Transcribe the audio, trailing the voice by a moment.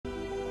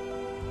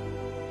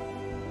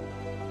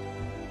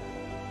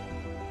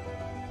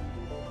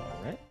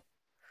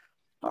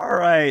All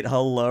right,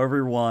 hello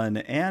everyone,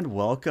 and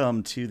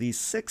welcome to the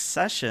sixth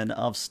session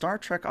of Star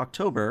Trek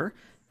October,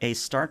 a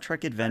Star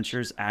Trek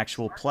Adventures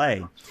actual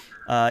play.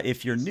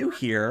 If you're new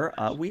here,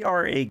 we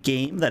are a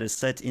game that is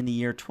set in the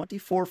year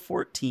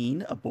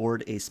 2414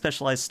 aboard a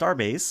specialized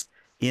starbase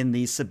in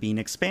the Sabine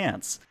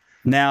Expanse.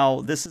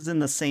 Now, this is in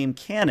the same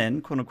canon,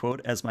 quote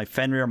unquote, as my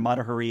Fenrir,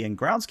 Matahari, and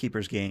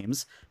Groundskeepers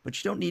games,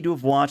 but you don't need to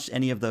have watched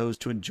any of those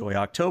to enjoy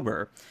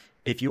October.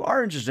 If you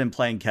are interested in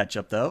playing catch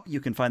up, though, you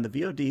can find the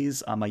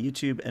VODs on my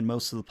YouTube and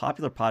most of the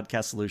popular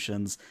podcast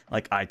solutions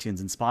like iTunes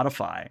and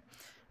Spotify.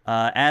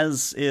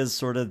 As is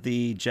sort of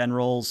the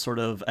general sort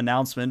of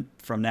announcement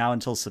from now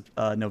until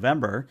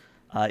November,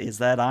 is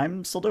that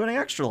I'm still doing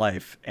Extra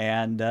Life.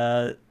 And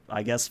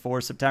I guess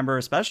for September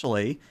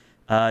especially,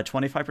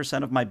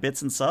 25% of my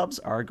bits and subs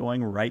are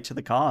going right to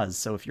the cause.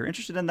 So if you're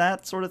interested in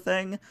that sort of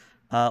thing,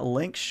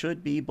 link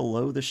should be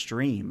below the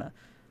stream.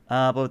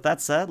 But with that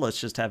said,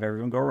 let's just have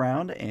everyone go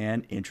around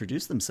and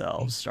introduce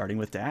themselves, starting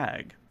with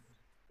Dag.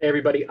 Hey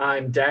everybody,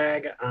 I'm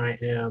Dag. I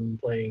am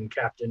playing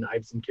Captain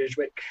Ibsen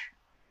Kijwik,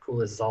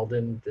 coolest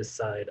Zaldin this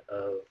side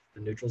of the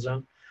neutral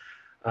zone.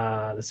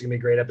 This is going to be a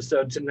great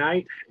episode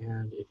tonight,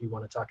 and if you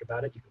want to talk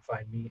about it, you can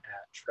find me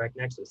at Trek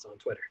Nexus on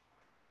Twitter.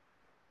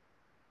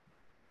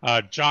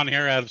 John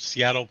here out of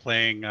Seattle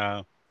playing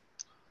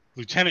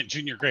Lieutenant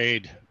Junior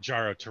Grade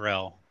Jaro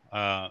Terrell,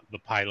 the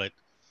pilot.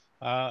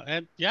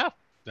 And yeah,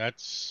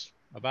 that's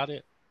about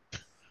it.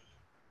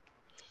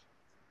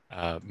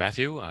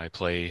 Matthew, I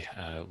play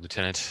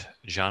Lieutenant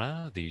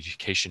Jana, the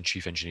Education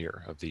Chief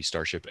Engineer of the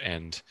Starship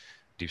and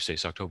Deep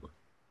Space October.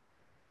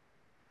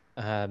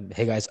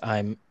 Hey guys,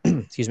 I'm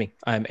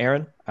I'm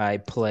Aaron. I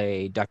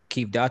play Dr.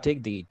 Keeve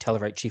Datig, the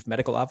Tellarite Chief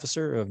Medical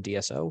Officer of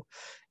DSO,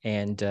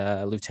 and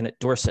Lieutenant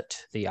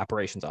Dorset, the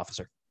Operations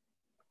Officer.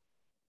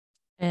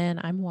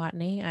 And I'm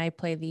Watney. I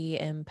play the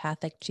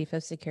Empathic Chief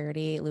of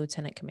Security,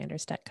 Lieutenant Commander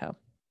Stetco.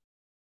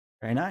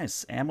 Very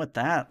nice. And with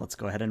that, let's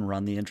go ahead and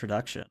run the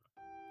introduction.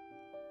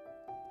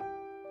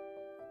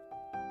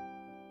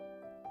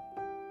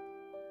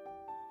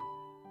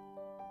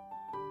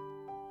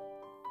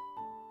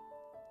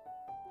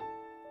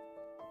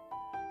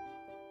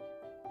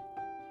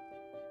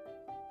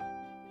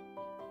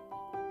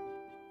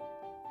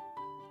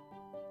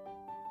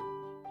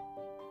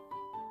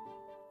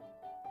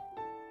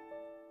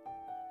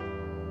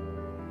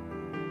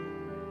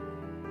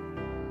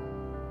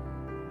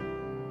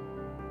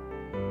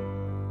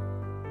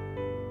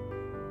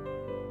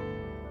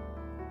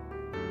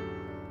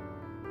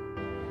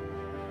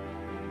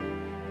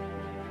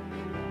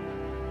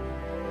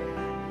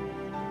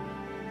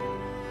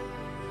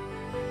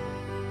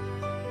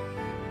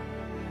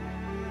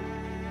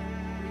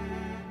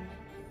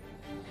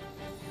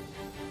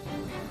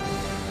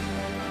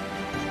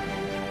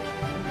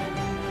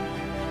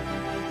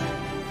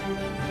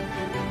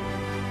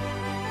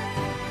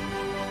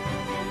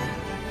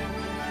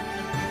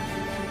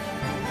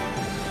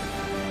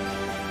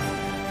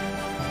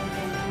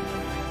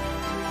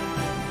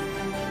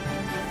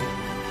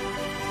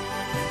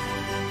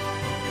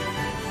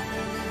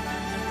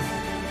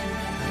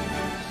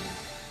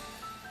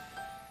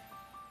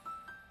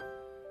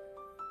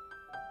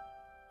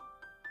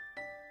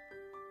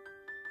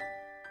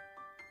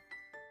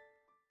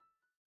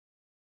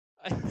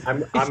 I'm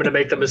going to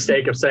make the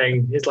mistake of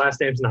saying his last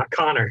name's not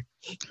Connor.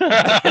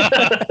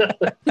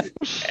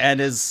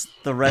 And as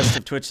the rest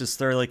of Twitch is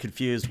thoroughly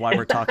confused why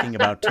we're talking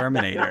about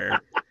Terminator,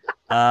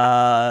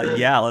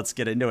 yeah, let's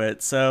get into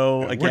it.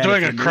 So again, we're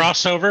doing a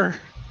crossover.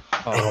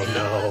 Oh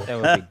no,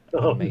 that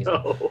would be amazing.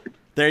 No.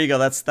 There you go.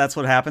 That's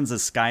what happens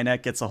is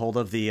Skynet gets a hold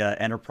of the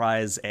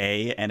Enterprise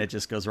A, and it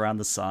just goes around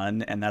the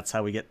sun, and that's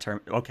how we get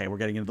Okay, we're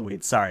getting into the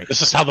weeds. Sorry.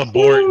 This is how the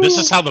Borg. This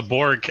is how the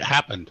Borg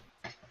happened.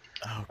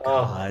 Oh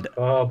God.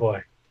 Oh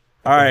boy.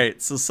 All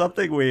right, so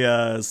something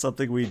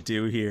we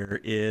do here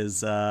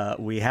is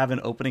we have an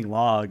opening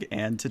log,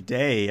 and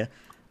today,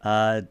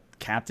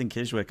 Captain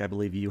Kijwik, I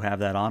believe you have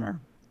that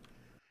honor.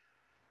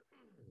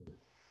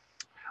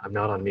 I'm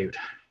not on mute.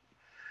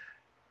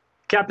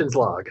 Captain's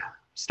log,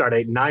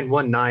 stardate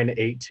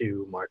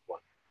 91982 Mark 1.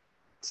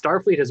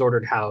 Starfleet has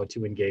ordered Howe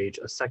to engage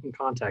a second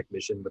contact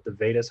mission with the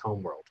Vetus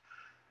homeworld,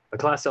 a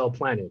Class L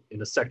planet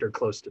in a sector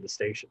close to the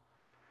station.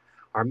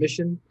 Our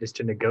mission is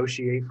to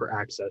negotiate for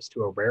access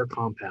to a rare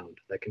compound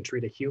that can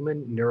treat a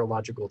human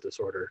neurological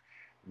disorder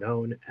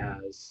known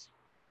as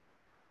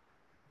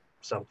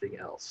something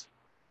else.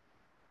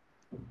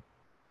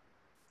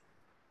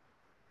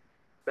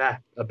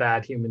 A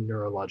bad human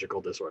neurological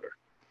disorder.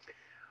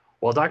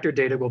 While Dr.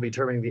 Data will be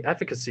determining the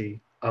efficacy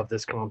of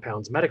this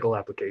compound's medical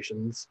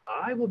applications,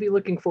 I will be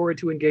looking forward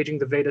to engaging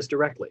the Vetus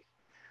directly.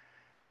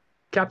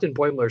 Captain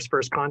Boimler's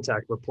first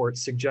contact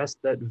reports suggest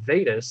that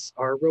Vetus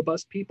are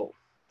robust people.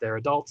 Their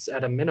adults,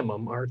 at a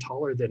minimum, are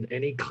taller than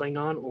any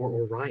Klingon or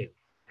Orion,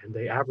 and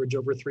they average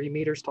over 3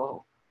 meters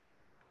tall.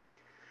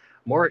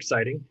 More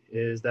exciting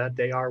is that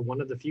they are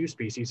one of the few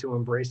species who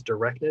embrace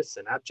directness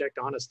and abject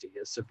honesty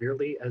as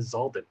severely as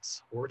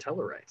Zaldins or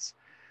Tellarites.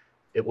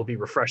 It will be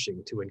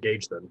refreshing to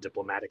engage them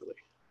diplomatically.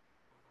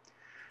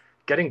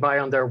 Getting by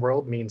on their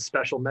world means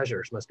special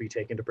measures must be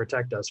taken to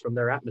protect us from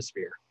their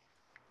atmosphere.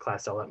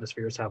 Class L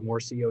atmospheres have more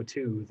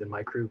CO2 than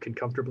my crew can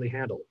comfortably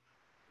handle.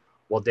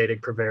 While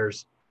Dadig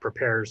prepares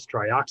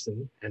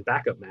trioxin and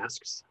backup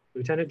masks,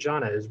 Lieutenant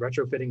Jana is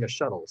retrofitting a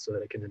shuttle so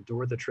that it can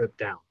endure the trip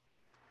down.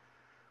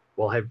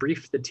 While I've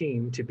briefed the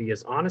team to be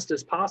as honest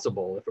as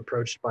possible if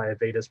approached by a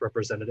Vetus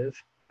representative,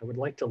 I would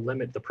like to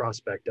limit the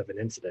prospect of an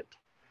incident.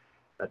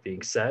 That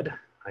being said,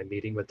 I'm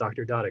meeting with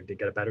Dr. Dodig to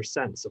get a better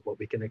sense of what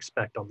we can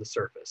expect on the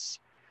surface.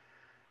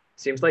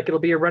 Seems like it'll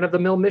be a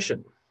run-of-the-mill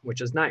mission,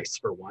 which is nice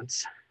for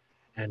once.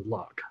 And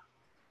log.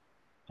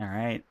 All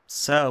right,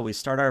 so we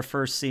start our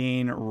first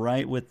scene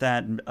right with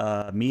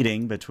that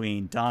meeting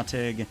between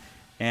Dotig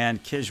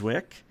and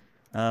Kijwick.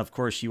 Of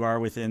course, you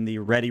are within the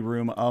ready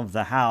room of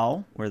the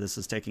HOW, where this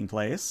is taking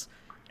place.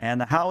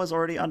 And the HOW is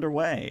already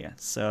underway,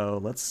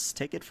 so let's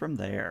take it from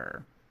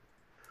there.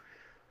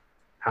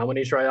 How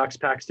many Triox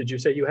packs did you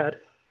say you had?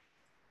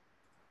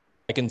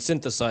 I can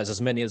synthesize as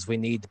many as we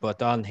need,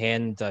 but on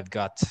hand, I've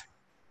got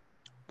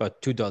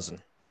about 24.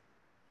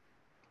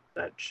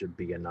 That should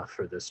be enough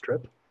for this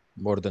trip.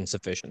 More than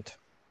sufficient.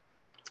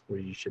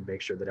 We should make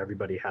sure that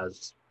everybody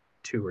has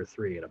 2 or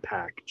 3 in a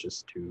pack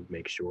just to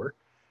make sure.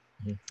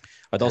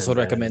 I'd also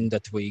recommend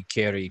that we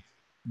carry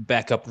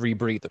backup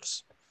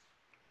rebreathers.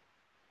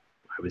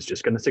 I was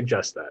just going to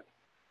suggest that.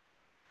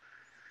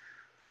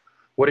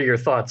 What are your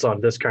thoughts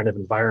on this kind of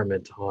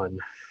environment on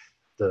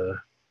the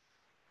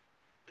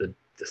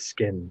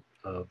skin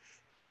of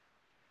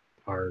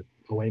our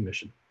away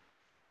mission?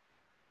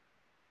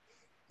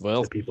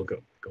 Well, the people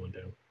going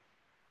down.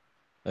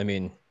 I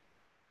mean,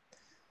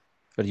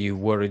 are you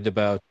worried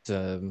about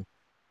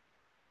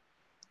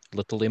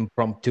little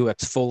impromptu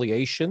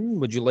exfoliation?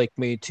 Would you like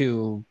me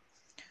to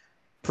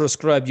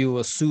prescribe you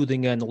a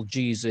soothing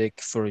analgesic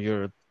for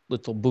your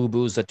little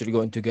boo-boos that you're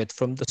going to get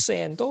from the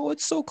sand? Oh,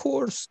 it's so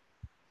coarse.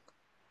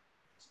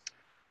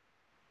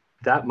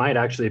 That might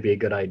actually be a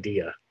good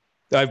idea.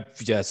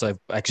 Yes, I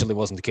actually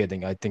wasn't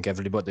kidding. I think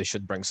everybody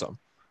should bring some.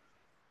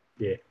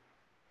 Yeah.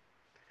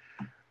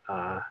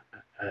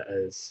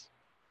 As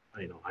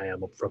I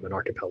am from an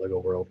archipelago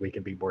world, we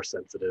can be more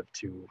sensitive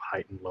to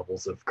heightened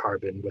levels of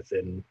carbon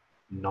within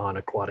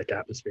non-aquatic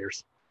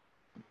atmospheres.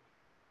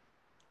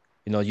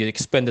 You know, you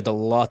expended a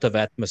lot of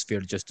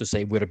atmosphere just to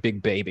say we're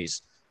big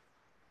babies.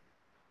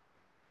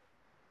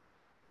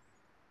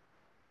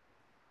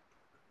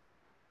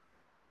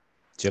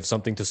 Do you have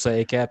something to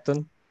say,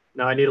 Captain?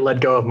 No, I need to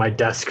let go of my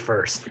desk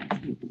first.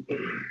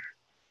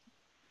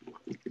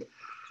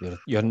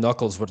 Your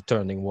knuckles were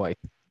turning white.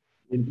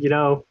 You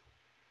know,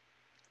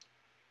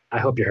 I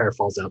hope your hair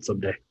falls out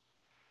someday.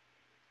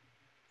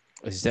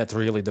 Is that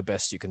really the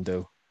best you can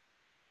do?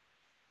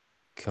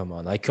 Come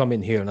on, I come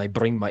in here and I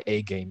bring my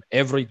A game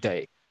every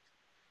day.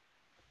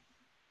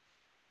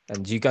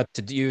 And you get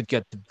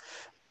to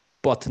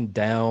button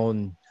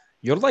down.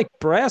 You're like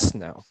brass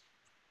now.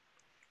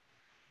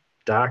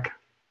 Doc,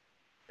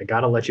 I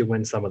gotta let you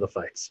win some of the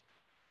fights.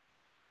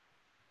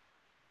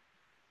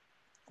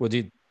 What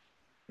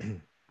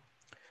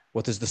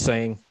is the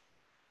saying?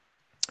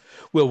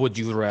 Well, would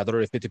you rather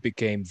if it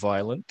became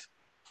violent?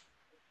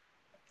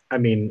 I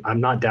mean, I'm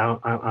not down.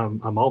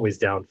 I'm always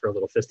down for a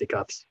little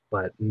fisticuffs,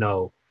 but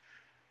no.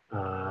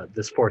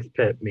 This fourth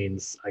pit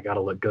means I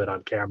gotta look good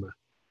on camera.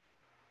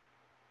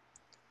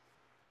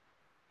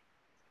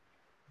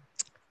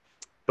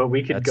 But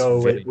we could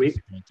go with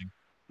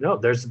No,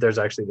 there's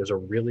a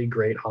really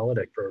great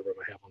holodeck program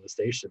I have on the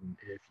station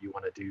if you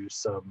want to do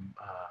some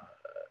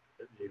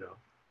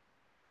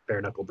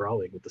bare knuckle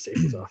brawling with the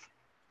safeties off.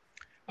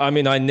 I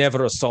mean, I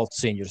never assault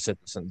senior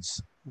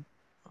citizens.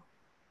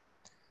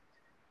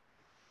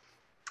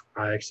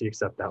 I actually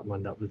accept that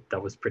one.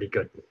 That was pretty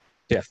good.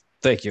 Yeah,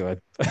 thank you.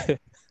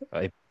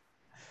 I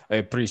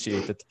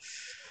appreciate it.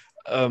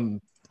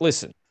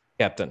 Listen,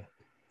 Captain.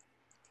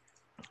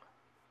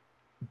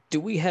 Do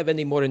we have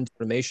any more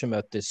information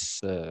about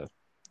this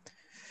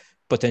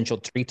potential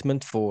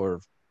treatment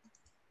for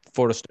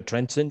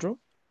Forrester-Trent syndrome?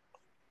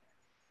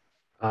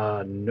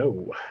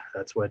 No,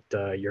 that's what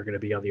you're going to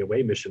be on the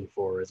away mission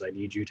for. Is I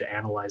need you to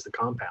analyze the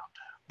compound.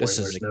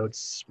 Boiler's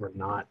notes were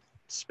not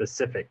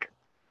specific.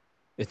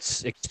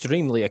 It's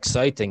extremely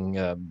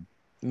exciting.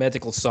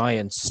 Medical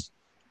science,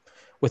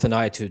 with an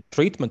eye to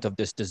treatment of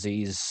this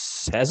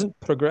disease, hasn't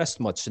progressed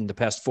much in the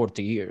past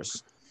 40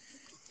 years.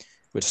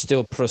 We're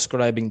still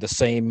prescribing the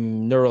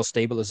same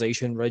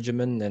neurostabilization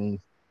regimen, and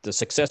the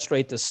success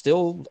rate is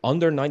still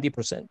under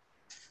 90%.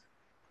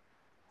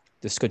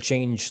 This could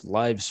change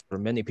lives for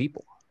many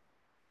people.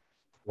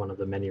 One of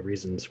the many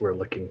reasons we're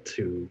looking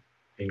to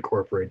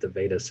incorporate the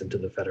Vetus into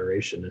the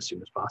Federation as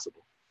soon as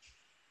possible.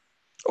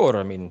 Or,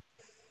 I mean,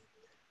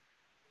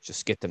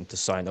 just get them to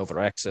sign over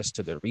access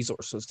to their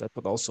resources. That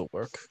would also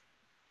work.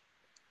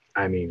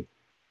 I mean,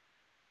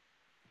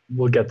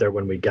 we'll get there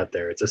when we get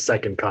there. It's a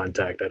second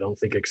contact. I don't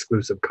think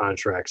exclusive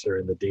contracts are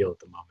in the deal at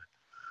the moment.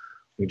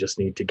 We just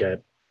need to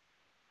get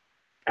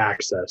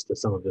access to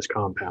some of this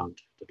compound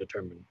to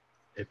determine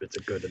if it's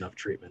a good enough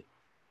treatment.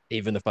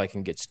 Even if I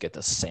can get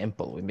a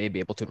sample, we may be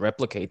able to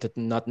replicate it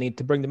and not need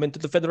to bring them into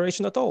the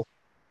Federation at all.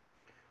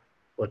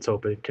 Let's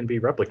hope it can be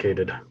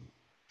replicated.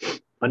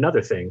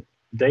 Another thing,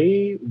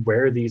 they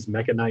wear these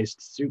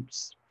mechanized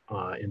suits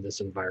in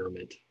this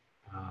environment,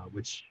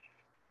 which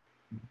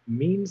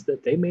means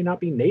that they may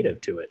not be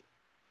native to it.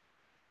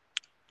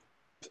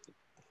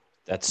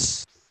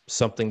 That's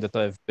something that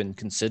I've been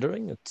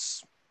considering.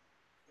 It's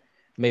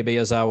maybe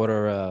as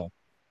our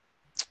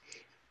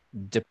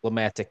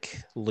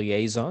diplomatic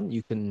liaison,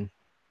 you can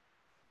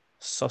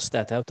suss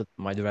that out.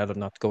 I'd rather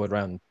not go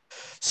around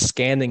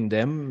scanning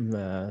them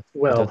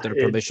without their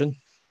permission.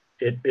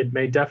 It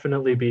may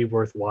definitely be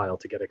worthwhile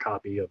to get a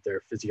copy of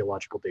their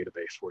physiological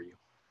database for you.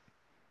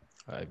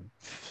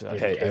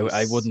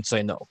 I wouldn't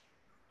say no.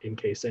 In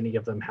case any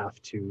of them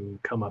have to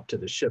come up to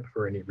the ship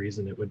for any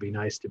reason, it would be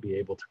nice to be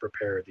able to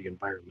prepare the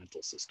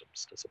environmental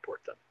systems to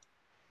support them.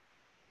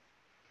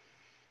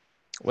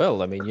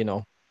 Well, I mean, you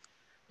know,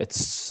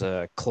 it's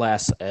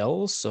class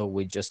L, so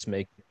we just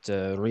make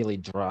it really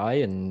dry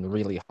and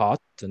really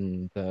hot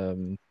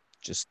and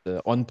just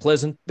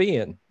unpleasant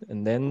being.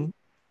 And then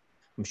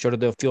I'm sure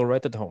they'll feel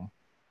right at home.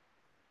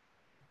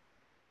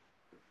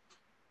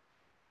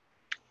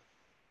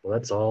 Well,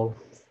 that's all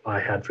I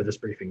had for this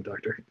briefing,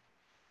 Doctor.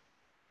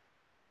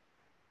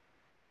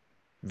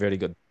 Very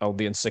good. I'll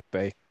be in sick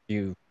bay.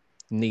 You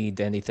need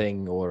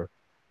anything or,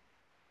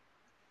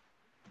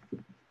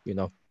 you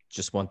know,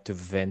 just want to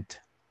vent.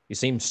 You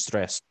seem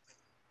stressed.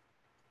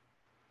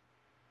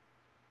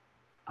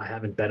 I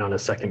haven't been on a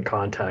second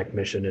contact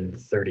mission in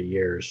 30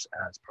 years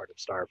as part of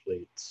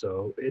Starfleet,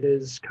 so it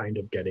is kind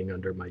of getting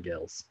under my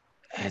gills.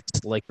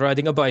 It's like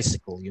riding a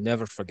bicycle. You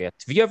never forget.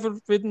 Have you ever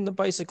ridden a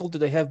bicycle? Do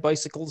they have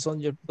bicycles on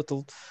your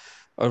little,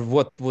 or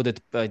what would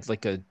it be,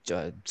 like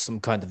some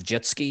kind of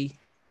jet ski?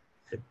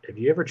 Have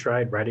you ever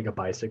tried riding a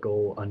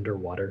bicycle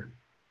underwater?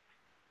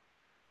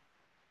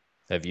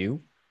 Have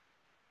you?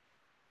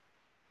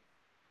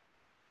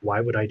 Why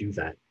would I do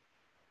that?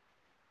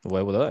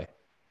 Why would I?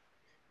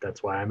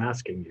 That's why I'm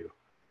asking you.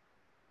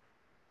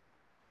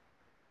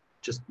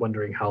 Just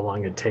wondering how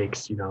long it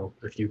takes, you know,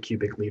 a few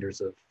cubic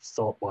liters of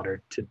salt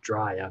water to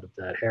dry out of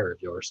that hair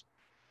of yours.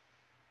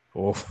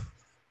 Oh,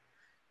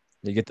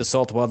 you get the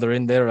salt water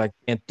in there, I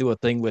can't do a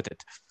thing with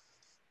it.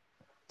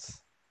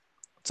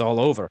 It's all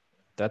over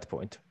at that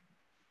point.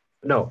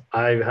 No,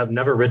 I have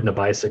never ridden a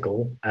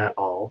bicycle at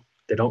all.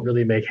 They don't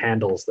really make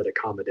handles that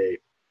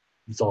accommodate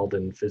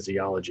Zaldan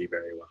physiology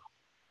very well.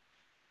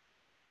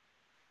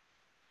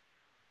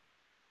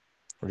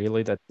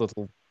 Really, the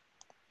little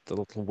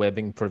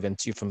webbing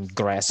prevents you from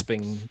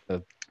grasping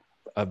a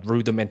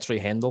rudimentary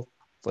handle?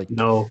 Like,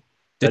 no.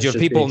 Did your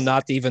people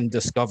not even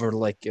discover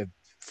like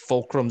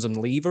fulcrums and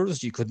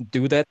levers? You couldn't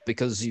do that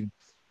because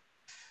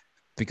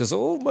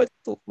oh,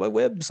 my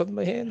webs on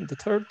my hand,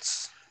 it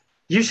hurts.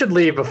 You should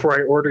leave before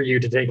I order you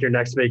to take your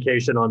next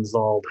vacation on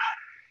Zald.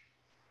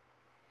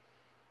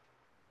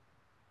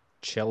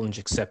 Challenge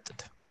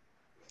accepted.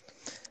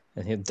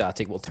 And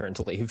Dati will turn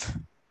to leave.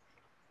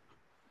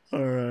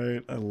 All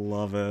right, I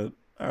love it.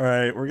 All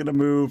right, we're going to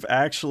move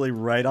actually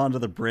right onto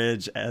the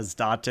bridge as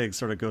Datig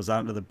sort of goes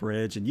out into the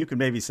bridge. And you can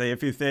maybe say a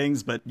few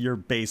things, but you're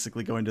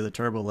basically going to the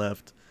turbo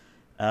lift.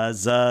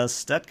 As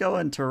Stetko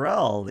and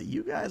Terrell,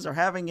 you guys are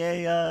having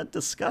a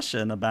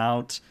discussion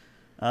about,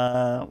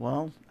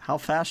 well, how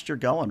fast you're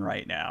going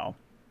right now.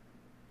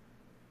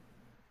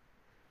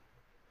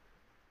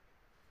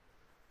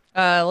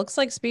 Looks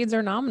like speeds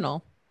are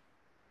nominal.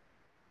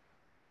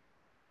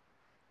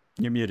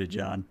 You're muted,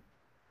 John.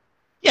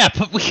 Yeah,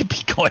 but we could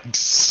be going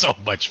so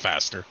much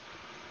faster.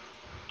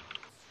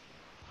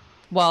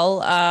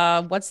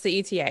 Well, what's the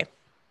ETA?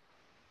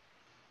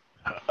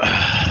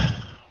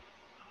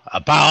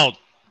 About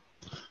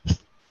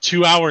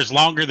 2 hours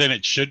longer than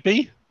it should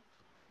be.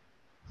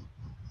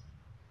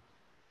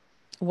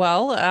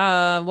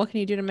 Well, what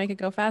can you do to make it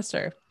go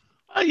faster?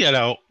 You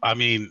know, I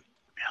mean,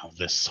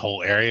 this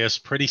whole area is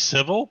pretty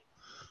civil.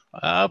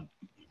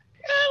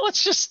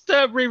 Let's just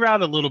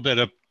reroute a little bit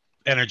of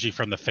energy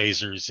from the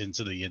phasers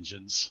into the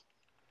engines.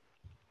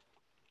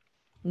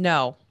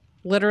 No,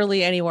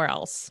 literally anywhere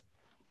else.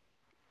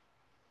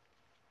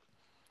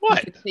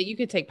 What? You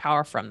could take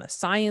power from the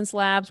science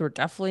labs. We're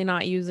definitely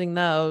not using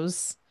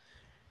those.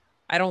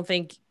 I don't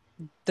think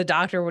the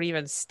doctor would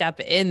even step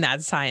in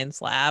that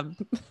science lab.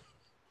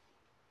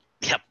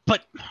 Yeah,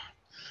 but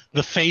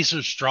the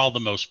phasers draw the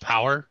most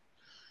power.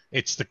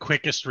 It's the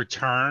quickest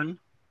return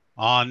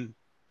on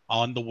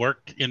the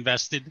work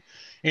invested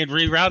in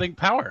rerouting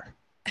power.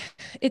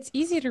 It's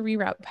easy to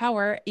reroute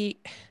power,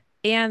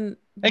 and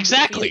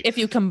exactly if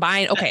you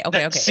combine, okay.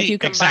 See, if you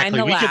combine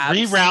the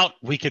labs,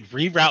 we could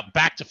reroute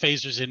back to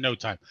phasers in no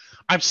time.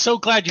 I'm so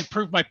glad you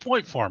proved my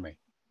point for me.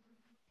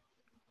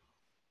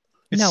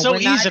 It's so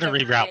easy to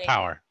reroute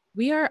power.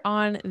 We are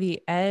on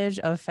the edge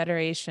of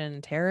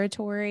Federation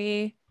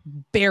territory.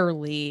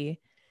 Barely.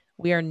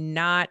 We are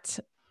not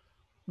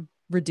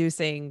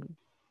reducing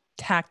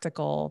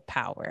tactical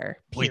power,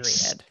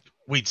 period.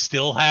 We'd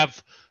still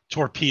have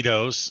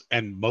torpedoes,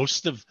 and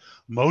most of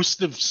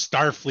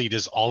Starfleet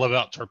is all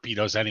about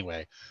torpedoes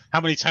anyway.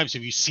 How many times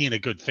have you seen a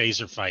good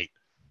phaser fight?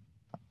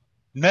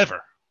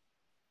 Never.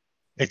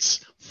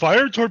 It's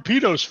fire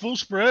torpedoes full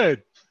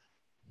spread.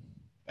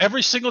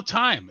 Every single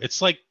time.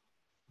 It's like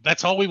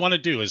that's all we want to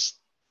do is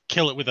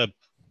kill it with a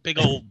big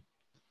old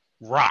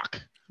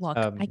rock. Look,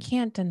 I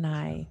can't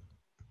deny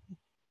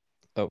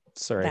Oh,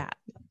 sorry. that.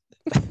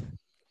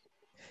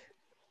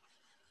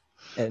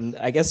 And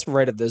I guess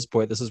right at this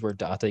point, this is where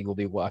Date will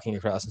be walking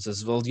across and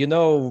says, well, you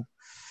know,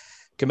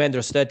 Commander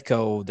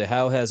Stetko, the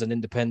HAL has an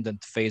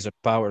independent phaser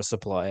power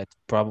supply. It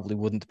probably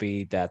wouldn't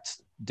be that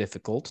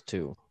difficult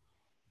to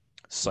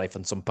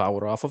siphon some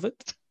power off of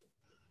it.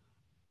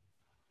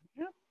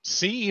 Yeah.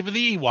 See, even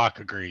the Ewok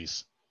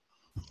agrees.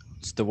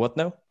 It's the what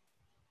now?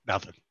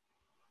 Nothing.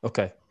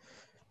 Okay.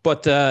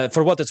 But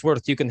for what it's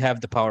worth, you can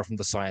have the power from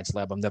the science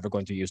lab. I'm never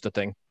going to use the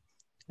thing.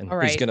 And All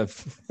he's right. going to...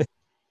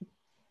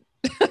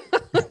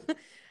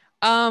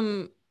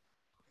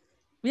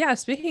 Yeah,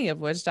 speaking of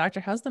which, Doctor,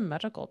 how's the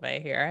medical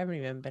bay here? I haven't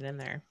even been in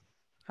there.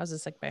 How's the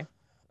sick bay?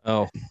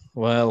 Oh,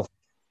 well,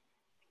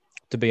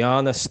 to be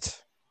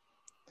honest,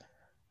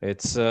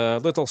 it's a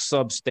little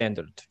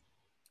substandard.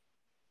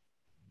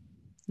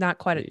 Not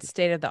quite at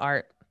state of the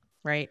art,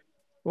 right?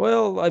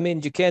 Well, I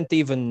mean, you can't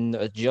even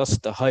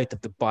adjust the height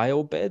of the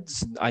bio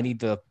beds. I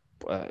need the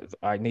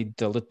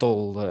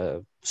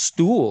little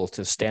stool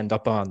to stand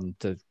up on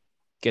to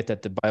get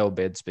at the bio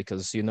beds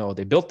because, you know,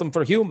 they built them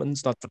for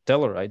humans, not for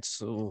Tellarites.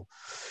 So,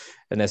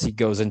 and as he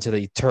goes into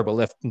the turbo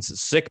lift and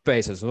says, sick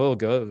bay, says, oh,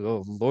 God,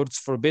 oh, Lord's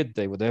forbid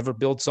they would ever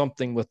build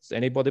something with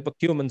anybody but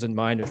humans in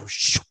mind.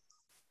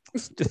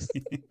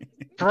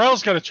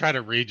 Terrell's going to try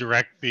to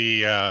redirect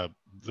the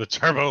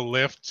turbo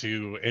lift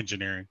to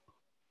engineering.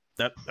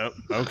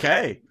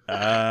 Okay.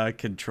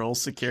 Control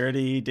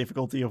security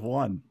difficulty of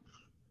 1.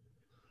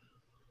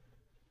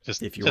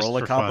 If you roll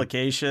a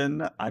complication,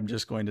 fun. I'm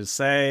just going to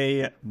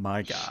say,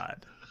 my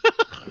God.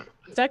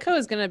 Deco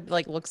is gonna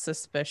like look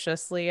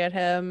suspiciously at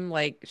him,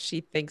 like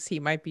she thinks he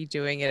might be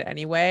doing it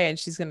anyway, and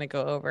she's gonna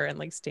go over and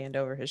like stand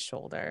over his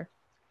shoulder.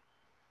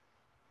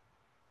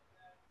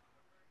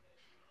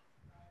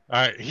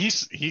 All right,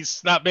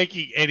 he's not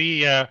making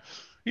any.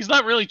 He's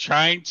not really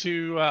trying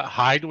to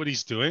hide what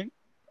he's doing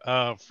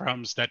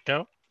from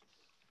Stetko.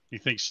 He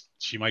thinks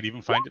she might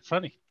even find it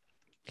funny.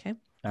 Okay.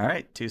 All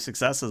right, 2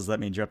 successes. That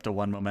means you're up to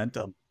 1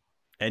 momentum.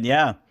 And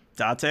yeah,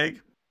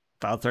 Date,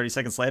 about 30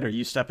 seconds later,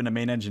 you step into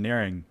main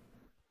engineering.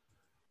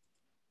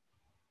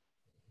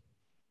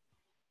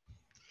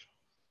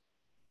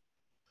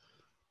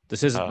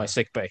 This isn't my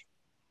sick bay.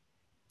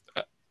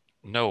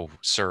 No,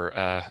 sir.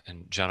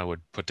 And Jana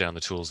would put down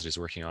the tools that he's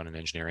working on in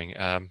engineering.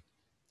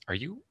 Are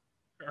you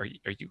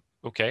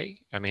okay?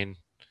 I mean,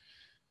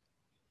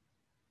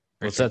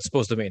 what's that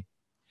supposed to mean?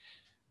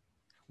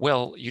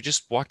 Well, you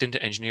just walked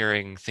into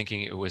engineering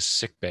thinking it was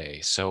sick bay.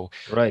 So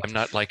right. I'm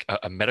not like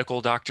a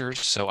medical doctor,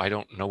 so I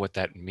don't know what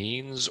that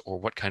means or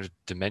what kind of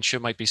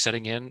dementia might be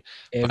setting in.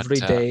 Every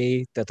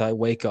day that I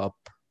wake up,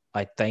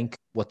 I thank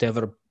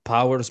whatever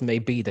powers may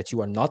be that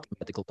you are not a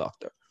medical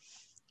doctor.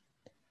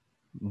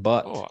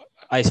 But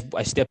I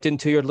stepped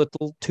into your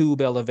little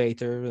tube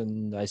elevator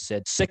and I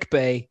said sick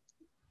bay,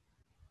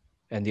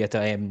 and yet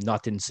I am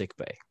not in sick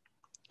bay.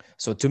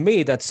 So to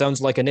me, that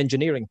sounds like an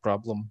engineering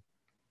problem.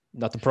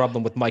 Not the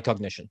problem with my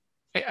cognition.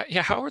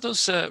 Yeah, how are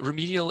those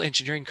remedial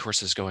engineering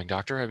courses going,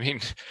 Doctor? I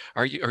mean,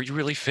 are you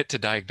really fit to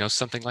diagnose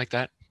something like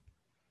that?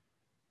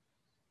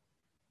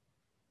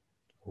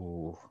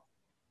 Ooh,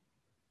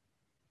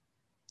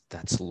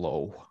 that's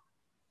low.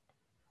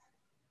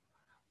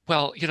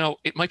 Well, you know,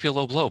 it might be a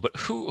low blow, but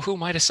who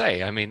am I to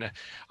say? I mean,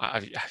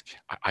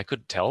 I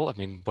could tell. I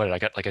mean, what did I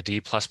get, like a D++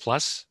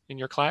 in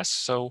your class?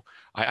 So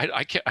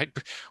I can't.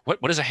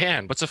 What is a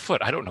hand? What's a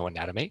foot? I don't know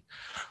anatomy.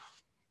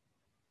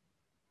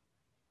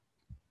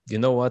 You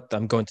know what?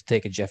 I'm going to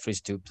take a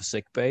Jeffrey's tube to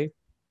sick bay.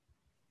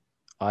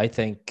 I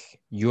think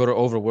you're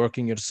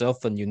overworking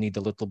yourself and you need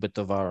a little bit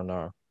of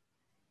R&R.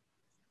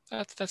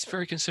 That's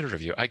very considerate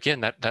of you.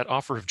 Again, that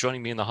offer of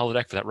joining me in the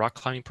holodeck for that rock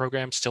climbing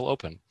program is still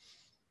open.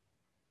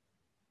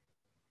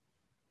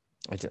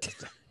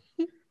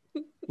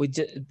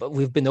 But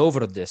we've been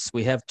over this.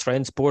 We have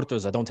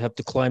transporters. I don't have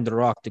to climb the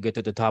rock to get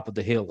to the top of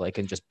the hill. I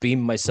can just beam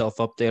myself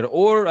up there,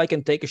 or I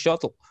can take a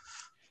shuttle.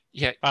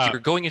 Yeah, you're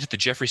going into the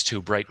Jeffrey's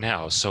tube right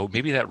now, so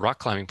maybe that rock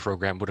climbing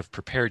program would have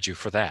prepared you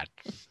for that.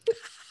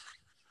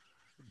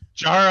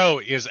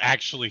 Jaro is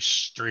actually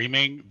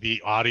streaming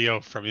the audio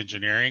from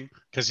engineering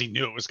because he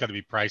knew it was going to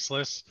be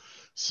priceless.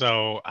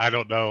 So I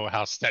don't know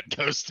how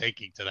Stetko's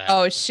taking to that.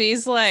 Oh,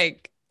 she's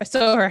like,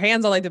 so her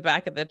hands on like the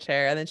back of the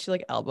chair, and then she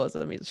like elbows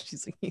him.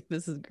 She's like,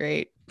 this is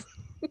great.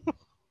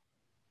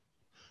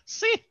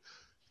 See,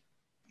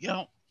 you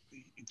know,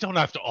 you don't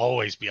have to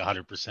always be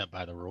 100%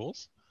 by the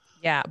rules.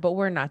 Yeah, but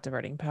we're not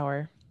diverting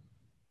power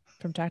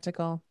from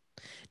tactical.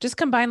 Just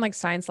combine like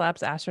science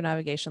labs,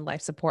 astronavigation,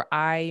 life support.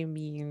 I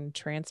mean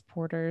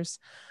transporters,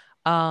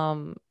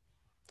 all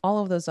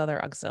of those other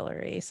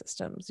auxiliary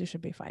systems. You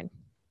should be fine.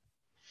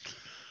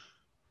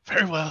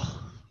 Very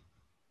well.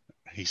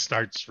 He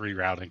starts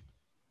rerouting.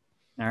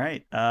 All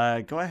right.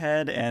 Go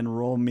ahead and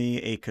roll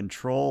me a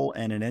control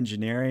and an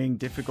engineering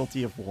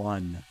difficulty of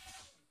 1.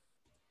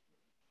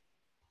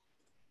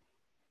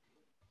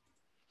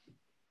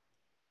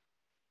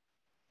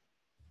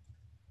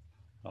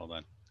 Hold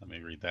on. Let me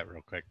read that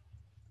real quick.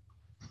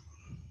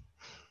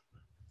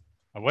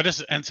 What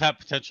does NTAP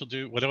potential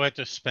do? What do I have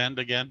to spend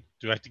again?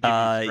 Do I have to give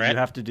you threat? You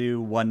have to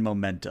do 1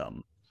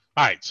 momentum.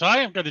 All right, so I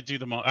am going to do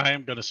I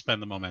am going to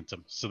spend the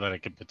momentum so that I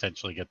can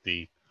potentially get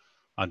the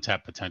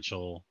untapped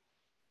potential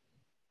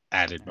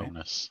added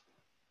bonus.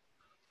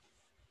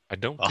 I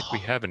don't think we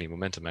have any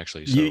momentum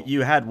actually. So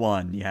You had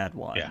 1. You had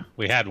 1. Yeah,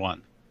 we had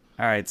 1.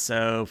 All right,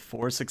 so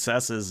 4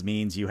 successes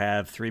means you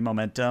have 3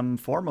 momentum,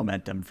 4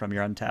 momentum from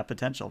your untapped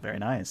potential. Very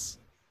nice.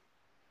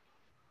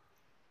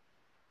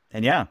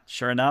 And yeah,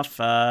 sure enough,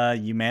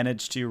 you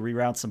managed to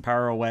reroute some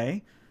power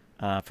away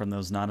from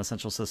those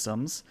non-essential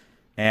systems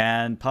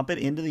and pump it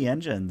into the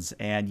engines.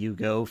 And you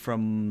go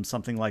from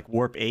something like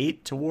warp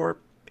 8 to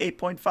warp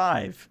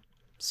 8.5.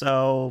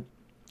 So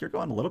you're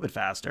going a little bit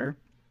faster.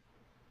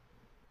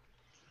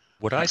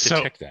 would I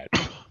detect that?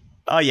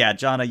 Oh yeah,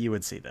 Jonna, you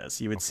would see this.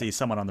 You would see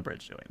someone on the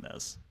bridge doing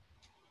this.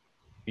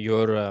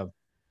 Your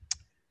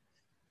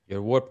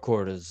warp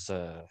core is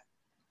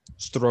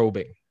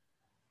strobing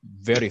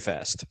very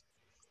fast.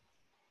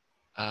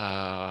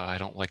 I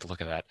don't like the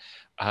look of that.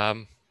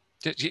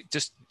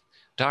 Just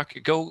Doc,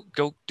 go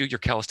do your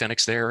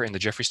calisthenics there in the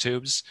Jeffries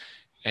tubes,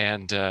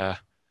 and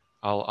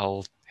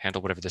I'll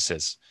handle whatever this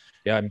is.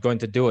 Yeah, I'm going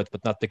to do it,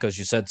 but not because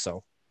you said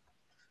so.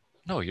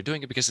 No, you're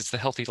doing it because it's the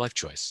healthy life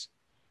choice.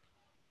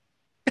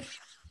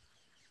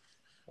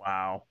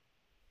 Wow.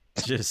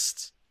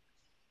 Just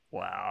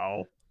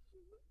wow.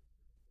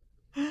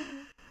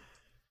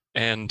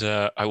 And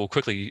I will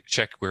quickly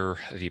check where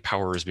the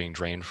power is being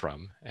drained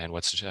from and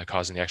what's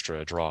causing the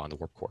extra draw on the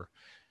warp core.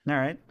 All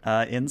right.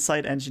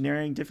 Insight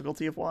engineering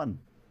difficulty of 1.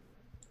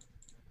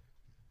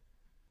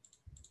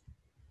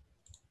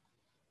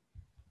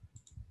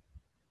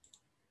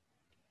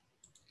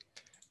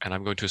 And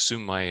I'm going to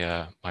assume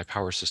my my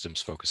power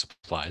systems focus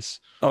applies.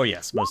 Oh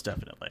yes, most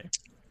definitely.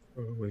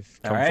 We've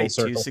All come full right, 2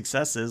 circle.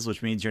 successes,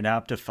 which means you're now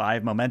up to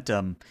 5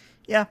 momentum.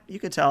 Yeah, you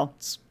could tell.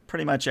 It's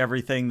pretty much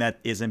everything that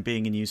isn't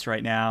being in use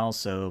right now.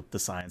 So the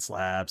science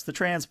labs, the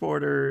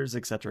transporters,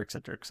 etc.,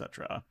 etc.,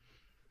 etc.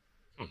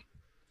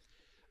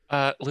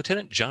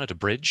 Lieutenant Jonathan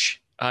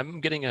Bridge,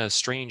 I'm getting a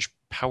strange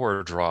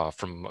power draw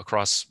from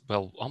across,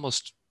 well,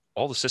 almost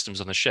all the systems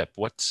on the ship.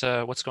 What's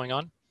going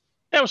on?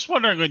 Yeah, I was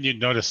wondering when you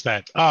noticed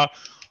that.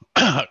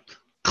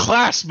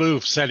 Class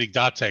move sending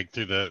Date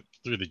through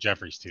the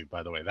Jeffries tube.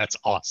 By the way, that's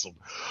awesome.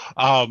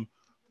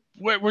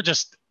 We're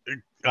just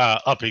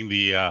upping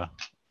the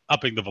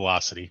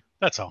velocity.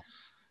 That's all.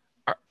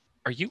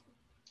 Are you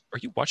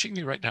watching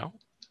me right now?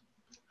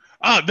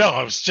 Oh no,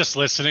 I was just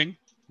listening.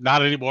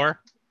 Not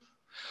anymore.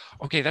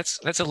 Okay, that's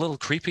a little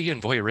creepy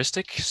and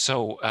voyeuristic.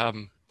 So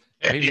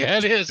maybe Yeah,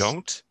 it is.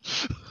 Don't.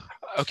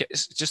 Okay,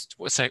 just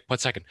one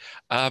second.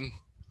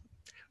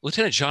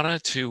 Lieutenant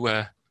Jonna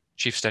to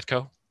Chief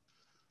Stetko.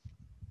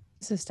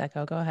 This is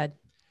Stecco. Go ahead.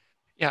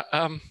 Yeah.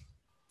 I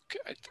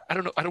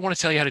don't know. I don't want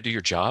to tell you how to do your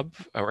job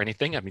or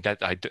anything. I mean,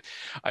 that I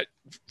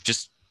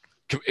just,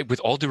 with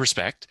all due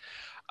respect,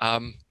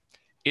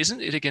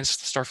 isn't it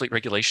against Starfleet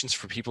regulations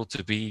for people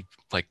to be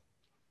like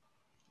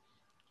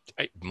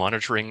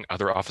monitoring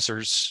other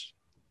officers?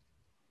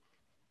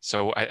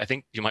 So I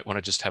think you might want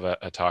to just have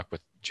a talk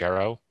with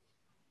Jarrow.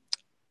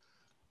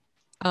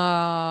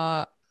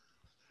 Jarrow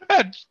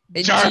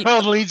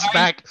leans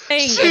back.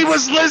 She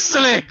was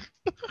listening.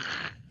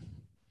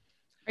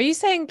 Are you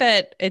saying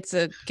that it's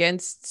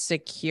against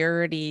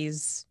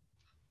security's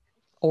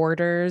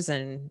orders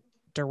and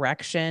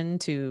direction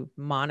to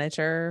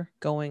monitor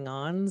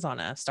going-ons on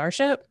a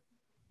starship?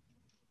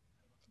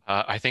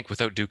 I think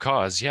without due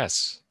cause,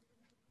 yes.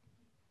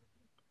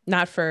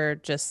 Not for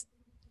just,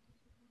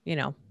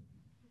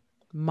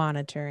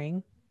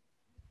 monitoring.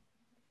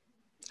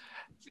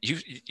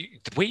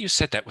 The way you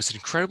said that was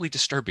incredibly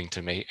disturbing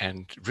to me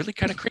and really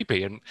kind of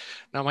creepy. And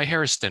now my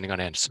hair is standing on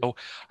end. So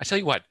I tell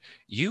you what,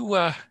 you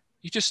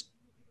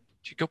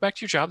go back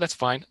to your job. That's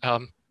fine.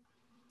 I'm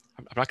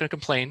not going to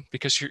complain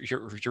because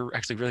you're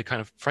actually really kind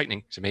of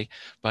frightening to me.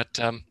 But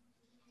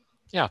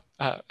yeah,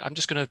 I'm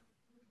just going to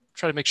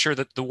try to make sure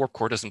that the warp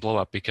core doesn't blow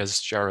up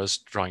because Jarrow's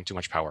drawing too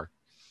much power.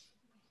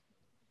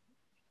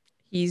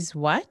 He's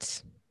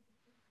what?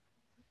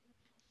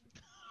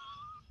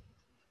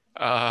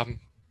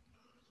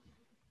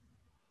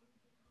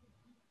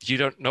 You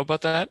don't know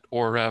about that,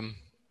 or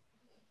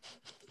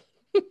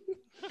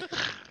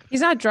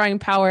He's not drawing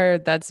power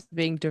that's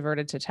being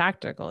diverted to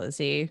tactical, is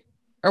he?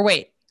 Or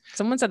wait,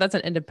 someone said that's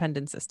an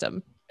independent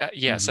system.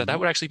 Yes, that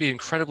would actually be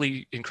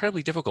incredibly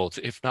difficult,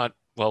 if not,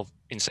 well,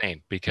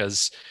 insane,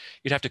 because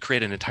you'd have to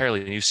create an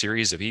entirely new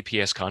series of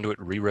EPS conduit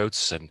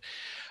reroutes, and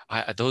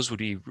those would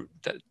be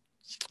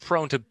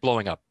prone to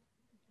blowing up.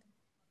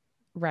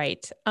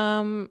 Right.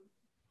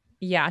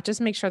 Yeah, just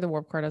make sure the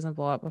warp core doesn't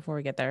blow up before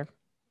we get there.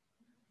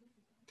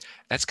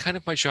 That's kind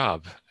of my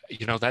job.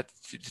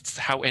 It's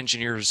how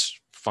engineers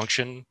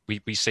function.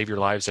 We save your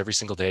lives every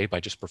single day by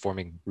just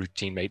performing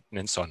routine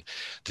maintenance on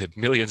the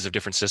millions of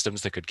different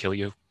systems that could kill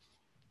you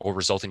or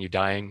result in you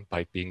dying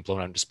by being blown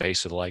out into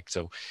space or the like.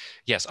 So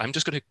yes, I'm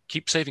just going to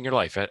keep saving your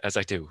life as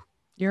I do.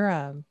 You're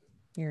a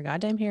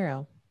goddamn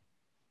hero.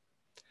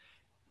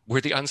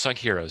 We're the unsung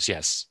heroes,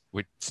 yes.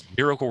 We're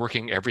miracle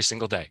working every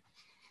single day.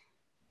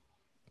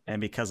 And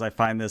because I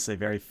find this a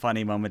very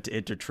funny moment to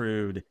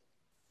intrude,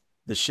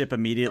 the ship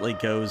immediately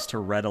goes to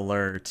red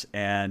alert,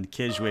 and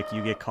Kijwick,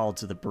 you get called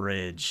to the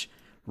bridge.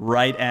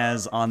 Right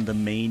as on the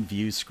main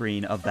view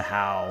screen of the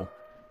HOW,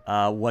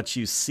 what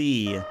you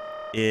see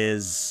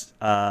is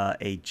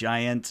a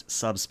giant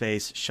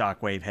subspace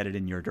shockwave headed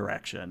in your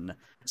direction.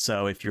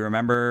 So if you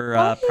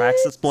remember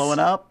Praxis blowing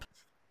up,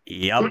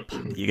 yep,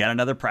 you got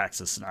another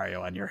Praxis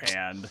scenario on your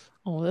hand.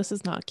 Oh, this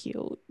is not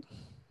cute.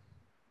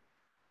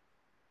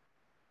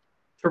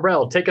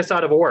 Terrell, take us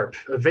out of warp.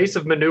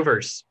 Evasive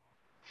maneuvers.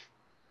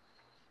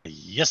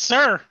 Yes,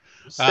 sir.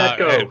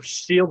 Setko,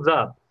 shields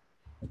up.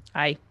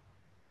 Hi.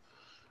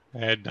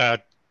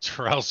 And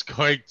Terrell's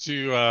going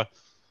to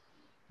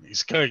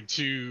he's going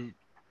to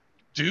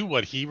do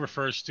what he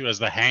refers to as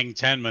the hang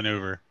 10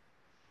 maneuver,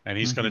 and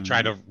he's going to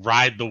try to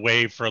ride the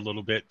wave for a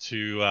little bit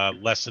to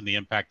lessen the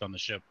impact on the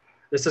ship.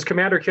 This is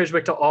Commander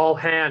Kijwick to all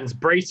hands.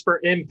 Brace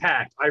for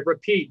impact. I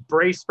repeat,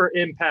 brace for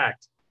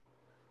impact.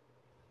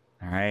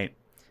 All right.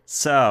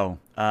 So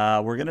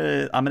I'm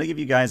gonna give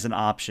you guys an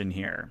option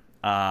here.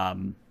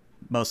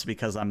 Mostly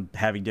because I'm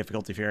having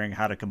difficulty figuring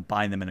how to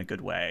combine them in a good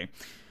way.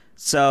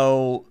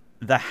 So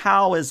the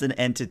HOW as an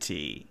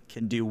entity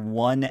can do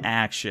one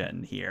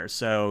action here.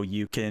 So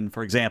you can,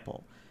 for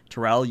example,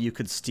 Terrell, you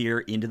could steer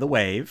into the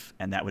wave,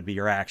 and that would be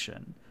your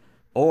action.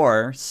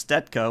 Or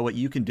Stetko, what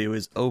you can do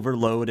is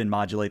overload and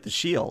modulate the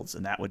shields,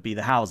 and that would be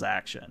the HOW's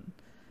action.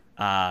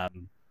 The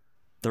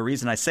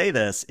reason I say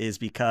this is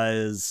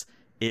because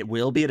it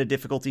will be at a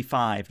difficulty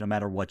 5 no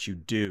matter what you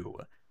do.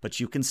 But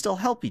you can still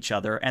help each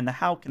other, and the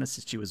HOW can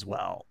assist you as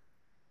well.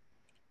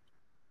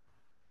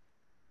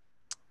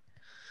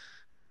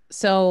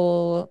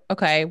 So,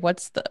 okay,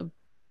 what's the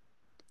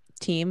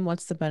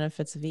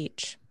benefits of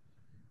each?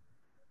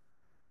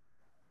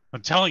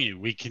 I'm telling you,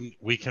 we can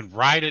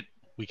ride it.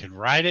 We can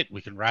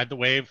ride the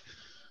wave.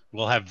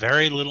 We'll have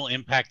very little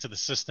impact to the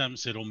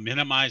systems. It'll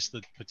minimize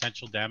the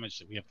potential damage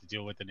that we have to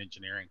deal with in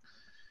engineering.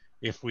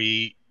 If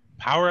we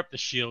power up the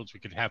shields,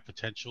 we could have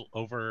potential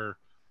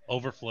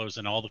overflows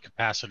in all the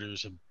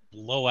capacitors and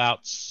blow out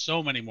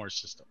so many more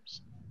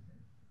systems.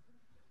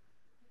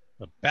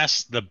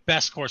 The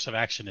best course of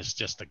action is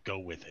just to go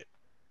with it.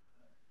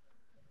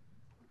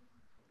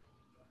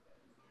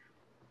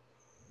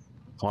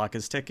 Clock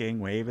is ticking.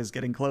 Wave is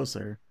getting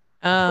closer.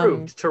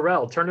 Approved.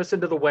 Terrell, turn us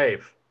into the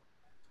wave.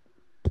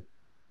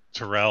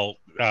 Terrell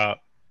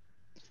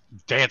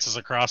dances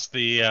across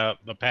the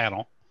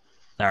panel.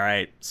 All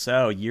right.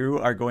 So you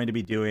are going to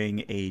be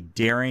doing a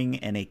daring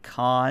and a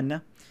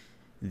con.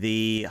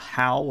 The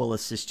HOW will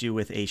assist you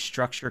with a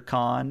structure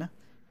con.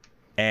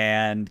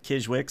 And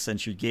Kijwick,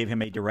 since you gave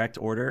him a direct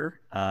order,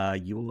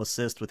 you will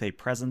assist with a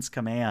presence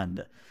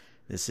command.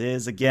 This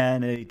is,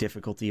 again, a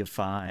difficulty of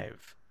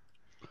 5.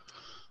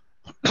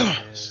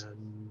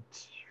 And...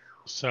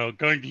 So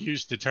going to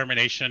use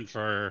determination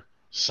for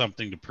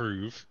something to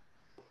prove.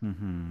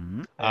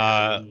 Mm-hmm.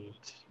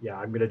 Yeah,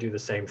 I'm going to do the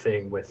same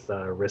thing with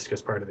risk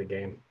as part of the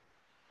game.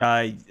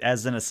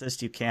 As an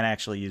assist, you can't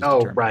actually use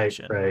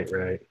determination.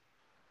 Right.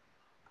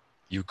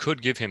 You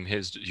could give him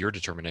your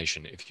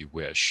determination if you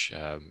wish.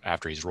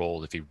 After he's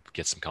rolled, if he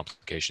gets some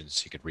complications,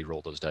 he could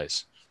re-roll those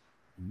dice.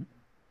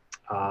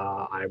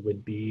 I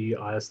would be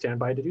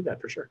standby to do that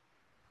for sure.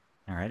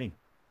 Alrighty.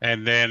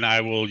 And then I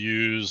will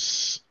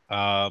use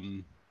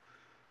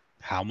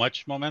how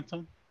much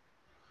momentum?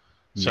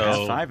 So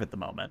So 5 at the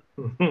moment.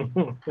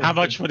 how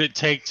much would it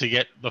take to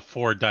get the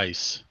 4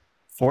 dice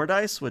 4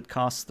 dice would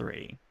cost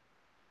 3.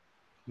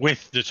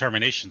 with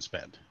determination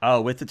spend?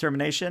 Oh, with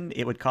determination,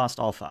 it would cost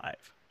all 5.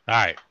 All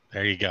right,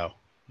 there you go.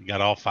 You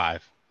got all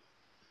 5.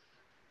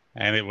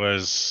 And it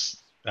was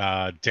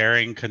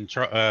daring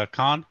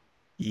con?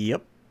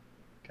 Yep.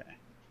 Okay.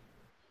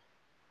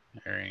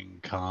 Daring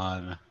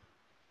con.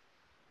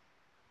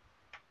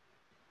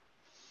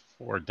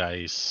 4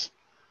 dice.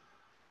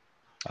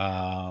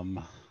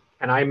 Can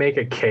I make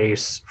a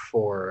case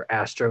for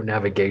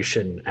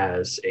astronavigation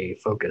as a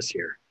focus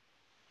here?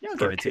 Yeah, I'll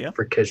give it to you.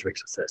 For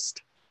Kijwick's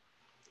assist.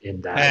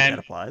 In that, And- That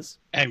applies.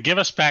 And give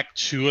us back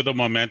 2 of the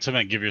momentum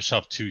and give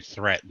yourself 2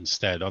 threat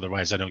instead.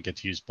 Otherwise, I don't get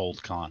to use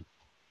bold con.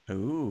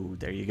 Ooh,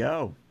 there you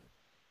go.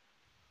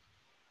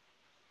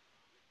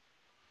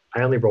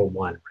 I only roll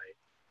 1, right?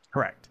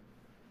 Correct.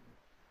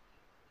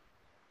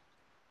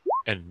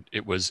 And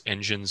it was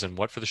engines and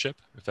what for the ship?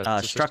 If that's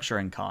the system? Structure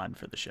and con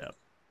for the ship.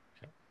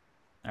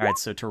 All right,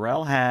 so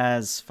Terrell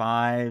has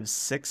 5,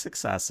 6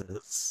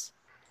 successes.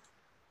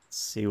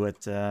 See what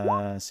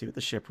the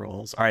ship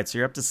rolls. All right, so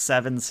you're up to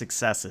 7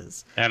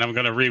 successes. And I'm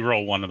going to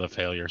re-roll one of the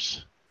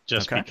failures.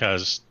 Just Okay.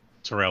 because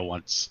Terrell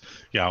wants,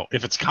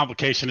 if it's a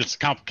complication, it's a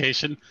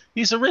complication.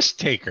 He's a risk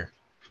taker.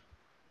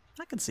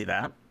 I can see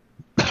that.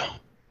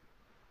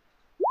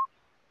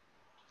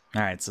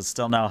 All right, so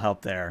still no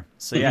help there.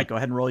 So yeah, go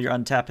ahead and roll your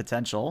untapped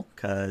potential,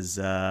 because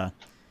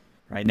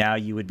right now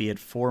you would be at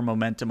 4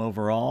 momentum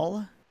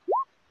overall.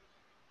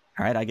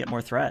 All right, I get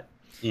more threat.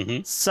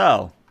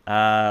 So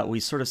we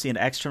sort of see an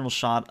external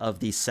shot of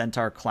the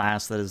Centaur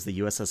class, that is the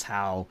USS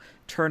Howe,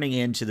 turning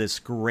into this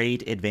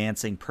great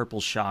advancing purple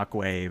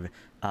shockwave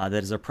that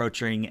is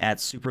approaching at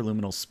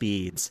superluminal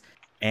speeds.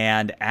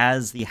 And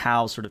as the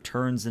Howe sort of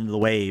turns into the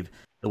wave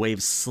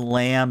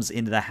slams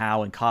into the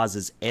Howe and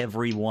causes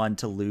everyone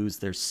to lose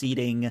their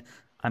seating.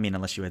 I mean,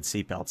 unless you had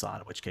seatbelts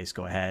on, in which case,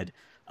 go ahead.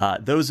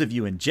 Those of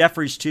you in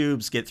Jeffries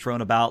tubes get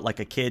thrown about like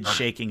a kid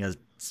shaking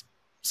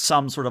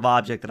some sort of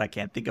object that I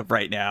can't think of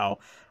right now.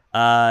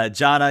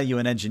 Jana, you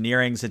in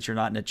engineering, since you're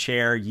not in a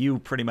chair, you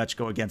pretty much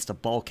go against a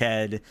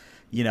bulkhead.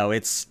 You know,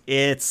 it's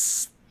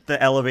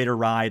the elevator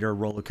ride or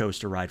roller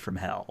coaster ride from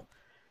hell.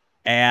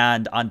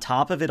 And on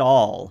top of it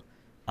all,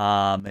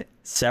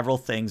 several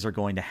things are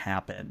going to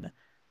happen.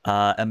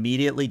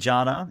 Immediately,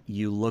 Jana,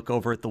 you look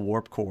over at the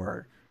warp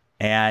core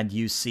and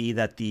you see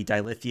that the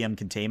dilithium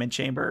containment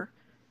chamber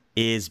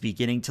is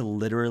beginning to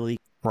literally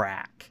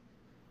crack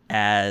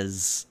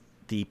as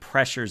the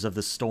pressures of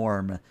the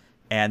storm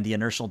and the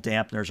inertial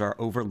dampeners are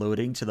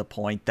overloading to the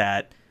point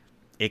that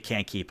it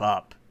can't keep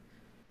up.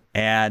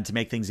 And to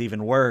make things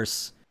even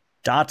worse,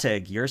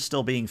 Datig, you're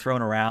still being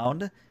thrown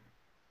around.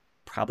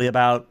 Probably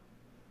about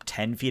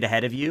 10 feet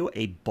ahead of you,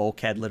 a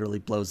bulkhead literally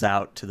blows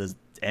out to the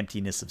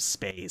emptiness of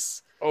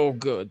space. Oh,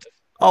 good.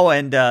 Oh,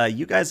 and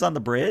you guys on the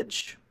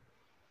bridge?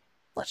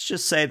 Let's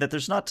just say that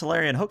there's not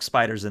Tellurian hook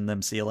spiders in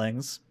them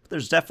ceilings, but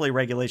there's definitely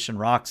regulation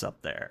rocks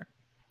up there.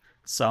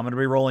 So I'm going to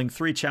be rolling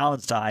 3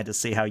 challenge die to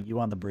see how you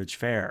on the bridge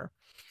fare.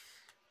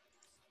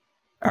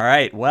 All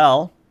right,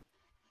 well,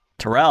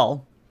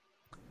 Terrell,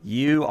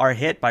 you are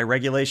hit by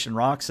regulation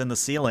rocks in the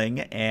ceiling,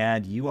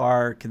 and you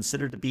are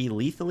considered to be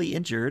lethally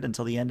injured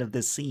until the end of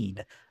this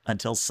scene,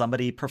 until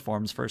somebody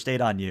performs first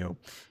aid on you.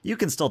 You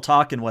can still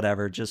talk and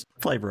whatever, just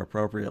flavor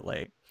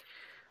appropriately.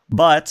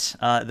 But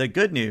the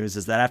good news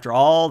is that after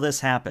all this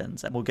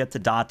happens, and we'll get to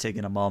Datig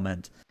in a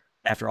moment,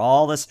 after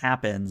all this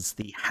happens,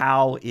 the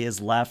Howe is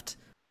left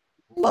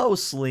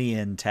mostly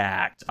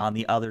intact on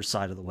the other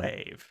side of the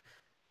wave.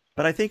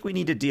 But I think we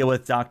need to deal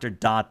with Dr.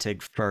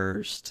 Datig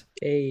first.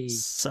 Hey.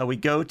 So we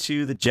go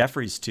to the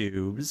Jeffries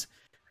tubes,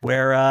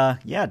 where,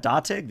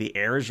 Datig, the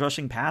air is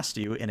rushing past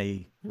you in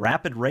a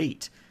rapid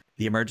rate.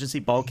 The emergency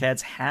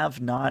bulkheads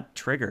have not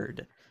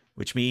triggered,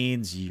 which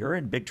means you're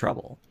in big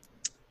trouble.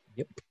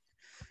 Yep.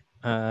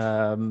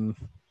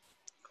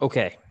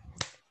 Okay.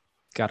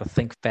 Gotta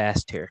think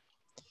fast here.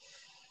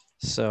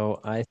 So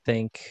I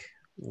think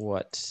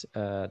what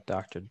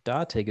Dr.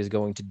 Datig is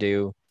going to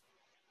do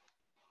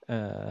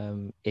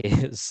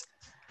is,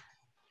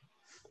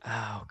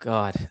 oh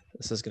God,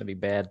 this is going to be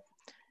bad.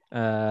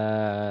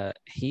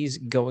 He's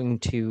going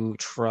to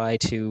try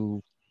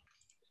to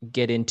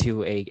get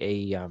into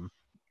a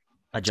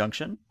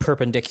junction?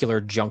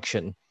 Perpendicular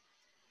junction.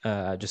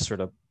 Just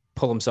sort of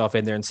pull himself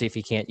in there and see if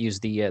he can't use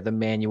the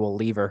manual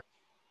lever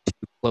to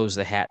close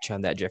the hatch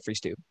on that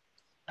Jeffries tube.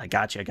 I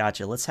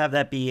gotcha. Let's have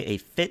that be a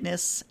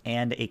fitness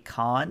and a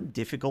con,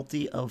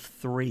 difficulty of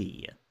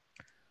 3.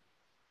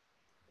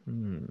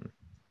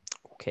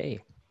 Okay.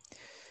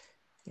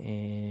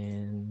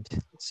 And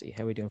let's see,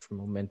 how are we doing for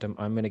momentum?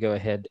 I'm going to go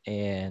ahead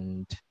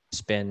and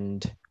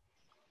spend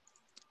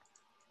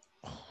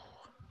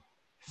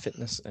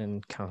fitness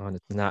and con.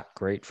 It's not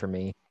great for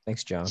me.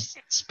 Thanks, John.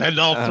 Spend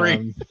all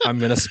 3. I'm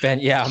going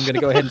to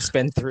go ahead and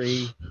spend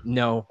 3.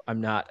 No, I'm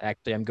not.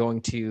 Actually, I'm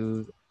going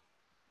to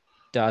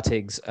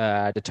Datig's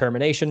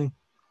determination.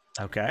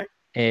 Okay.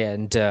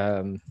 And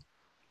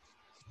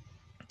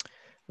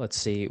let's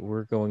see,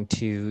 we're going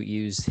to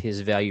use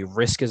his value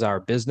risk as our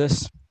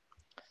business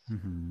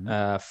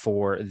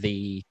for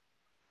the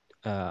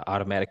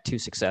automatic 2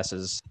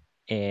 successes.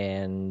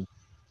 And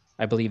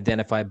I believe then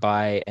if I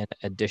buy an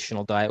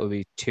additional die, it would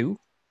be 2.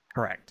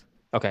 Correct.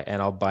 Okay,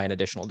 and I'll buy an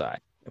additional die.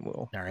 And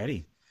we'll.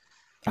 Alrighty.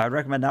 I would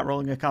recommend not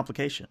rolling a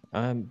complication.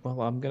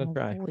 Well, I'm going to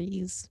try.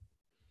 Please.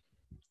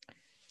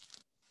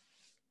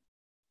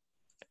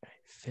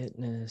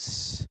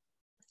 Fitness,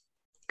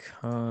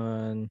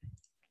 con.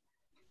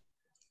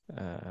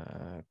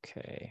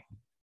 Okay.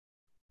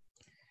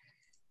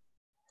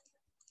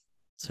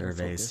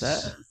 Survey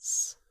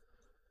says.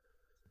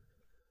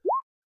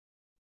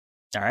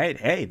 All right.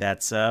 Hey,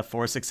 that's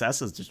 4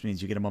 successes, which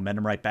means you get a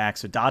momentum right back.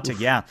 So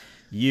Datig,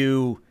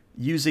 you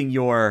using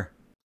your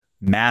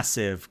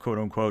massive quote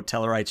unquote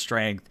Tellarite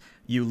strength,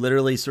 you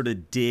literally sort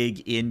of dig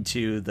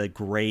into the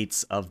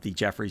grates of the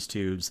Jeffries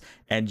tubes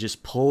and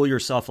just pull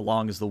yourself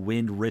along as the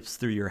wind rips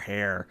through your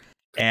hair.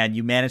 And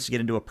you manage to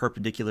get into a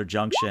perpendicular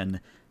junction,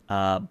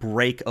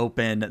 break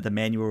open the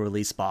manual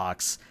release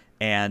box,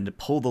 and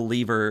pull the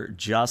lever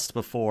just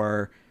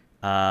before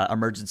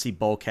emergency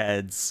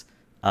bulkheads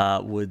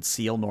would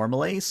seal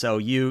normally. So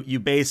you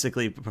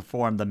basically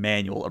perform the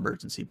manual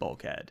emergency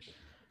bulkhead.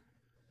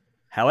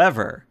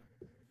 However,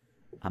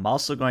 I'm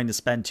also going to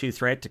spend 2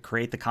 threat to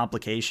create the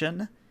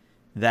complication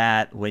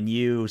that when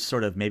you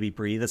sort of maybe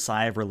breathe a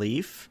sigh of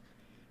relief,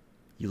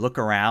 you look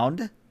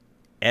around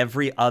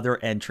every other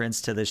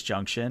entrance to this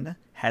junction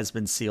has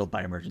been sealed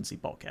by emergency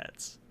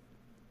bulkheads.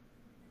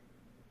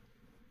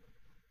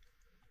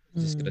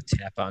 Just gonna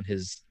tap on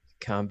his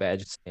comm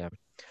badge.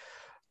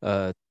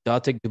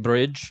 Dotting the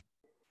bridge.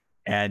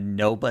 And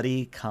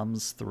nobody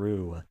comes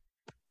through.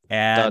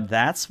 And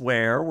that's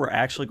where we're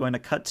actually going to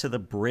cut to the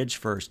bridge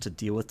first to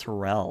deal with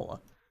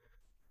Terrell.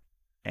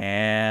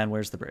 And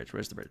where's the bridge?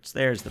 Where's the bridge?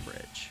 There's the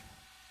bridge.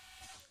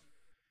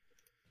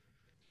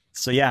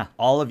 So yeah,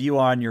 all of you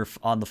on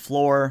the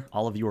floor,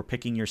 all of you are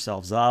picking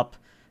yourselves up.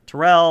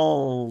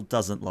 Terrell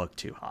doesn't look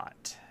too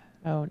hot.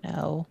 Oh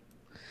no.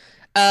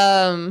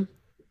 So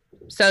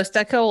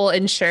Stecco will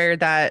ensure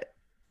that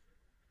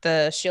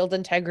the shield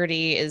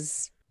integrity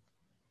is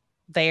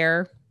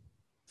there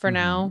for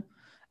now.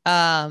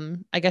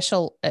 I guess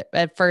she'll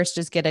at first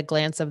just get a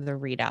glance of the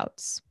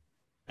readouts.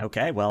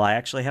 Okay, well, I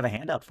actually have a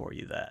handout for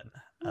you then.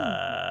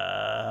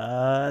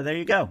 There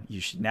you go. You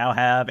should now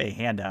have a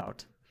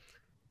handout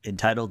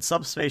entitled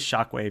Subspace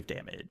Shockwave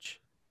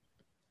Damage.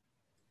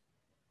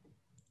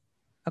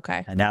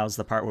 Okay. And now's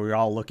the part where we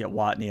all look at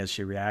Watney as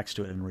she reacts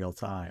to it in real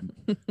time.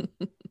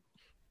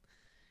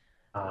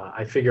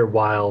 I figure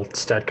while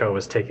Stetco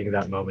was taking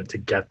that moment to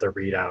get the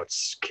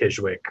readouts,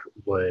 Kijwick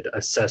would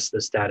assess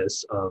the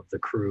status of the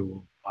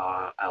crew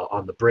out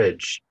on the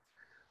bridge.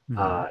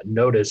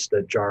 Notice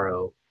that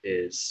Jaro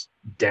is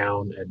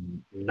down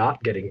and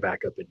not getting back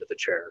up into the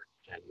chair,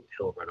 and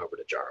he'll run over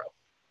to Jaro.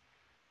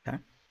 Okay.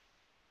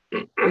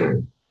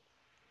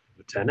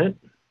 Lieutenant,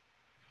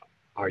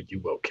 are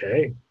you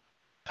okay?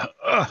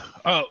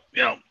 I'll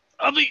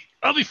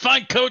be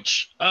fine,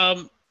 Coach.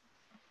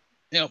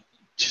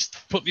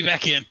 Just put me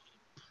back in.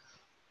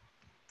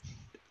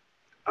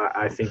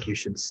 I think you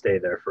should stay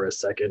there for a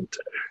second.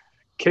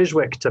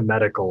 Kijwick to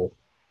medical.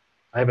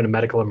 I have a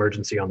medical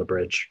emergency on the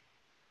bridge.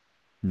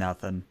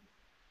 Nothing.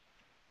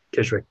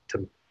 Kijwick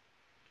to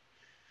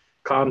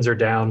comms are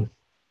down.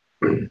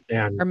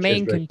 And our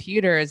main Kijwick,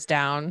 computer is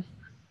down.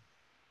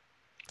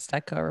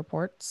 Stecco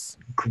reports.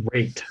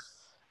 Great.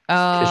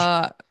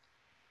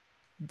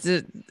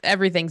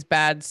 Everything's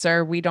bad,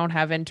 sir. We don't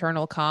have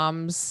internal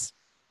comms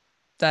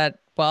that,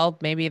 well,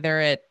 maybe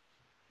they're at...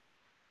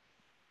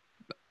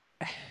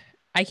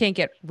 I can't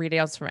get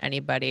readouts from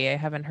anybody. I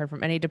haven't heard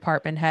from any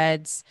department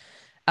heads.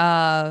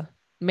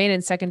 Main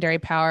and secondary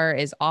power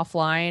is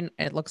offline.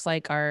 It looks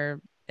like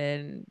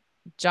and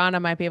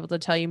Jonna might be able to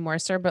tell you more,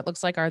 sir, but it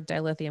looks like our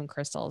dilithium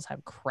crystals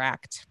have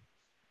cracked.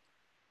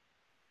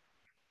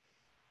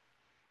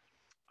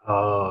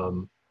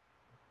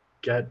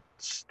 Get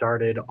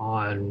started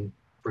on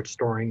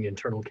restoring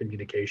internal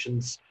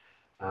communications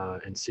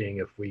and seeing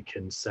if we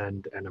can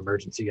send an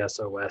emergency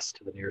SOS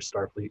to the nearest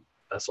Starfleet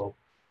vessel.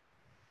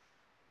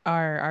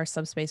 Our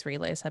subspace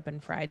relays have been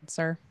fried,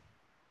 sir.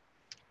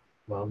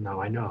 Well,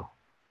 now I know.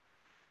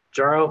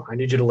 Jaro, I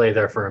need you to lay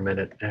there for a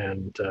minute,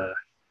 and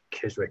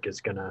Kijwick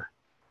is gonna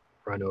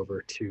run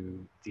over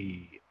to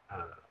the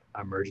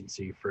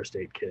emergency first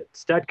aid kit.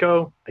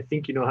 Stetco, I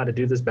think you know how to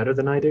do this better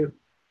than I do.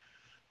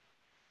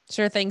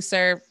 Sure thing,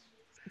 sir.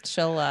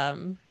 She'll,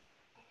 I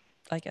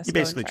guess. You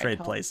basically trade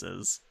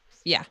places.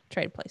 Yeah,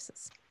 trade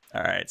places.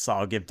 All right, so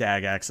I'll give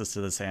Dag access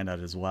to this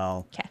handout as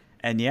well. Okay.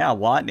 And yeah,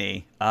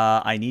 Watney,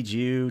 I need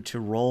you to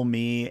roll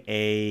me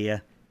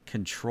a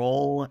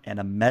control and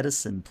a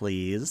medicine,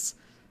 please,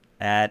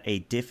 at a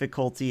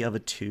difficulty of a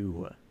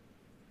 2.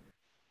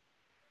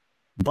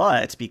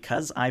 But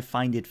because I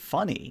find it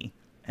funny,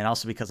 and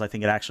also because I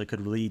think it actually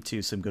could lead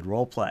to some good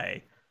role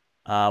play,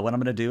 what I'm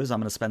going to do is I'm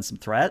going to spend some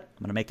threat.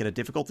 I'm going to make it a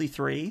difficulty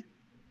 3,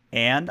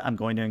 and I'm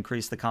going to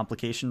increase the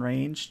complication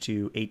range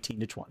to 18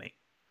 to 20.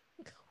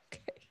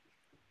 Okay.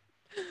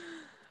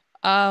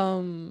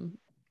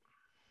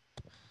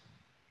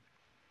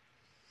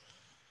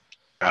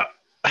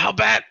 How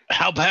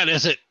bad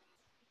is it?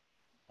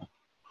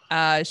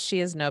 She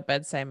has no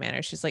bedside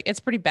manner. She's like, it's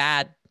pretty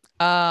bad.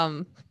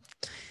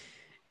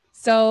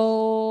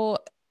 So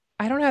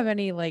I don't have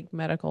any like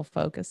medical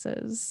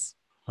focuses.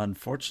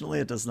 Unfortunately,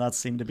 it does not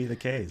seem to be the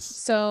case.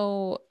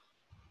 So,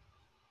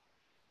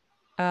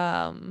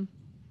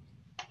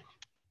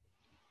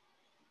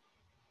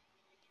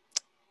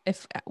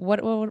 if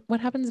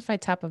what happens if I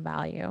tap a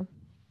value?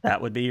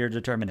 That would be your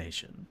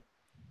determination.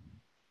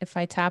 If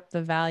I tap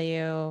the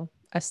value,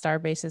 a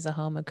starbase is a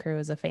home, a crew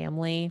is a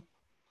family.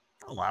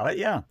 Allow it,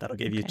 yeah. That'll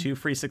give you 2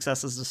 free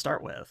successes to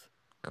start with.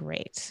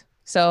 Great.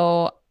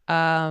 So,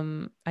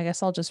 I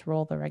guess I'll just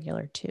roll the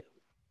regular 2.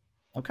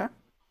 Okay.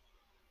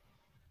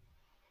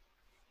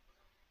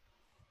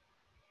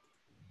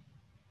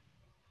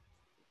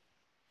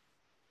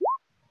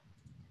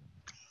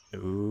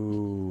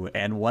 Ooh,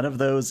 and one of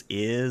those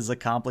is a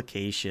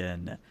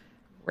complication.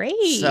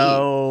 Great.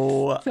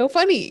 So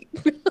funny.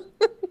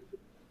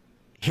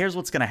 Here's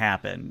what's going to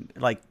happen.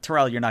 Like,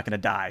 Terrell, you're not going to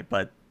die,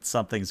 but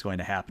something's going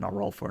to happen. I'll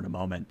roll for it in a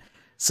moment.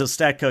 So,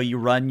 Stetco, you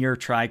run your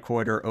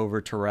tricorder over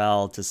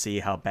Terrell to see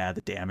how bad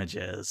the damage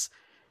is.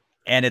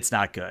 And it's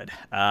not good.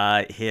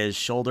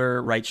 His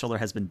right shoulder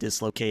has been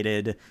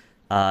dislocated.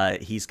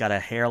 He's got a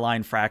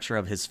hairline fracture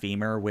of his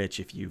femur, which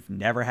if you've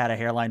never had a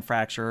hairline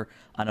fracture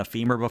on a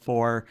femur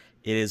before,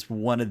 It is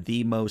one of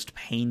the most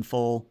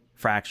painful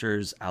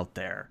fractures out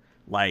there.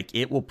 Like,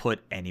 it will put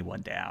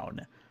anyone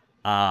down.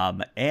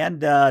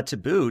 And to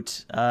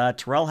boot,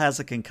 Terrell has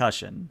a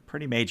concussion,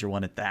 pretty major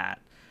one at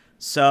that.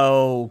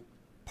 So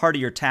part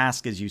of your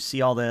task is you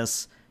see all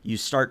this, you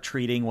start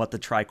treating what the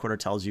tricorder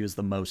tells you is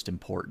the most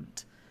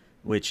important,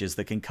 which is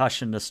the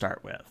concussion to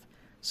start with.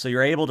 So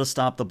you're able to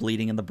stop the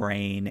bleeding in the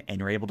brain, and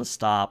you're able to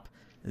stop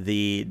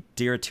the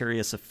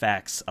deleterious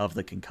effects of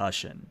the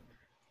concussion.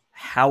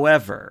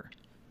 However,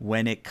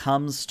 when it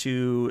comes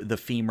to the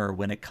femur,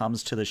 when it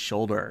comes to the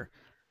shoulder,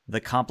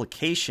 the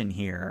complication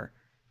here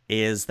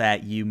is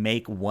that you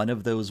make one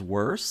of those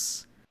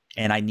worse,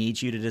 and I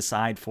need you to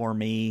decide for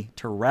me,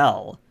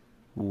 Terrell,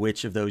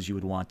 which of those you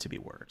would want to be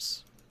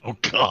worse. Oh,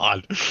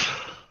 God.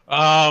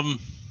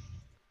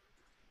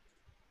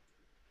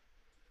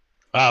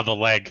 The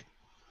leg.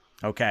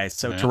 Okay,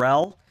 so Yeah.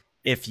 Terrell,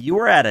 if you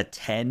were at a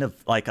 10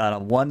 of, like, on a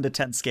 1 to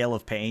 10 scale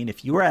of pain,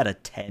 if you were at a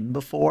 10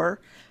 before,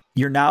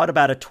 you're now at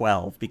about a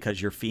 12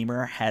 because your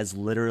femur has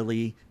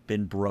literally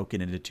been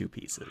broken into 2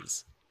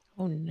 pieces.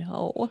 Oh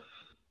no.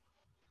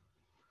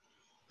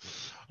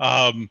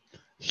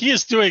 He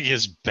is doing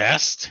his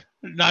best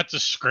not to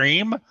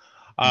scream.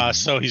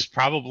 So he's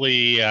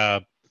probably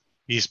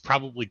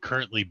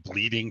currently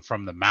bleeding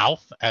from the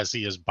mouth as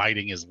he is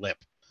biting his lip.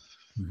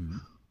 Mm-hmm.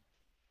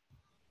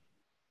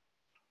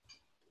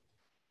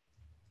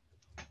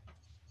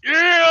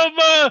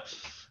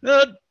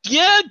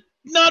 Yeah,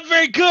 not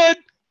very good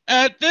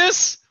at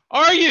this,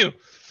 are you?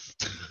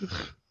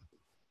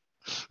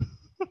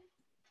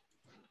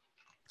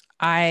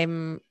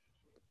 I'm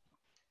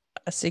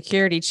a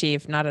security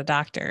chief, not a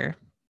doctor.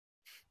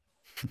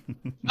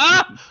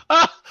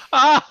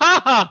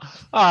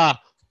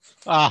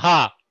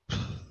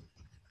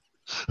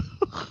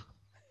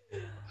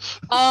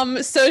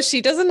 So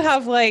she doesn't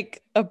have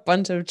like a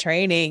bunch of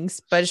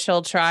trainings, but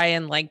she'll try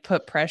and like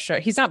put pressure.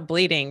 He's not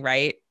bleeding,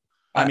 right?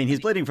 I mean, he's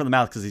bleeding from the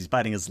mouth because he's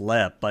biting his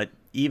lip, but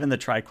even the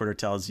tricorder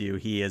tells you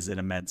he is in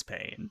immense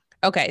pain.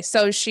 Okay,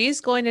 so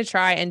she's going to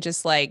try and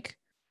just like,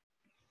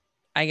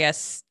 I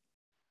guess,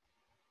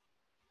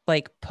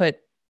 like put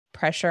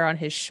pressure on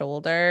his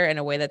shoulder in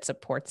a way that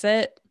supports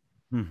it.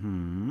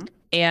 Mm-hmm.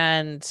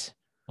 And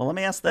well, let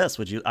me ask this: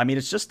 would you? I mean,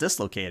 it's just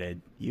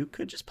dislocated. You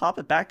could just pop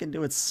it back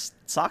into its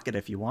socket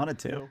if you wanted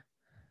to.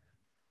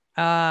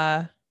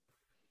 Jaro,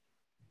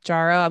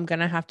 I'm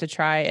gonna have to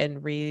try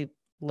and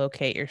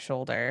relocate your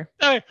shoulder.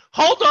 Hey,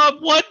 hold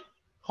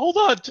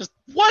on, just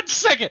 1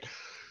 second.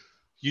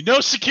 You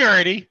know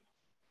security.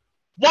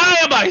 Why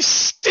am I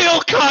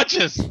still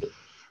conscious?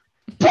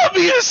 Put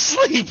me to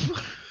sleep.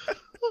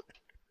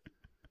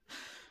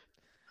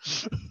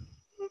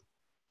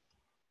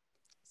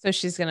 So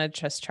she's gonna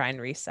just try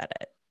and reset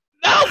it.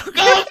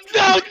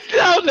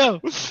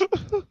 No.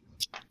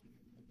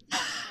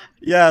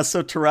 Yeah,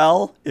 so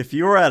Terrell, if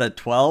you were at a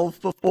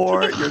 12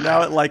 before, you're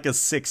now at like a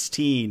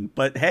 16.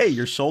 But hey,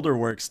 your shoulder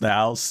works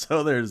now,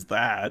 so there's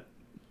that.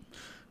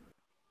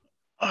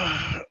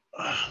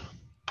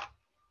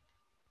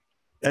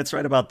 That's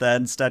right about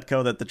then,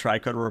 Stetco, that the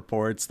tricorder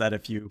reports that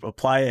if you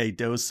apply a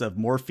dose of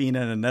morphine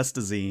and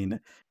anestazine,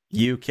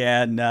 you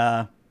can,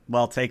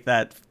 take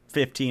that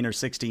 15 or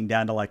 16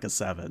 down to like a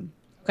 7.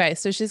 Okay,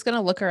 so she's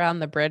gonna look around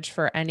the bridge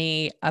for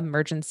any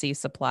emergency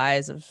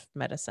supplies of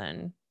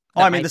medicine.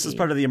 Oh, I mean, this is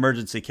part of the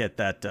emergency kit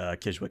that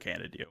Kishwick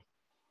handed you.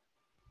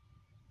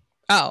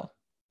 Oh,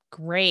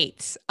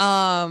 great.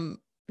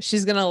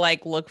 She's gonna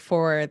like look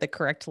for the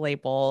correct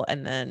label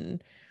and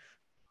then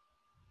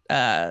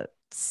right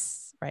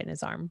in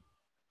his arm.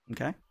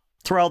 Okay.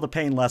 Terrell, the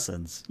pain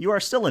lessens. You are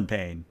still in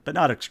pain, but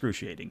not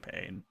excruciating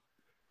pain.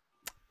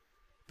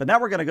 But now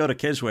we're going to go to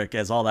Kishwick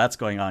as all that's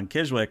going on.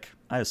 Kishwick,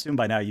 I assume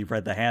by now you've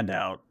read the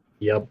handout.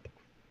 Yep.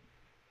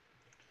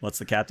 What's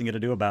the captain going to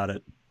do about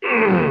it?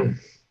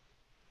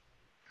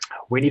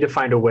 We need to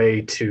find a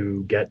way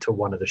to get to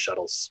one of the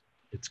shuttles.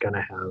 It's going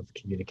to have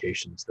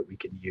communications that we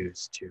can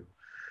use to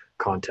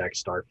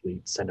contact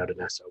Starfleet, send out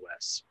an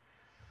SOS.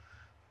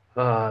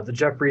 The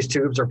Jeffries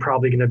tubes are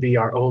probably going to be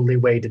our only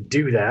way to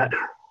do that.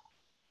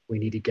 We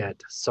need to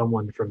get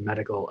someone from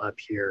medical up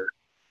here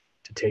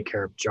to take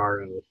care of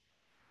Jaro.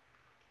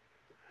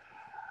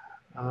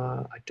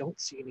 I don't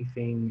see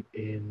anything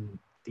in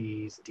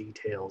these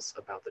details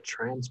about the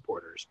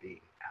transporters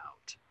being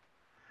out.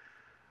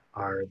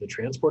 Are the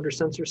transporter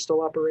sensors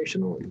still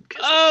operational?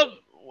 I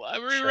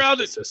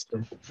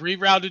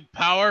rerouted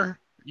power.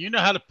 You know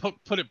how to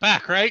put it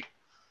back, right?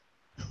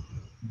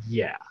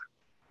 Yeah.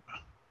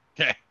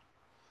 Okay.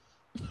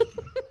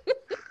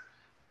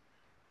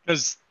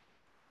 Because,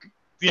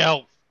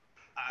 I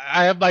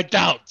have my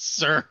doubts,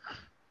 sir.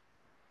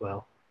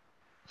 Well,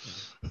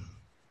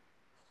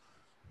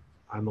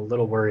 I'm a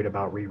little worried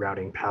about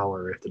rerouting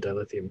power if the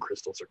dilithium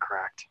crystals are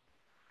cracked.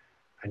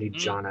 I need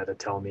Jana to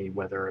tell me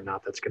whether or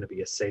not that's going to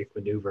be a safe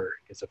maneuver,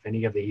 because if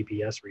any of the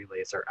EPS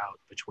relays are out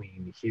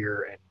between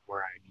here and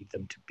where I need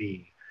them to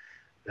be,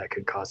 that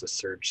could cause a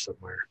surge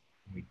somewhere.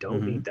 We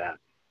don't need that.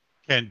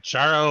 Can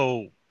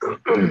Jaro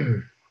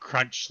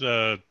crunch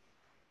the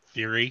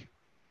theory?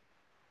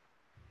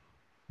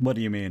 What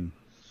do you mean?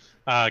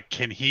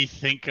 Can he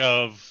think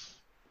of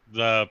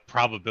the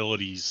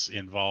probabilities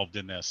involved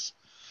in this?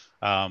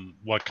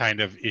 What kind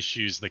of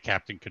issues the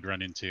captain could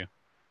run into?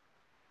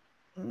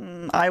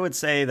 I would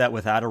say that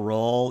without a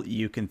roll,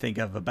 you can think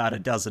of about a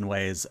dozen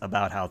ways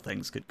about how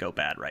things could go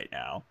bad right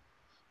now.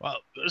 Well,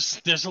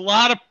 there's a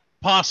lot of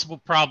possible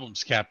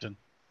problems, Captain.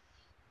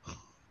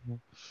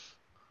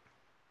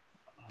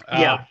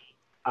 Yeah,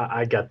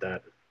 I get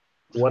that.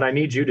 What I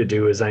need you to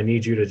do is I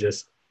need you to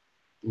just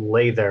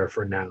lay there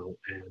for now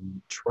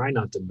and try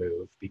not to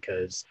move,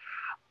 because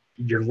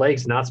your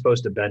leg's not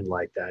supposed to bend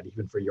like that,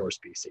 even for your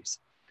species.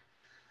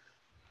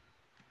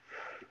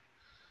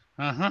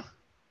 Uh-huh.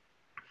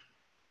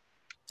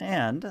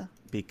 And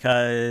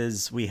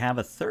because we have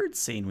a third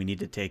scene we need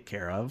to take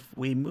care of,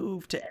 we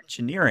move to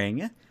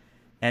engineering.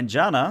 And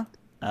Jana,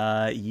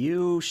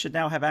 you should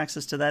now have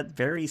access to that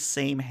very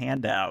same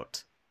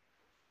handout.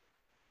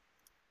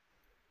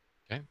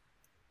 Okay.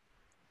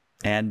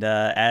 And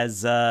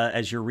as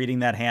you're reading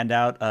that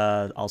handout,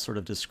 I'll sort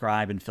of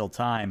describe and fill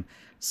time.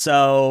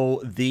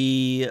 So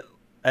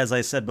as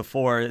I said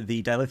before,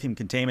 the dilithium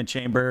containment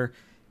chamber,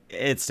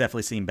 it's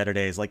definitely seen better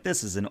days. Like,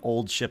 this is an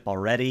old ship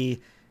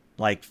already,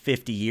 like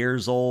 50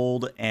 years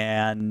old,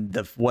 and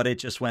what it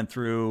just went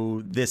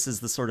through, this is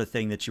the sort of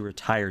thing that you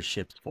retire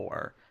ships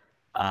for.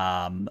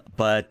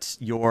 But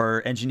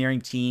your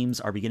engineering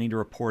teams are beginning to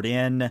report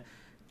in.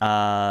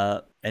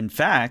 In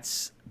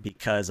fact,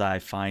 because I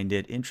find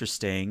it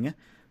interesting,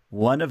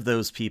 one of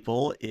those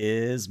people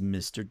is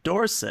Mr.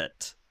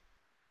 Dorset.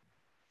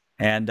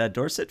 And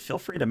Dorset, feel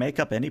free to make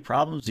up any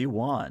problems you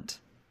want.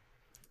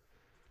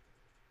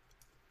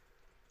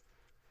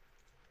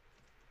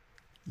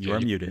 You are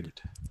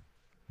muted.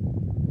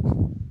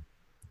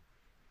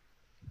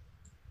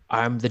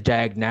 I'm the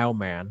dag now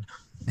man.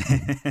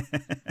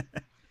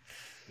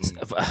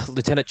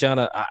 Lieutenant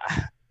Jana,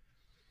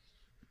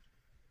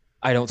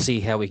 I don't see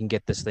how we can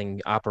get this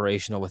thing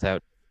operational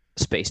without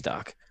space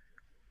dock.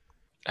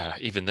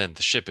 Even then,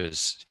 the ship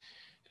is,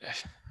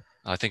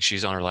 I think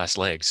she's on her last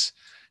legs.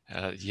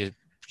 You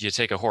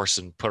take a horse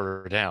and put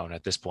her down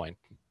at this point.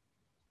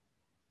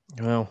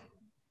 Well,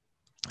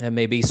 that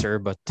may be, sir,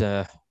 but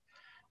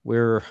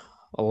we're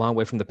a long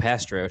way from the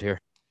pasture out here.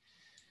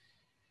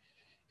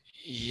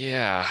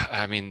 Yeah,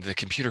 I mean, the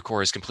computer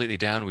core is completely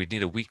down. We'd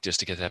need a week just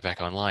to get that back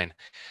online.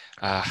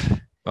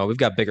 Well, we've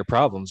got bigger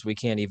problems. We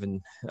can't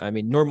even, I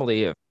mean,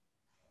 normally a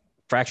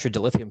fractured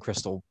dilithium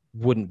crystal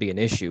wouldn't be an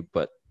issue,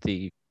 but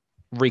the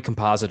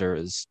recompositor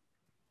is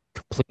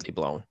completely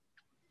blown.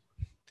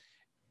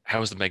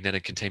 How is the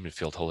magnetic containment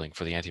field holding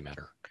for the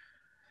antimatter?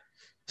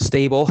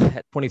 Stable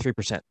at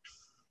 23%.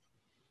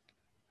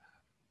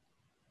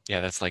 Yeah,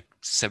 that's like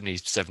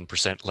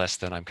 77% less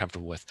than I'm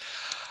comfortable with.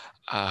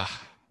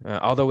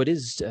 Although it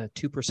is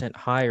 2%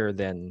 higher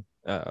than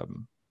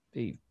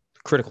the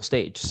critical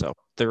stage. So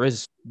there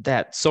is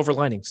that. Silver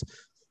linings.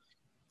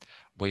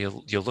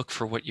 Well, you'll look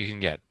for what you can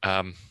get.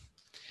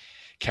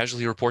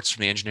 Casualty reports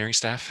from the engineering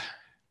staff?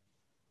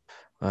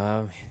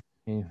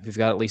 We've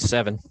got at least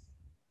 7.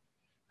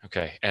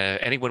 Okay.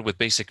 Anyone with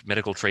basic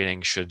medical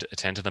training should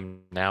attend to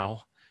them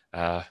now.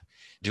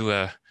 Do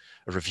a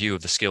review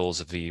of the skills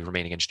of the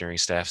remaining engineering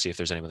staff, see if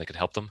there's anyone that can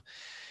help them.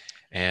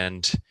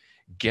 And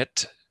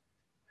get,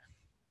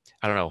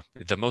 I don't know,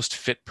 the most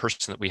fit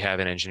person that we have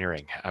in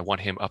engineering. I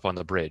want him up on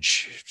the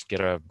bridge.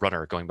 Get a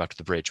runner going back to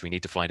the bridge. We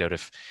need to find out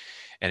if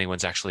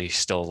anyone's actually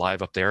still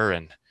alive up there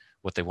and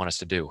what they want us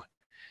to do.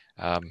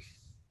 Lieutenant?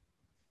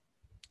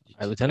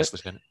 Yes,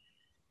 Lieutenant.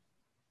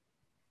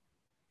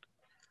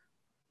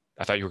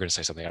 I thought you were going to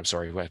say something. I'm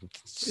sorry.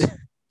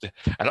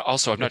 And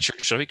also, I'm not sure.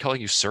 Should I be calling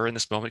you sir in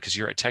this moment? Because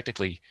you're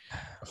technically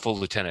a full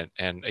lieutenant,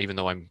 and even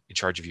though I'm in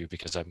charge of you,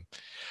 because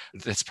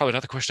that's probably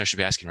not the question I should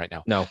be asking right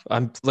now. No,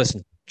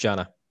 listen,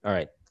 Jana. All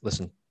right,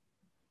 listen.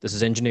 This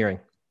is engineering.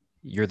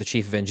 You're the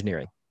chief of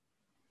engineering.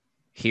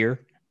 Here,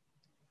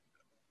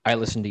 I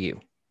listen to you.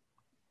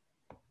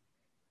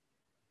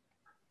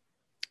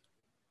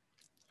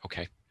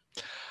 Okay.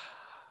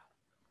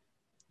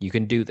 You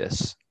can do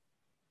this.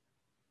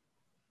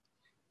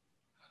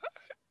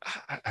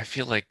 I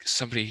feel like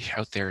somebody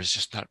out there is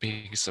just not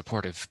being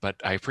supportive, but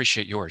I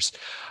appreciate yours.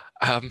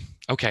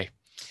 Okay.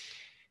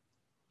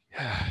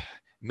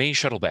 Main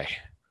shuttle bay.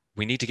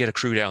 We need to get a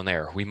crew down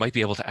there. We might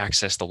be able to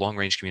access the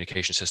long-range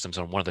communication systems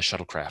on one of the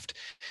shuttlecraft.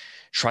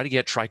 Try to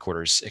get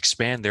tricorders,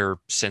 expand their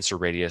sensor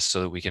radius so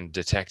that we can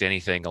detect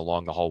anything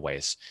along the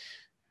hallways.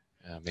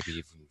 Maybe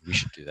even we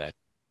should do that.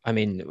 I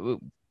mean,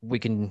 we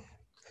can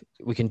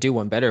do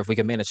one better. If we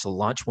can manage to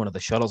launch one of the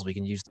shuttles, we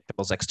can use the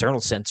shuttle's external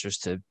sensors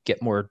to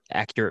get more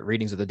accurate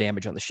readings of the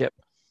damage on the ship.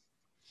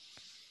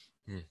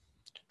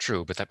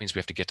 True, but that means we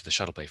have to get to the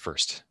shuttle bay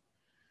first.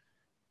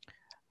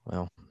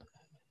 Well,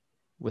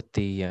 with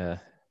the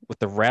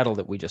rattle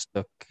that we just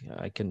took,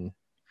 I can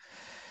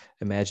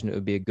imagine it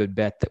would be a good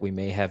bet that we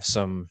may have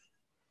some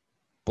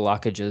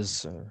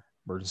blockages,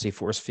 emergency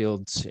force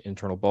fields,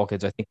 internal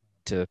bulkheads. I think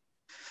to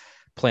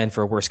plan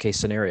for a worst case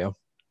scenario.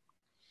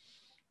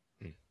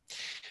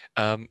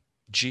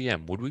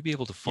 GM, would we be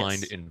able to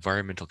find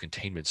environmental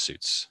containment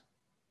suits?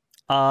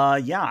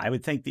 Yeah, I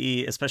would think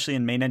especially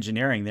in main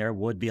engineering, there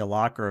would be a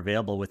locker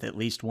available with at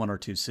least 1 or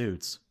 2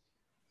 suits.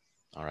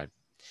 All right.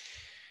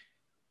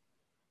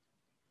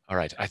 All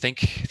right. I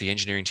think the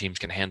engineering teams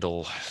can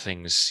handle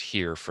things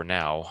here for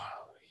now.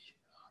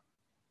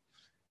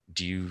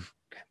 Do you,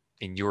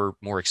 in your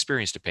more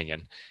experienced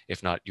opinion,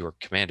 if not your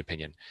command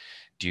opinion,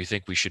 do you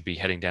think we should be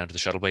heading down to the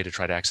shuttle bay to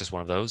try to access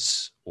one of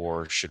those?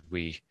 Or should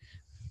we,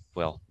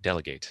 well,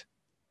 delegate?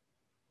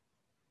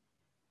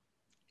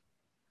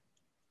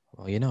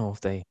 Well, you know,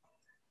 they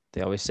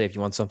always say if you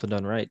want something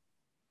done right.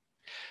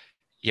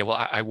 Yeah,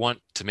 well, I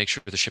want to make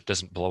sure the ship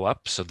doesn't blow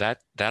up. So that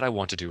I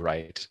want to do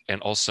right.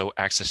 And also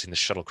accessing the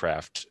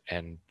shuttlecraft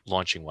and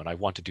launching one. I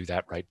want to do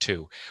that right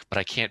too. But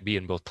I can't be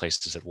in both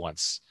places at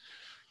once.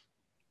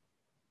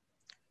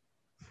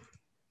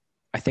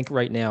 I think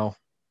right now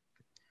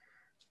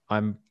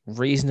I'm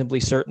reasonably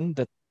certain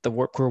that the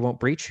warp core won't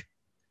breach.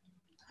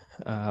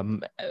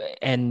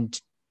 And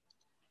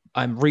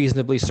I'm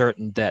reasonably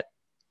certain that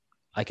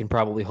I can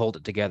probably hold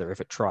it together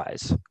if it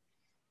tries.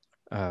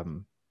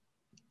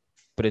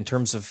 But in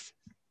terms of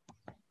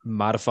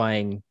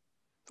modifying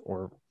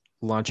or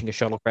launching a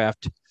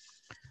shuttlecraft,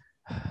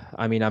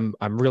 I mean,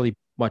 I'm really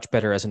much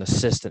better as an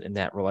assistant in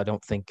that role. I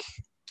don't think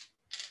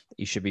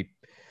you should be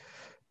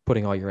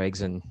putting all your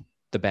eggs in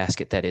the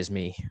basket that is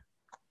me.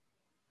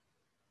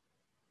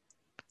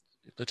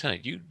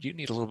 Lieutenant, you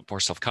need a little bit more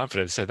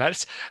self-confidence. So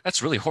that's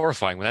really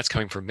horrifying when that's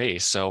coming from me.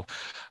 So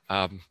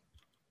I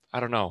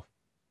don't know.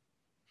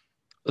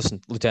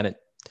 Listen, Lieutenant,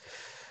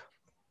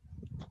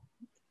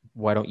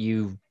 why don't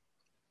you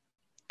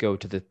go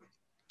to the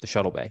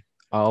shuttle bay?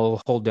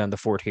 I'll hold down the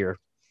fort here.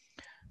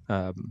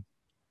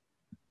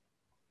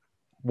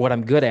 What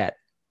I'm good at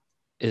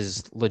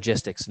is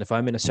logistics. And if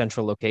I'm in a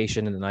central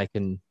location and I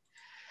can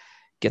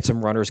get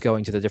some runners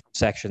going to the different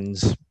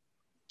sections,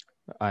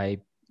 I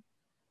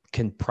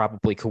can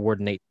probably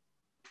coordinate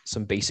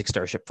some basic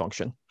starship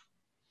function.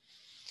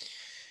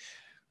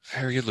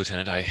 Very good,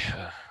 Lieutenant. I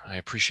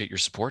appreciate your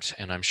support,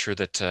 and I'm sure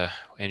that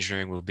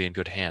engineering will be in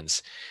good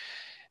hands.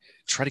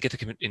 Try to get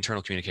the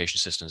internal communication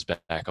systems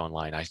back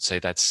online. I'd say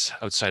that's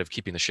outside of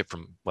keeping the ship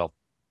from, well,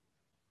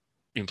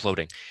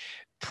 imploding,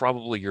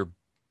 probably your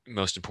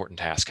most important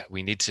task.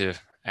 We need to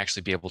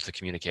actually be able to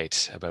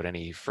communicate about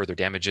any further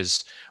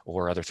damages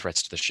or other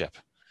threats to the ship.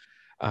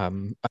 I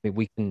mean,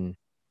 we can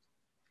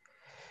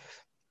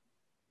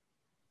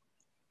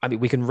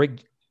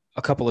rig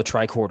a couple of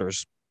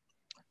tricorders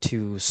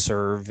to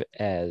serve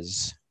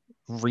as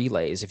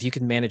relays. If you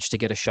can manage to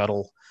get a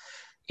shuttle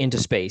into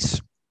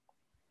space,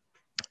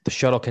 the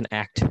shuttle can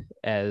act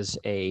as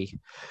a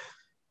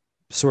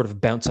sort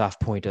of bounce off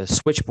point, a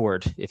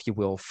switchboard, if you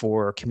will,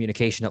 for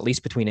communication, at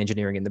least between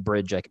engineering and the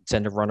bridge. I could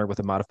send a runner with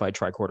a modified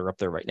tricorder up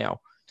there right now.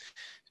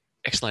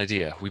 Excellent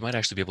idea. We might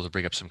actually be able to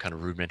bring up some kind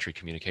of rudimentary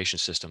communication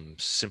system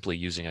simply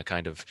using a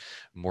kind of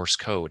Morse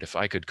code. If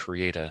I could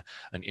create an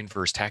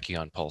inverse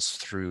tachyon pulse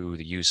through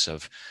the use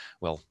of,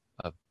 well,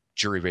 a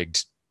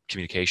jury-rigged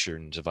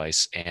communication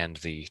device and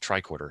the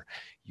tricorder,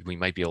 we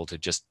might be able to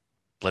just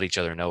let each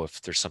other know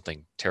if there's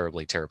something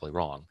terribly, terribly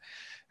wrong.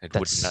 It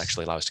wouldn't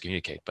actually allow us to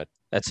communicate, but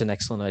that's an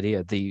excellent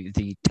idea. The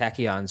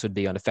tachyons would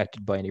be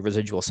unaffected by any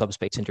residual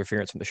subspace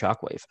interference from the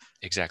shockwave.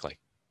 Exactly.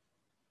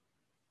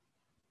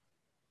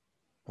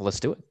 Well, let's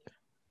do it.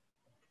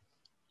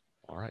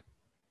 All right.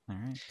 All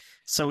right.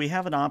 So we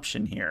have an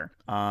option here.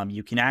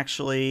 You can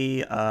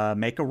actually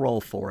make a roll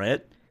for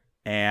it.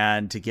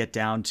 And to get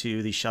down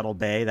to the shuttle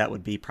bay, that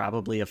would be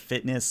probably a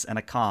fitness and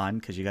a con,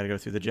 because you got to go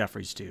through the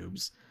Jeffries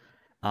tubes.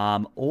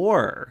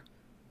 Or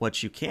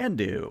what you can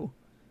do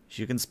is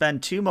you can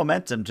spend 2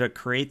 momentum to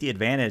create the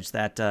advantage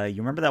that you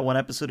remember that one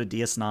episode of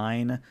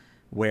DS9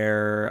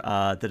 where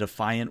the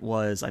Defiant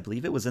was, I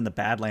believe it was in the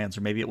Badlands,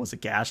 or maybe it was a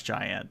gas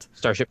giant.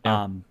 Starship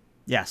Down.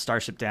 Yeah,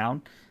 Starship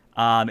Down.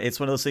 It's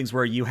one of those things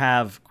where you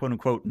have quote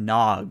unquote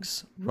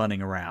nogs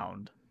running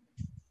around.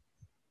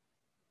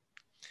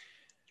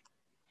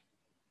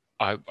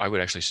 I would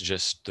actually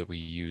suggest that we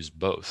use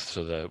both,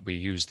 so that we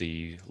use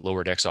the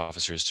lower decks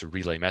officers to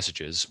relay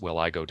messages while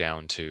I go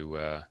down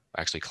to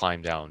actually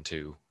climb down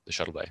to the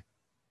shuttle bay.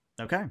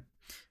 Okay.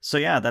 So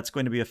yeah, that's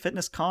going to be a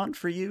fitness con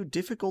for you,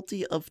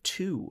 difficulty of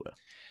 2.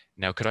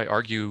 Now, could I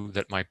argue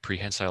that my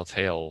prehensile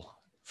tail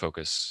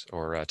focus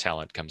or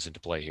talent comes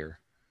into play here?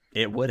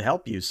 It would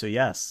help you, so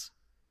yes.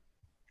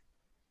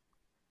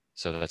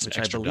 So that's which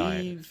an extra I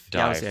believe,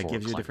 die it gives you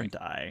climbing. a different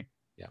die.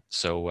 Yeah.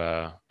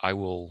 So I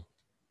will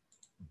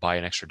buy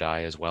an extra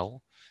die as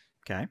well.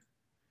 Okay.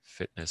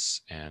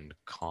 Fitness and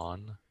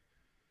con.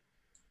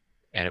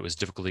 And it was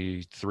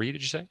difficulty 3,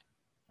 did you say?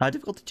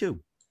 Difficulty 2.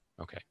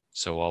 Okay.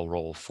 So I'll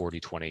roll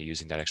 40-20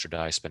 using that extra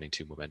die, spending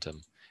 2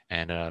 momentum,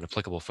 and an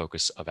applicable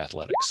focus of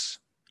athletics.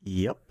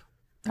 Yep.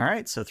 All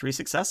right. So 3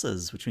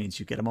 successes, which means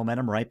you get a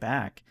momentum right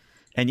back.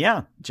 And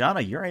yeah,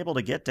 Jana, you're able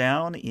to get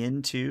down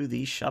into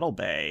the shuttle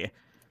bay.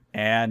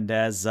 And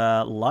as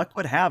luck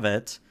would have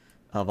it,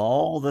 of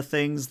all the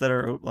things that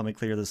are, let me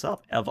clear this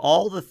up. Of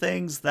all the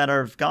things that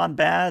have gone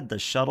bad, the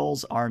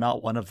shuttles are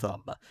not one of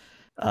them.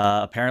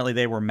 Apparently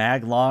they were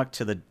mag locked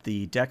to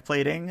the deck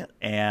plating,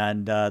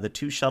 and the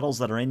 2 shuttles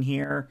that are in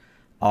here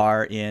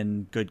are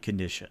in good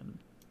condition.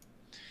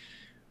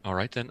 All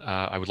right, then.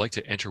 I would like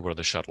to enter one of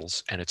the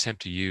shuttles and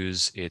attempt to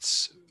use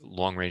its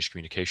long-range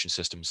communication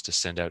systems to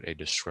send out a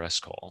distress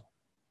call.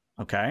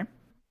 Okay.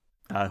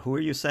 Who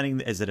are you sending?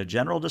 Is it a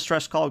general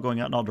distress call going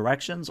out in all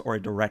directions, or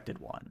a directed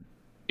one?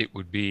 It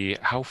would be,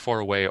 how far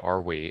away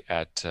are we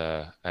at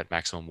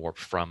maximum warp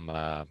from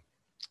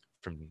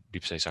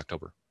Deep Space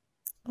October?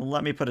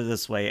 Let me put it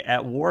this way.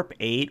 At warp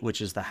 8,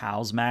 which is the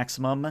House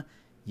maximum,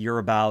 you're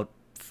about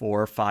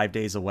 4 or 5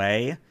 days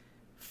away.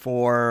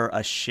 For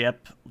a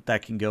ship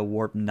that can go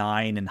warp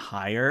 9 and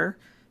higher,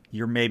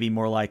 you're maybe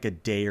more like a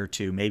day or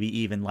two, maybe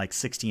even like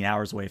 16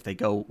 hours away if they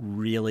go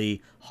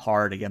really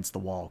hard against the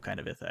wall, kind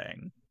of a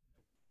thing.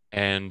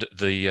 And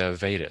the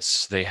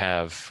Vedas, they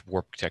have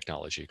warp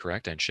technology,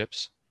 correct? And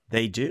ships?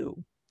 They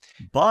do.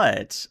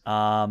 But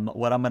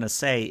what I'm going to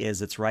say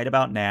is it's right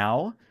about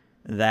now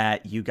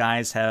that you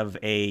guys have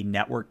a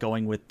network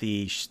going with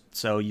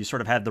so you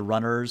sort of had the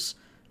runners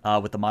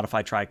with the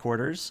modified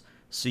tricorders.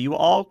 So you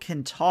all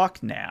can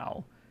talk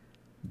now.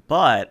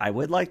 But I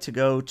would like to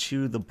go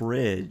to the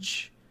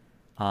bridge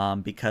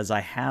because I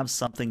have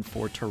something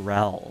for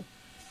Terrell.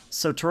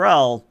 So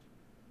Terrell,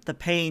 the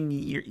pain,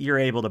 you're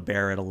able to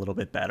bear it a little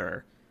bit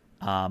better,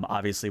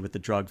 obviously with the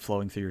drug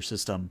flowing through your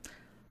system.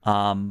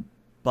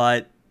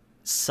 But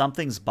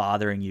something's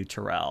bothering you,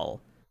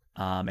 Terrell,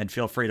 and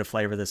feel free to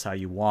flavor this how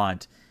you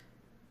want.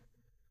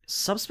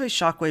 Subspace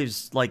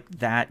shockwaves like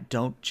that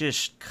don't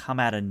just come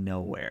out of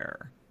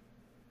nowhere.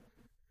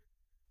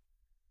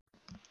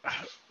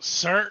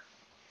 Sir.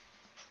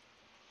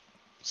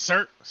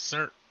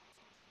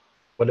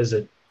 What is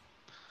it?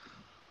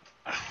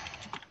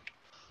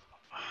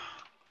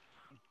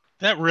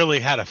 That really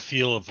had a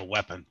feel of a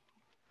weapon.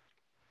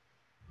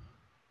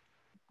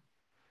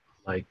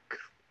 Like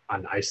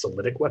an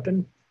isolytic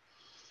weapon?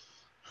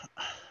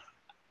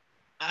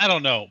 I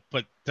don't know,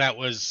 but that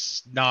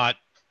was not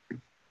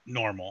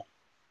normal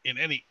in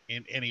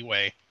any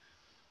way.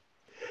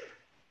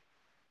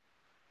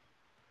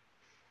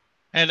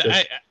 And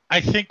I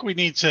think we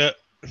need to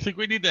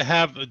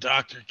have the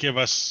doctor give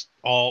us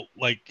all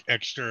like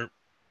extra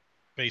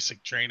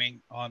basic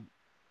training on,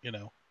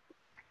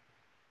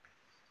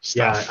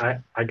 stuff. Yeah,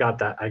 I got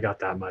that. I got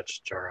that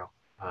much, Jaro.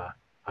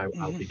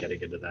 I'll be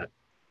getting into that.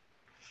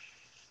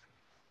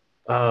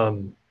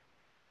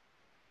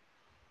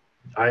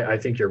 I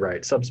think you're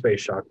right.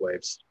 Subspace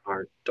shockwaves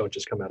don't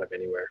just come out of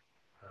anywhere.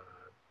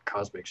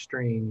 Cosmic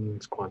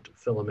strings, quantum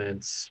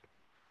filaments,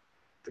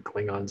 the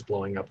Klingons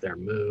blowing up their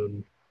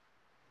moon,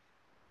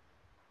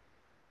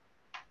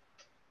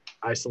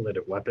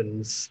 isolated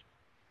weapons,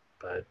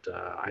 but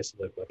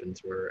isolated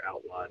weapons were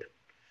outlawed.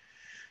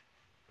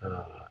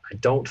 I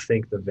don't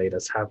think the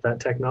Vedas have that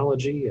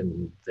technology,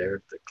 and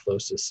they're the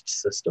closest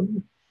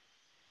system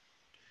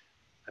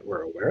that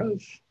we're aware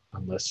of,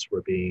 unless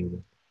we're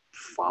being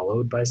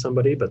followed by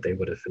somebody, but they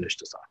would have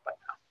finished us off by now.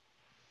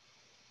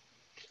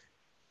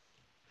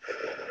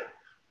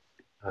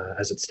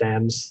 As it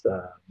stands,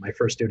 my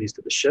first duty is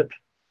to the ship.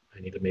 I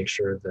need to make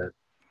sure that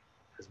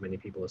as many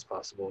people as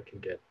possible can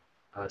get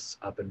us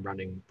up and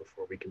running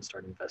before we can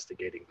start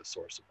investigating the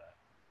source of that.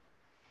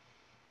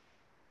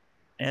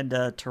 And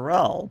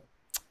Terrell,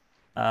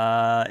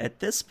 at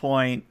this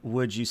point,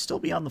 would you still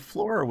be on the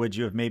floor, or would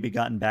you have maybe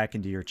gotten back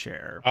into your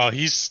chair? Oh,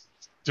 he's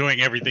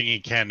doing everything he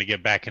can to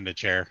get back in the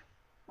chair.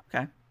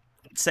 Okay.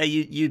 Say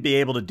you'd be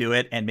able to do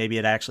it, and maybe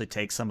it actually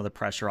takes some of the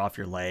pressure off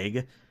your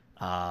leg.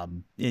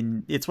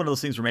 It's one of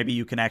those things where maybe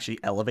you can actually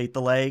elevate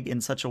the leg in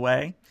such a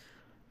way.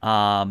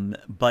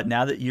 But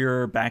now that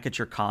you're back at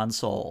your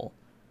console,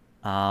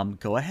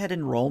 go ahead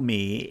and roll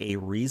me a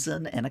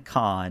reason and a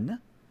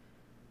con.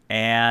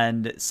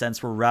 And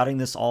since we're routing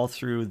this all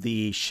through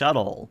the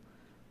shuttle,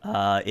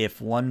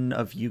 if one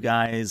of you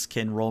guys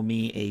can roll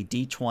me a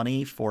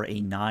d20 for a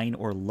 9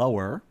 or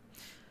lower,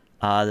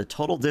 the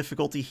total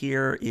difficulty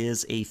here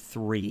is a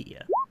 3.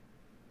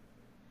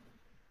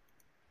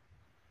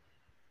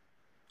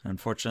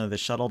 Unfortunately, the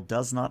shuttle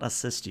does not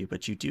assist you,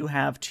 but you do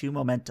have 2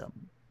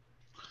 momentum.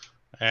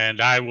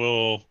 And I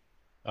will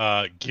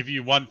give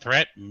you 1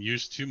 threat and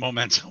use 2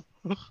 momentum.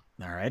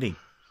 Alrighty.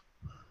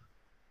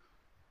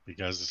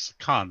 Because it's a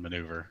con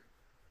maneuver.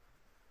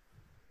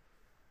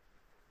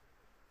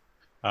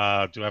 Do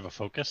I have a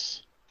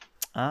focus?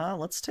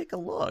 Let's take a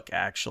look,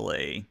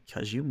 actually,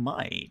 because you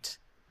might.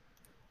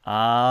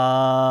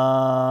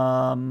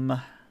 I'll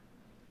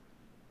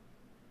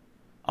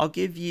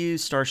give you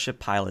Starship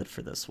Pilot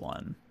for this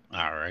one.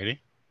 Alrighty.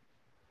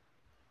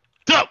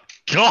 Oh,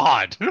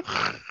 God!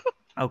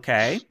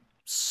 Okay,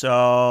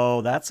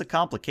 so that's a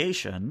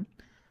complication.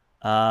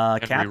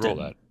 Captain. Reroll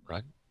that,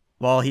 right?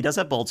 Well, he does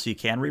have bolt, so you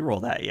can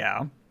reroll that,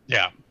 yeah.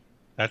 Yeah,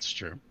 that's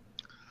true.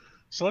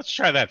 So let's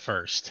try that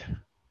first.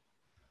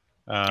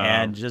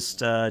 And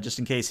just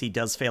in case he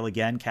does fail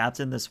again,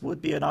 Captain, this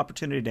would be an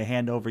opportunity to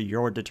hand over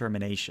your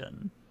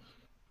determination.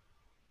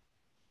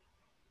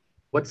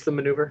 What's the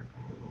maneuver?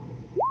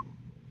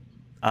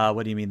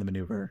 What do you mean the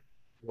maneuver?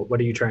 What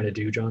are you trying to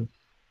do, John?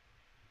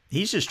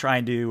 He's just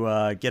trying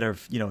to get a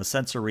a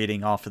sensor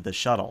reading off of the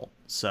shuttle,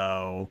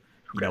 so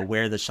you know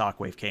where the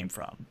shockwave came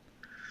from.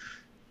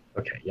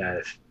 Okay, yeah.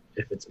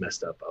 If it's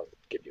messed up, I'll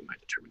give you my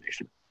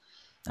determination.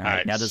 All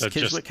right. Now, does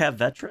Kiswick have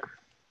veteran?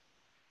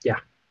 Yeah.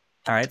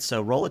 All right.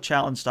 So roll a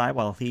challenge die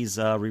while he's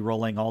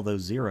re-rolling all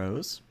those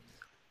zeros.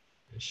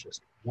 It's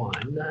just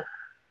one.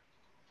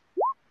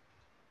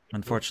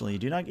 Unfortunately, you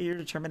do not get your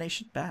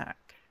determination back.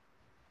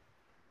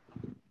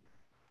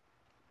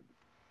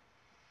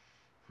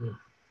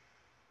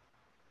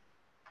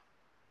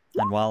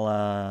 And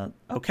while,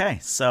 okay,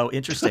 so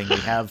interesting. We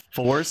have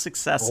 4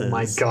 successes. Oh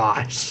my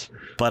gosh.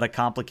 But a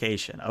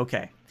complication.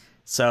 Okay.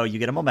 So you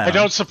get a momentum. I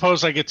don't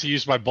suppose I get to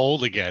use my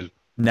bold again.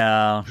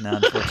 No,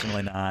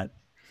 unfortunately not.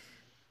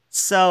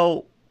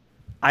 So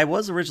I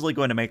was originally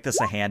going to make this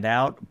a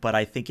handout, but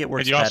I think it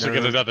works better. And you also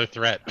get another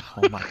threat.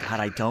 Oh my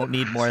god, I don't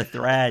need more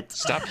threat.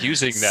 Stop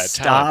using that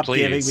Stop talent,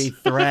 please. giving me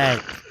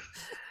threat.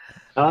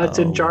 It's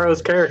in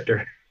Jaro's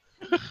character.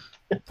 All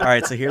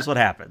right, so here's what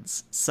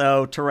happens.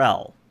 So,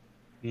 Terrell,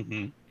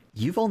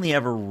 you've only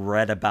ever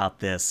read about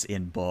this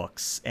in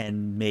books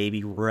and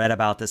maybe read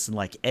about this in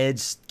like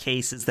edge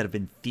cases that have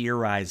been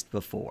theorized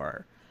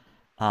before.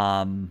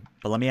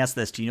 But let me ask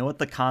this. Do you know what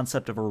the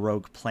concept of a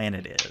rogue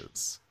planet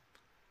is?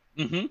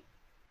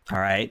 All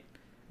right.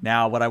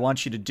 Now, what I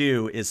want you to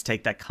do is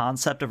take that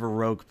concept of a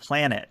rogue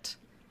planet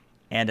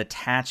and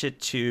attach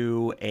it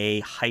to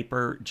a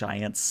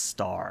hypergiant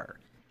star.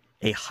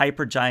 A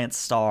hypergiant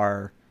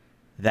star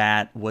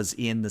that was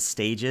in the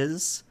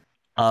stages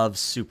of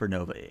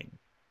supernovaing.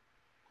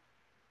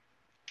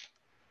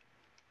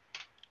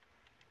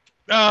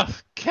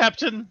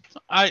 Captain,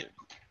 I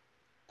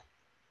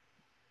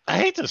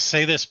hate to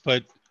say this,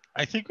 but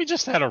I think we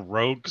just had a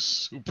rogue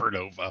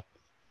supernova.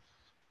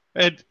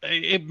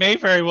 It may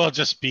very well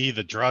just be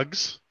the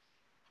drugs.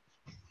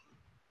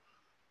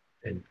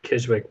 And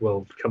Kiswick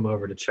will come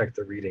over to check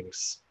the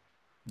readings.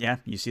 Yeah,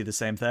 you see the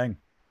same thing.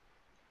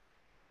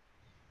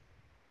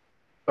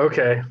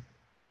 Okay.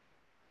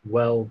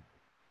 Well,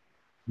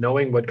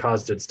 knowing what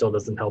caused it still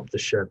doesn't help the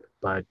ship,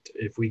 but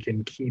if we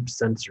can keep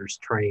sensors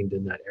trained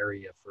in that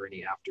area for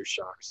any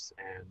aftershocks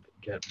and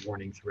get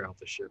warning throughout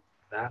the ship,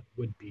 that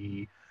would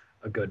be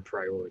a good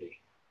priority.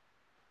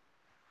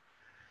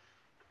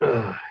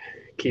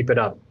 Keep it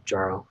up,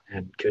 Jaro,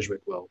 and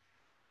Kiswick will,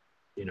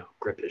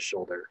 grip his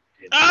shoulder.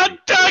 Wrong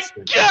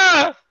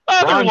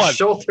one.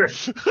 shoulder.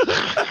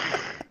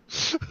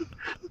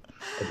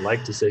 I'd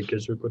like to say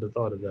Kiswick would have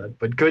thought of that,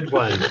 but good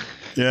one.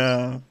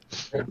 Yeah.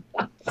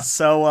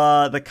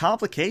 So the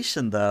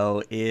complication,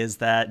 though, is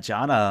that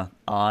Jana,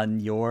 on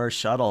your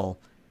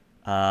shuttle,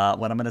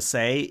 what I'm going to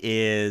say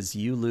is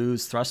you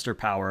lose thruster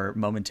power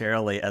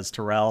momentarily as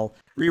Terrell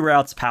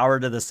reroutes power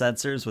to the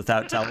sensors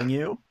without telling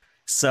you.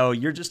 So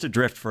you're just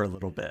adrift for a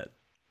little bit.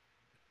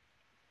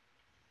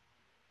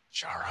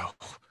 Jaro.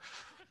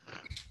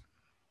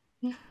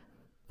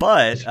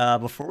 But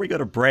before we go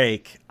to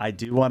break, I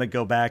do want to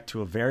go back to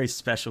a very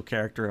special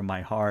character in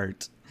my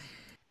heart.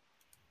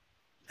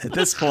 At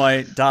this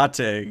point,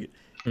 Dotting,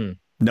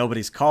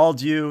 nobody's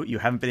called you. You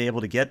haven't been able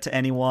to get to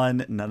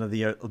anyone. None of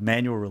the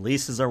manual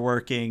releases are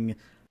working.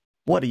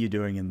 What are you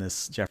doing in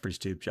this Jeffries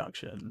Tube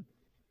Junction?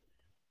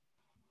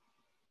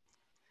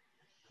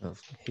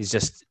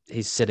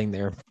 He's sitting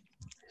there.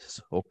 He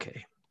says,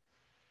 okay.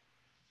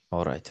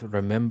 All right.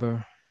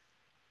 Remember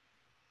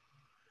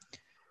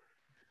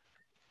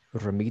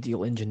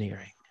remedial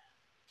engineering.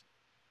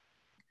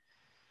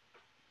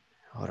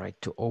 All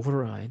right. To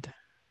override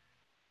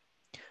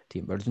the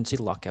emergency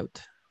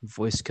lockout,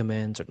 voice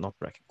commands are not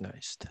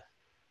recognized.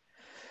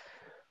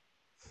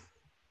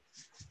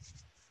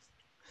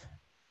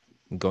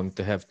 I'm going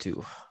to have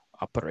to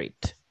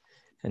operate,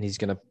 and he's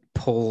going to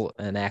pull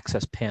an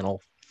access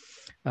panel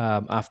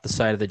off the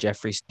side of the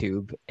Jeffries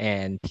tube,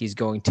 and he's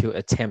going to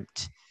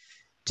attempt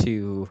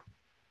to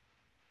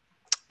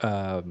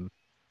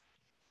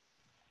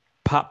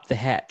pop the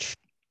hatch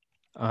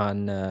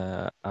on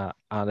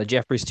the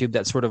Jeffries tube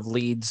that sort of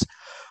leads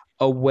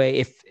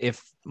away.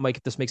 If Mike,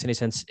 if this makes any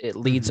sense, it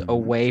leads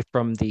away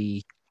from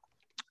the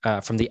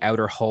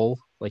outer hull,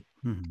 like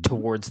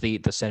towards the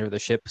center of the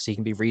ship, so you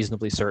can be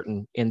reasonably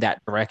certain in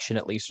that direction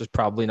at least there's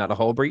probably not a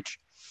hull breach.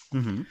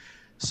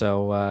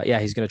 So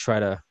yeah, he's going to try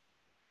to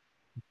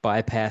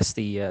bypass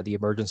the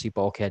emergency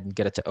bulkhead and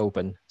get it to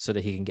open so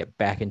that he can get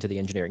back into the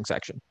engineering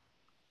section.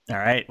 All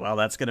right. Well,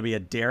 that's going to be a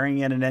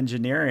daring and an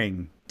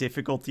engineering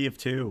difficulty of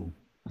 2.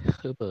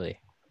 Oh boy.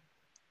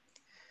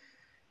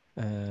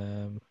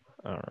 All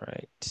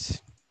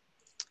right.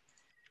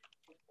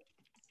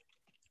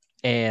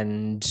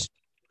 And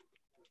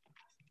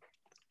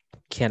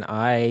can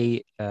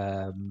I?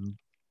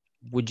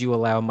 Would you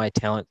allow my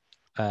talent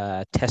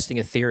testing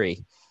a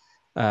theory?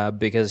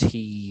 Because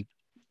he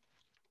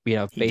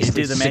basically he did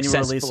do the manual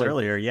release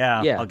earlier.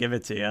 Yeah, I'll give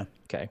it to you.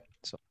 Okay,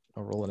 so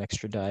I'll roll an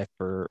extra die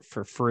for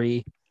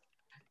free,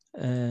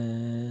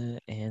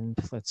 and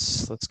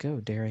let's go.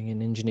 Daring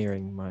and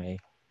engineering,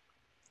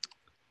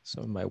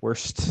 some of my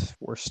worst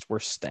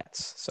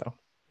stats. So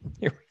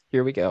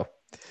here we go.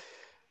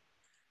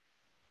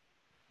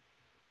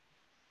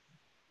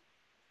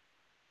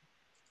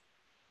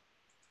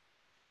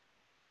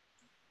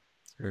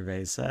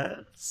 Hervé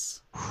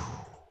says.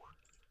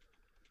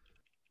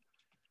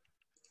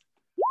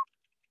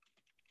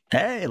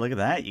 Hey, look at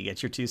that. You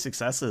get your 2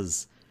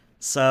 successes.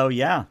 So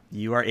yeah,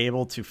 you are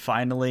able to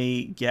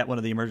finally get one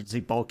of the emergency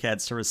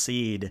bulkheads to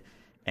recede,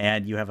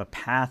 and you have a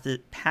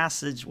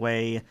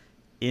passageway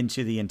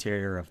into the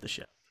interior of the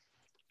ship.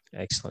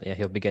 Excellent. Yeah,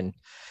 he'll begin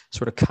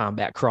sort of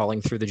combat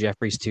crawling through the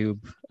Jeffries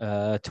tube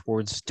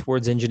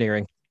towards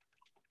engineering.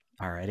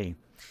 Alrighty.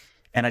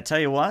 And I tell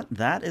you what,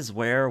 that is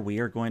where we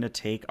are going to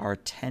take our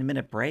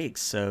 10-minute break.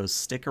 So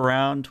stick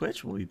around,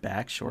 Twitch. We'll be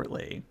back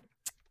shortly.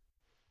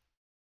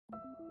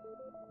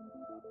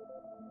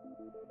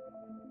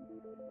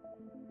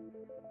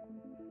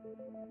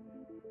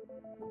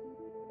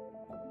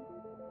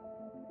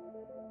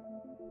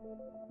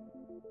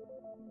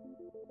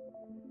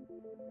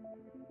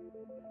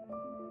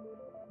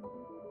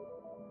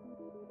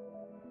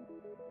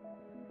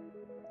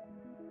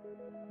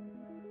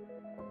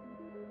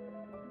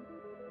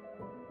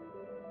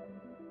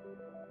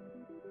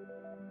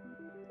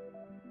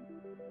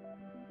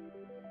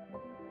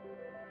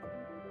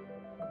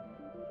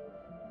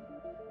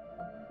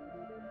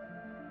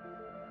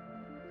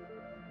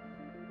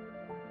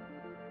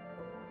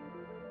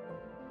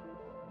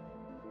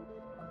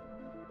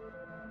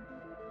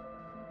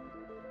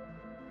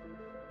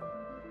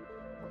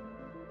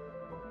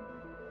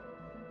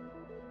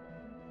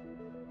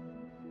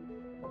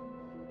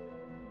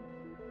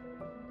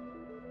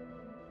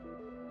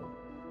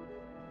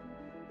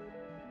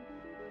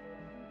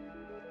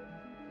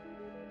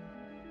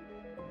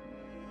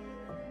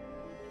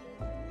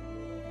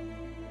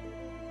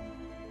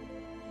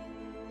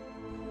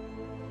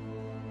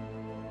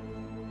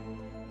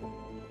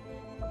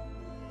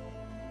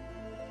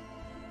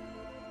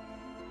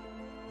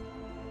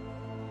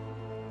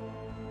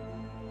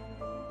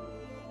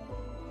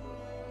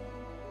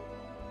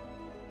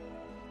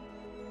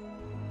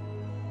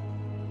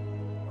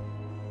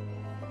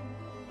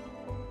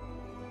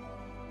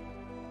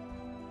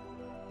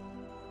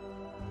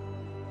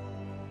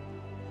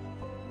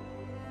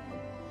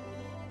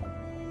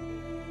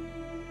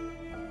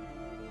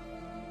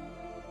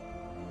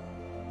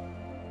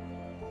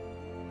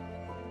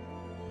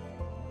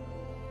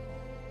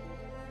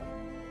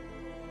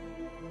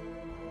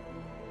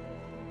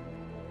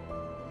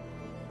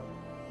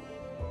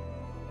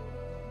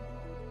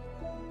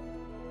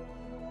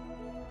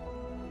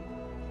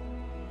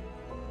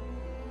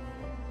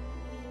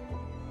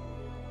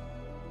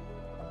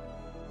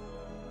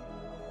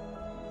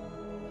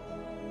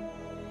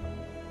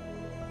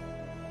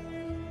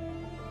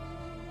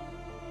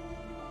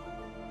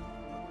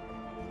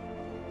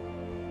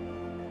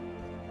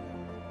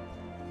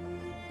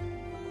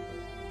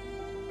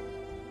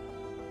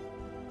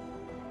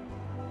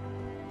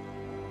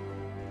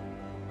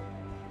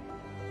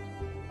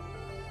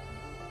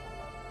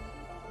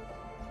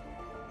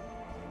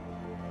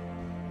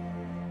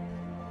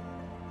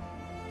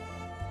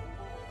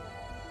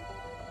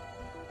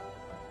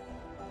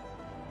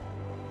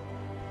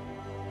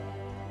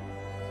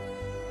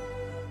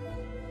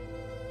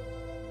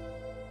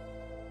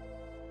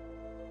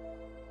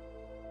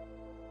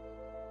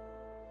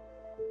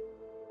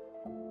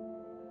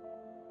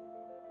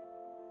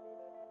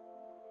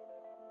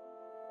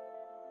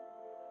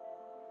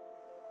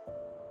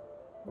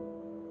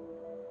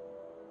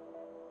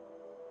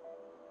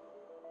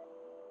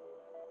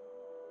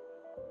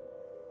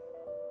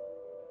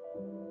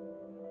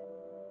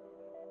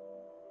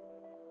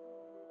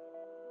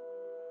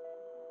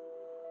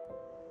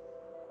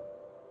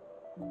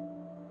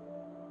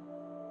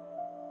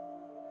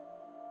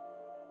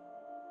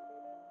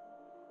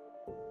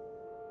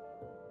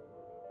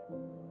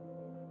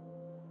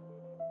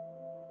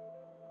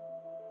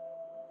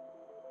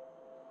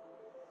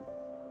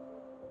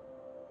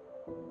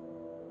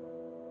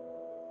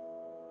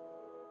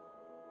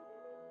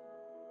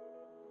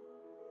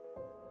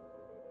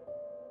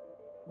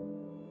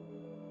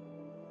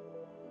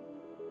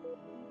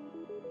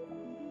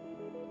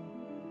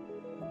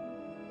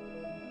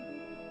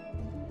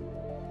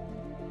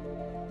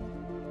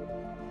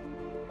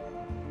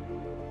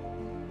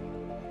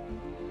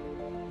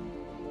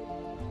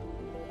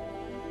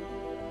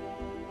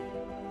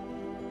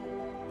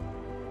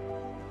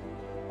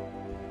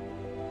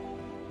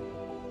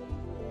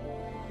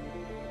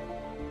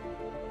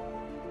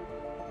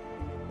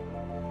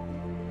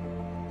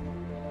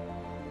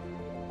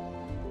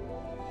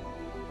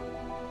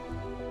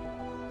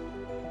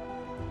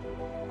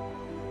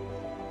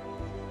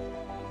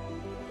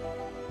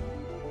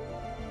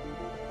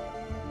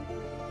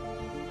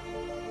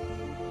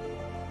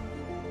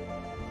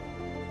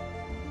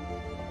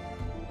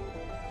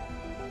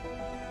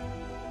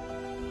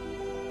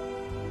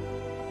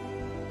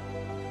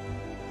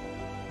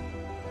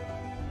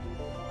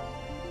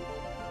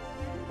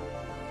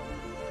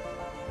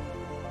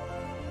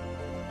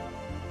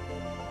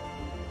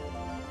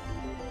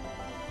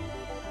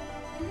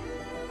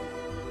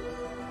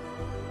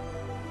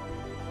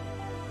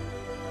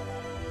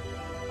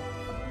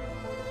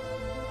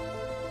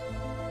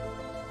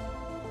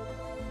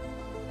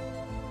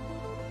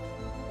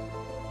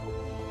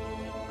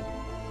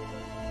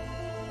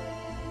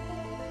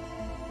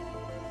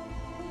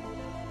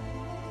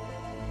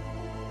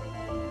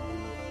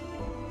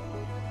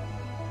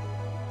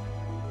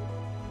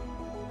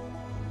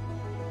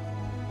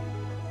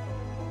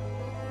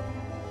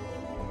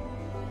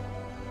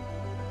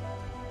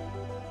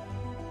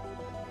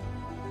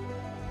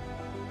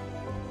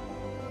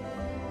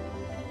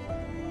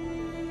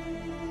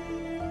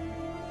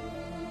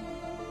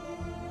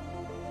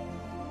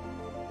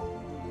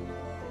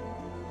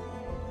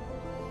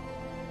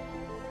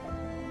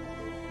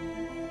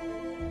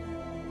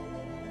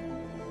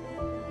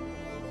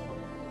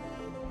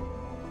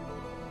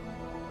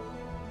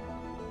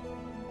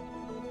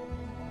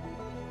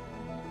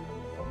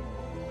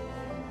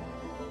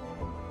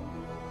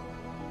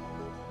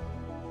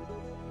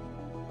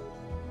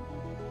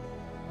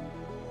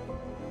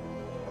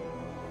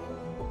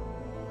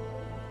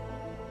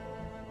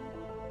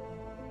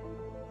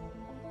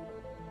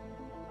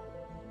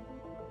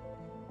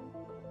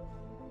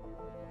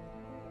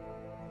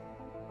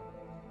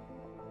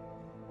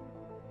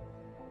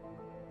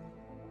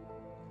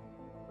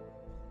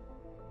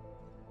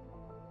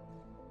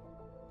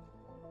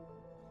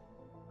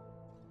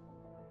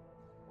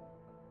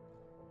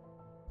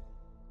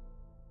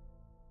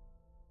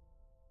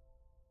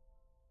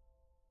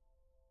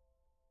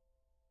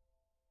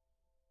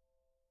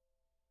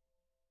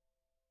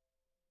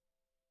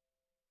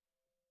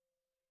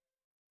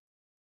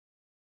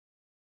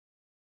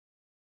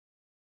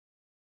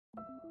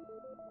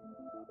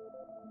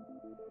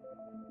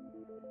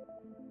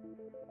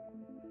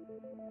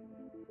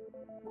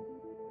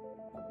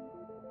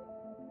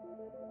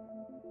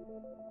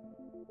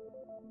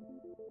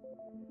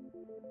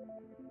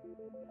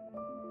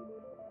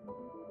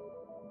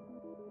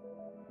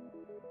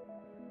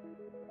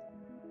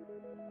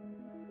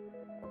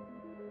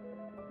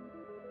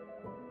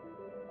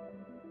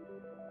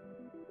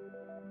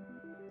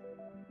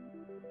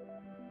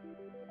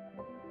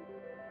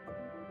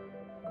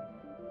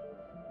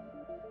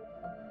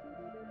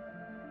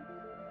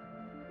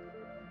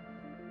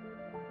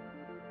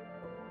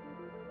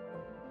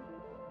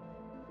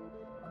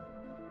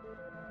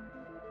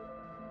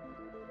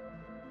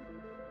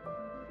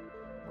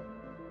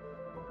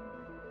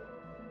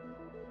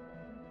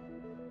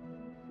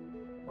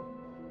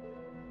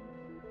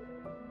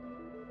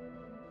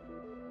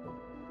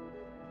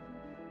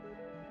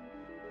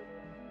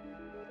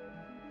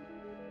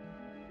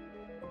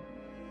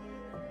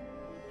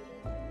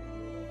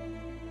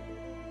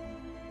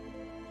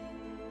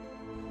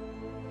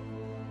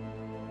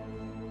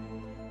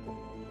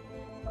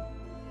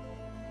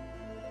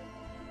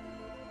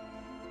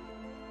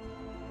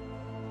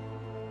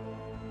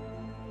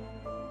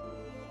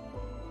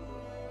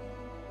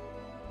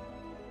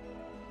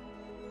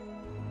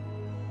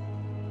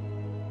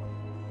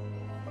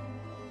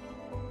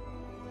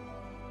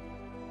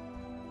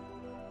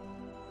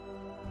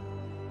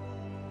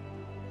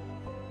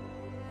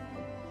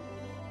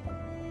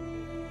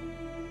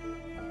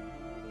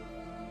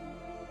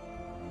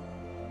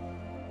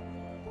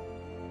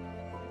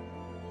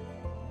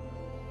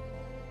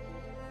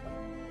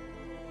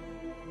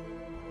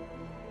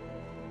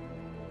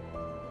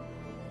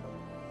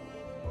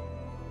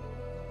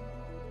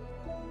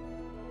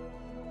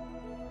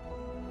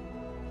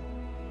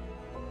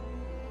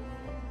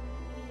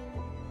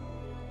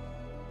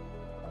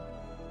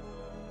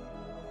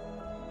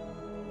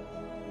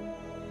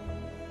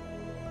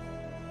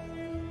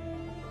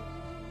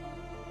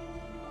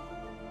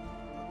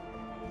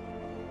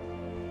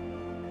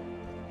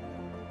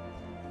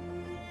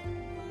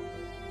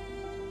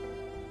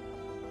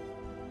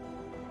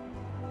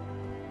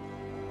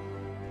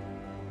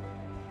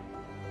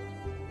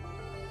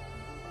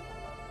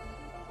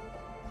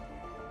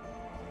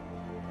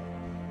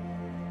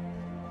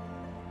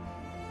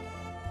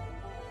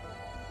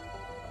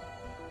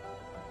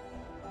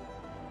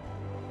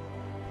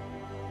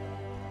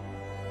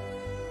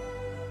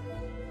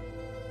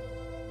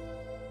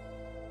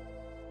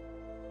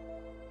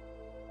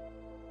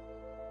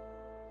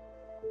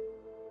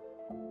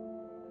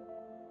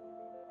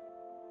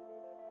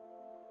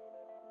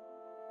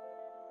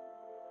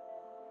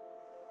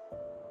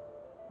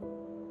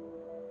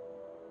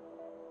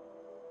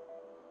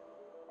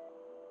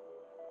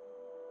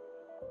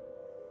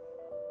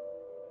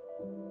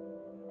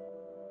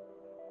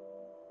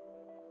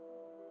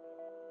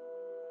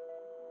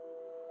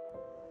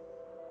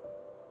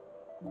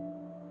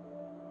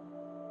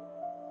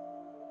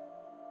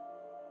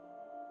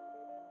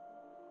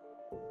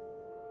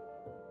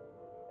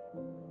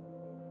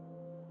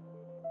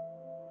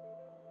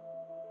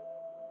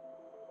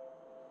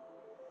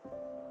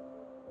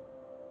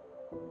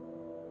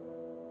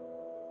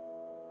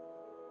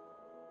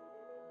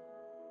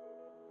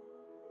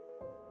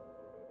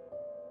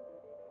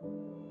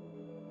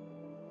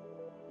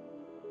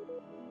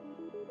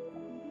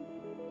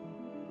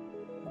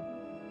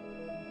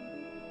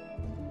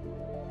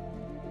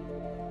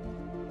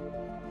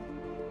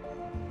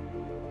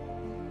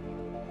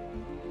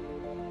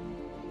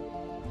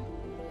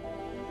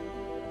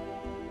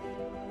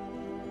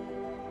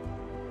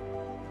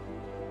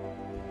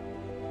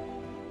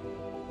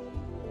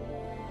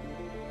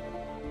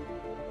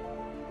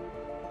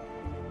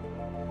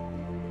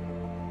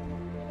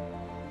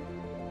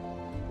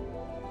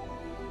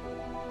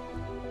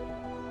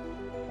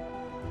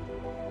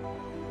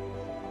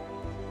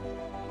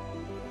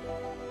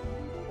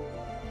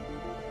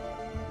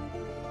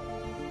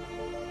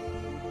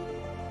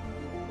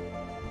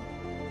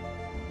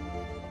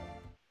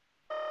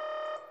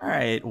 All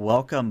right,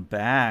 welcome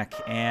back.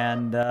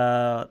 And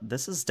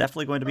this is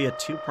definitely going to be a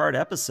two-part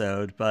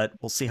episode, but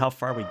we'll see how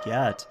far we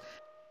get.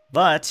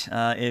 But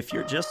if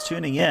you're just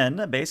tuning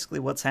in, basically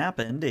what's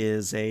happened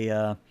is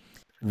a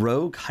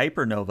rogue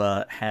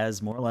hypernova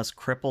has more or less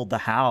crippled the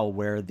HOW,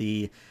 where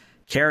the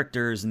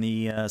characters and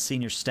the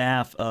senior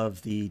staff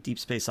of the Deep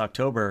Space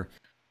October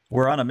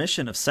were on a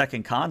mission of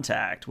second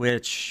contact,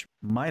 which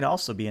might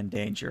also be in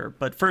danger.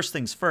 But first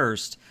things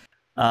first,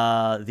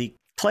 the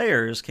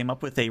players came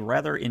up with a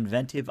rather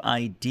inventive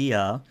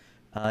idea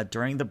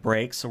during the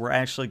break, so we're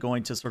actually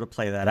going to sort of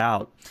play that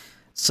out.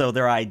 So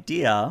their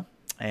idea,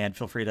 and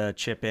feel free to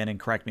chip in and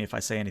correct me if I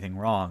say anything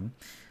wrong,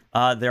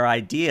 their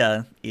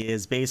idea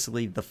is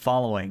basically the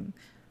following.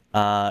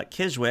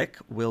 Kiswick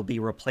will be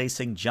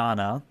replacing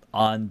Jana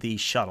on the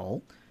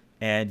shuttle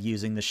and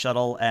using the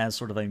shuttle as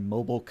sort of a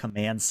mobile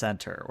command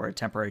center or a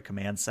temporary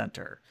command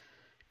center.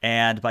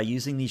 And by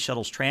using these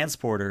shuttle's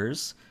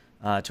transporters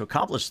to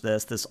accomplish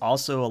this, this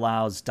also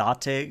allows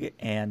Dotig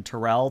and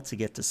Terrell to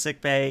get to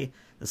sickbay,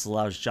 This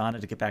allows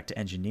Jonna to get back to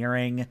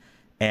engineering,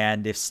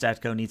 and if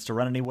Stetko needs to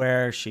run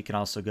anywhere, she can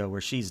also go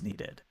where she's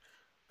needed.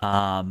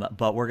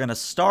 But we're going to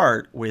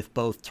start with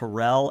both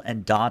Terrell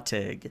and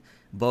Dotig,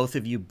 both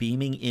of you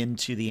beaming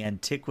into the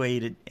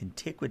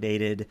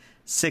antiquated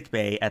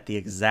sickbay at the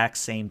exact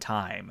same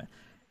time.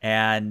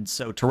 And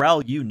so,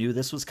 Terrell, you knew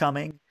this was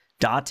coming.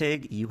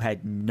 Dotig, you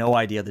had no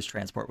idea this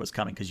transport was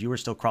coming because you were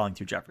still crawling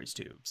through Jeffrey's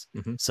tubes.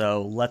 Mm-hmm.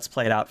 So let's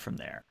play it out from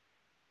there.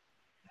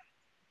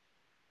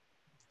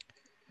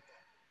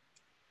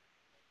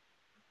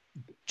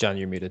 John,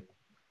 you're muted.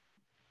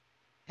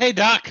 Hey,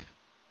 Doc.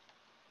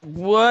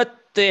 What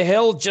the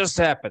hell just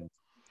happened?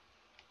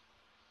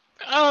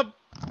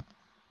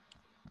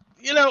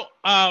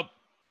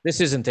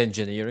 This isn't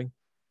engineering.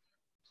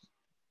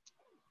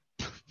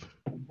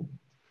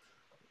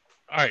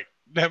 All right,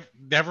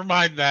 never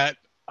mind that.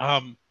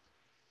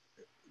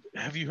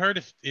 Have you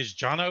heard is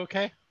Jonna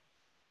okay?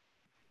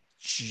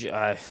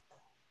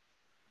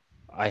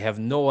 I have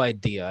no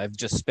idea. I've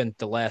just spent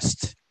the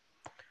last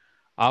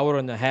hour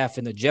and a half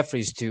in the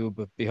Jeffrey's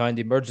tube behind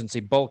emergency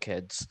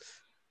bulkheads.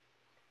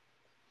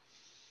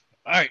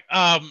 All right.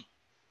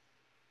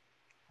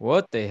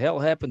 What the hell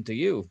happened to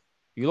you?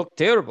 You look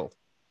terrible.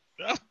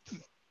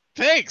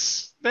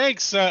 Thanks.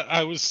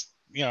 I was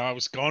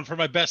going for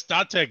my best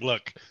Doteg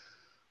look.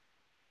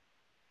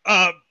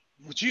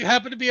 Would you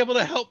happen to be able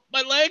to help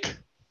my leg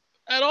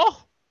at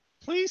all,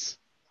 please?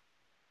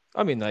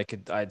 I mean,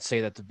 I'd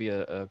say that to be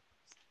a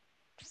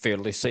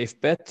fairly safe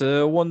bet.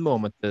 One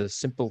moment, a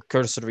simple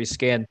cursory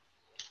scan.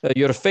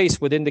 Your face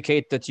would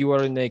indicate that you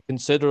are in a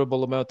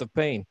considerable amount of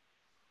pain.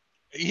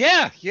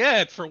 Yeah.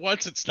 For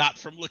once, it's not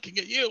from looking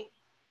at you.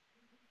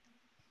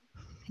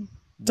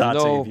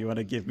 Dante, if you want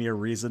to give me a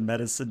reason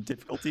medicine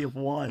difficulty of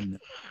 1.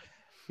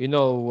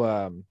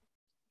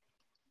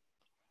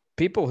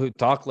 People who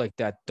talk like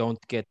that don't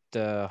get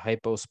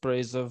hypo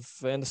sprays of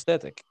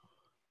anesthetic.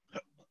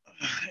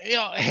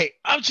 Hey,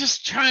 I'm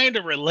just trying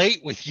to relate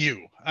with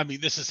you. I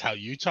mean, this is how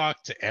you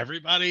talk to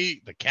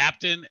everybody, the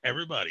captain,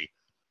 everybody.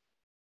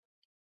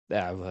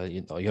 Yeah, well,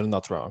 you're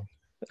not wrong.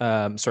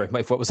 Sorry,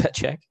 Mike, what was that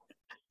check?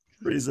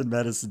 Reason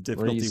medicine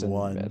difficulty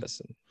 1.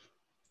 Medicine.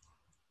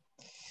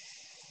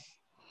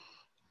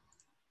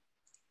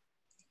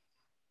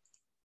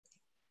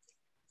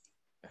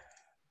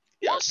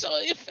 Yeah, so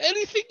if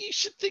anything, you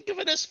should think of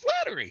it as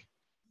flattery.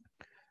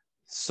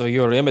 So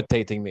you're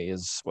imitating me,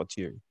 is what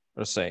you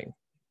are saying.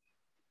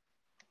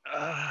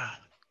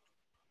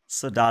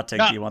 So,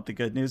 Dotig, do you want the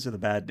good news or the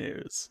bad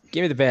news?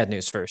 Give me the bad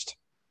news first.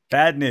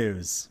 Bad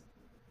news.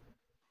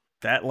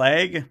 That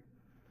leg,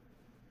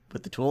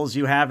 with the tools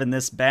you have in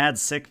this bad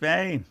sick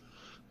bay,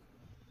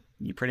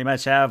 you pretty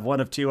much have one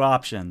of 2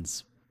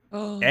 options.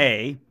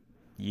 A,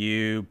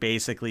 you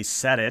basically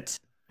set it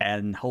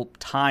and hope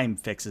time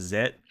fixes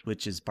it,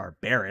 which is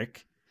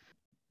barbaric.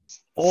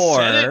 Or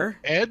set it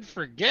and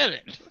forget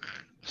it.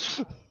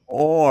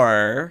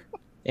 Or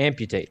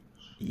amputate.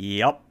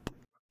 Yep.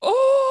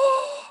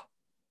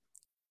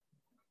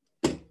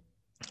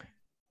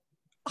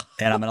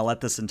 And I'm going to let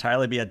this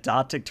entirely be a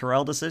Dotig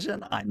Terrell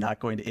decision. I'm not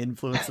going to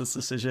influence this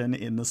decision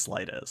in the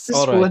slightest.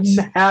 This wouldn't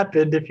have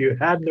happened if you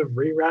hadn't have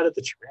rerouted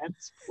the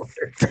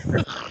transporter.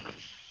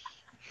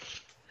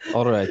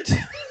 All right.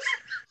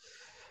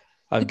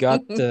 I've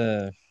got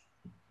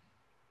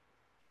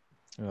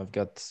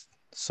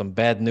some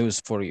bad news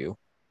for you.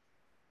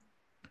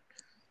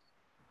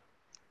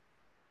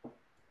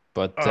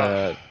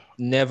 But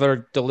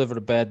never deliver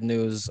bad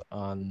news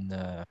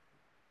on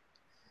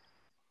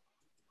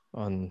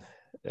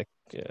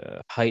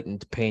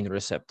heightened pain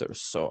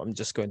receptors. So I'm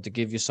just going to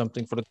give you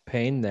something for the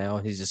pain now.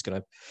 He's just going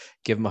to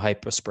give him a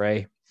hyper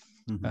spray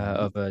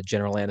of a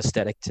general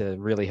anesthetic to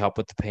really help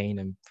with the pain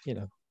and,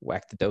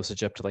 whack the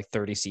dosage up to like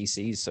 30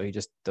 cc's so he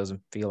just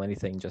doesn't feel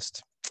anything. So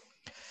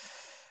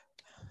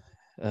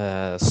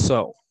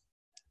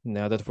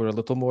now that we're a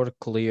little more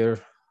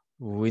clear,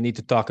 we need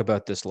to talk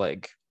about this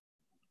leg.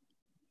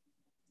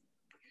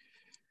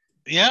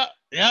 Yeah,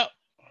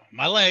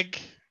 my leg.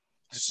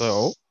 It's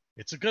a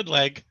good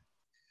leg.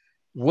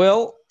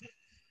 Well,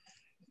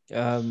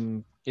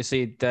 you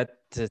see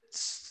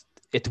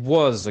it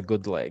was a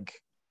good leg.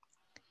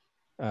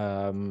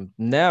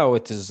 Now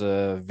it is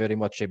very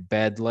much a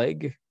bad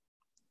leg.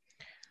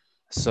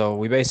 So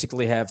we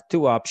basically have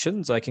 2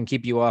 options. I can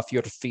keep you off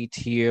your feet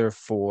here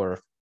for,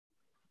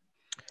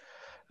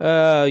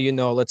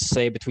 let's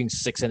say between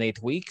 6 and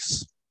 8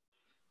 weeks,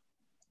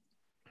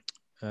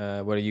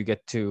 where you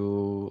get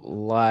to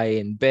lie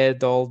in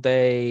bed all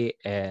day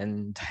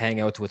and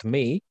hang out with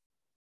me.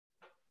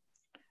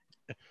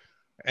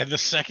 And the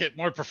second,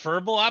 more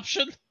preferable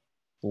option?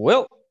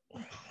 Well,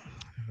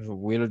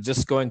 we're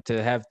just going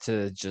to have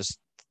to just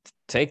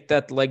take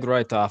that leg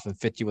right off and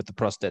fit you with the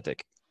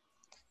prosthetic.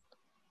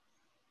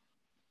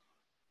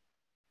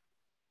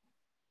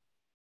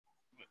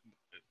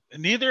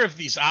 Neither of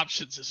these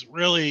options is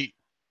really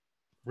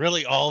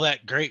all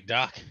that great,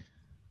 Doc.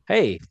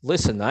 Hey,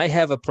 listen, I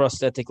have a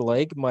prosthetic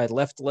leg. My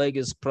left leg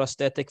is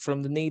prosthetic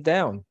from the knee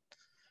down.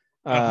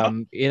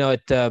 You know,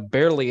 it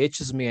barely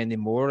itches me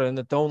anymore, and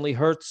it only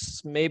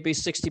hurts maybe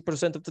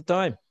 60% of the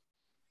time.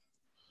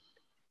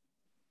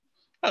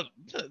 Oh,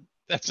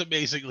 that's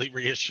amazingly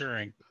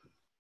reassuring.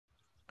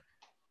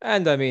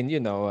 And I mean, you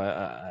know,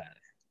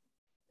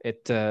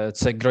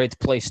 it's a great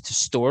place to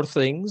store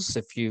things.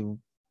 If you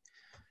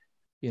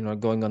know,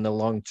 going on a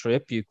long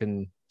trip, you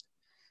can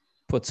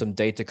put some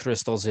data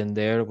crystals in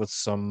there with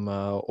some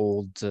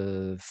old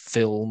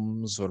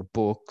films or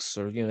books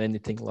or, you know,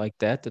 anything like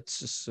that. It's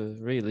just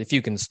really, if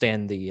you can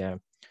stand the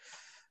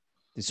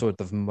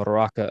sort of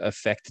maraca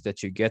effect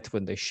that you get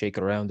when they shake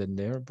around in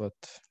there. But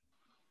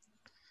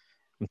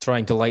I'm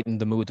trying to lighten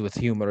the mood with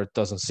humor. It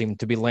doesn't seem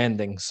to be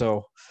landing.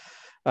 So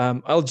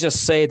I'll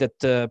just say that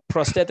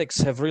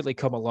prosthetics have really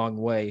come a long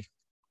way.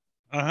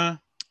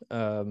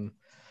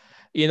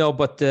 You know,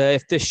 but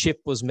if this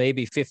ship was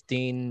maybe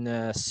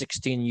 15,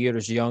 16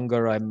 years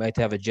younger, I might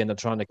have a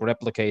genetronic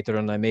replicator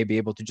and I may be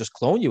able to just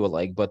clone you a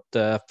leg. But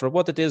for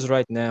what it is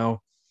right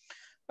now,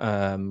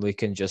 we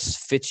can just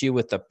fit you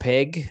with a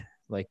peg,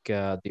 like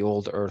the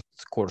old Earth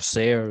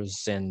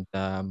Corsairs, and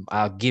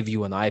I'll give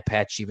you an eye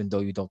patch even though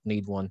you don't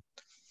need one.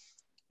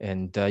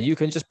 And you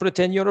can just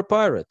pretend you're a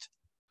pirate.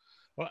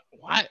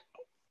 What?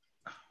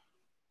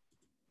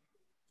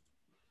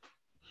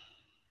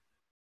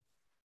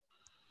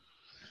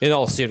 In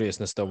all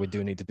seriousness, though, we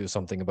do need to do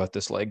something about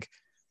this leg.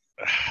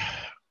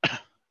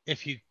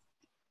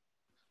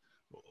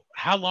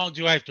 How long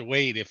do I have to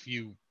wait if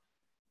you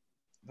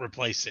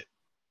replace it?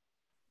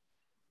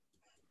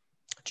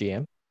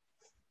 GM?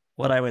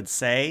 What I would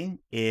say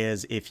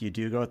is if you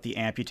do go with the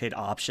amputate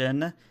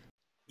option,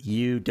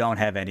 you don't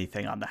have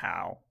anything on the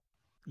how.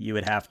 You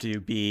would have to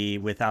be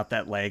without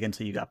that leg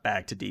until you got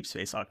back to Deep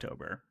Space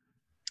October.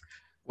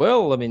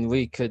 Well, I mean,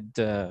 we could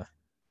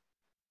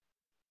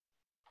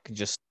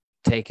just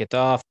take it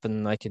off,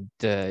 and I could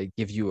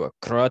give you a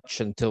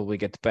crutch until we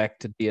get back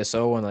to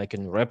DSO, and I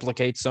can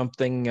replicate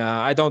something.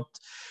 I don't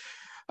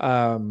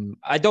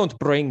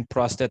bring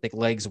prosthetic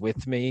legs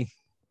with me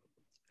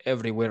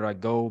everywhere I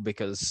go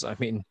because, I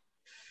mean,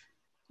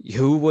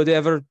 who would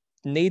ever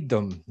need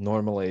them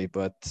normally?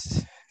 But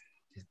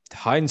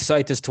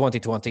hindsight is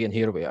 2020, and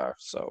here we are.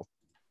 So,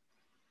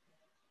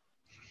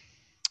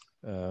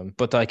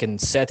 but I can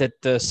set it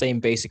the same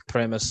basic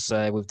premise.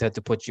 We've had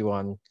to put you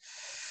on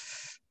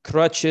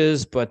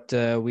crutches, but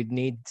we'd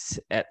need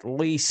at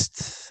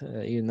least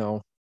you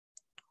know,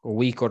 a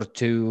week or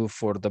two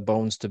for the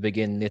bones to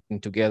begin knitting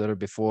together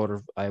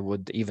before I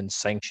would even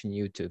sanction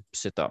you to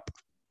sit up.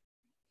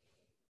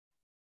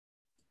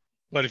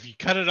 But if you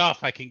cut it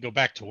off, I can go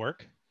back to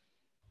work.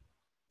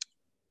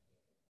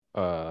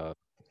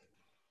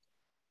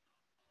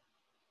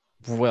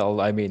 Well,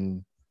 I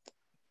mean,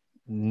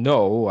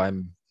 no,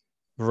 I'm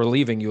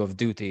relieving you of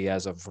duty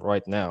as of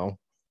right now.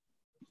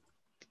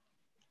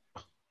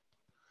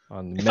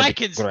 On If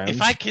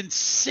I can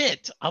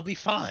sit, I'll be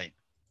fine.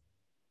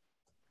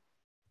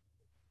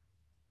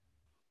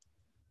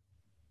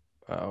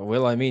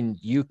 Well, I mean,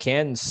 you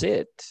can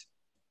sit.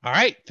 All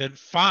right, then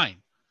fine.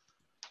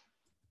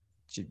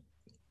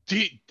 All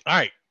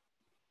right.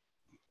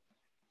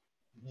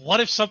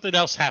 What if something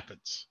else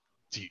happens?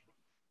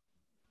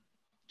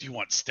 Do you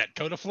want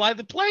Stetco to fly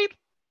the plane?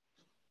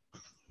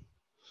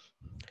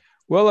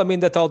 Well, I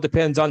mean, that all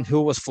depends on who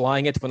was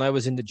flying it. When I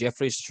was in the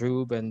Jeffries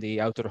tube and the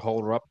outer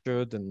hull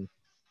ruptured and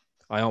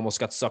I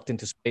almost got sucked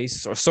into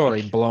space, or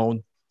sorry,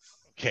 blown.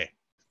 Okay.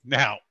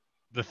 Now,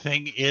 the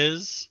thing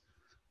is,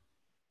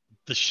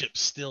 the ship's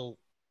still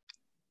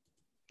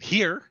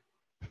here.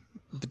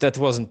 But that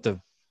wasn't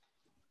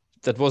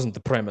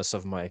the premise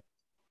of my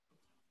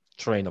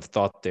train of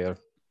thought there.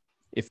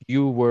 If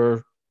you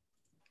were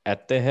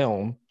at the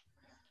helm,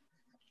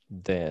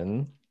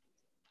 then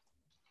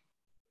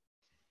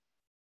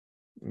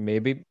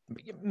maybe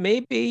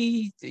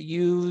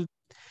you,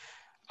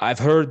 I've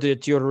heard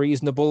that you're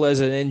reasonable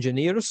as an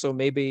engineer, so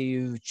maybe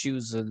you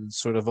choose a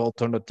sort of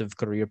alternative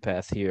career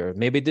path here.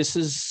 Maybe this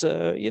is,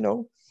 you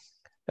know,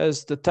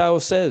 as the Tao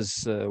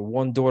says,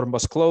 one door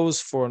must close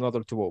for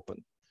another to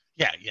open.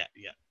 Yeah.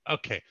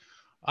 Okay.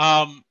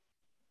 Can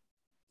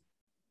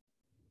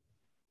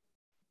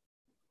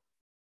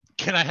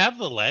I have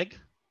the leg?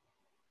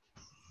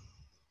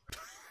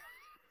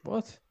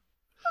 What?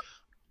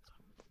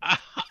 I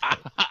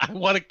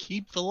want to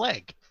keep the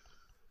leg.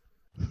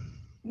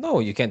 No,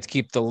 you can't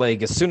keep the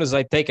leg. As soon as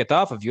I take it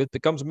off of you, it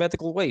becomes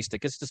medical waste. It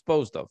gets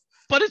disposed of.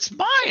 But it's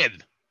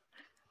mine.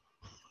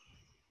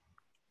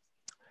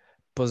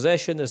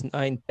 Possession is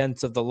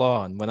 9/10 of the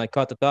law, and when I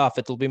cut it off,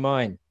 it'll be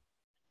mine.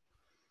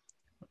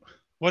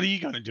 What are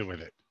you going to do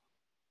with it?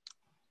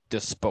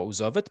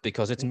 Dispose of it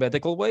because it's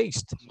medical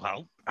waste.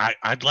 Well,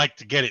 I'd like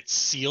to get it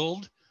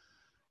sealed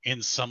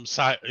in some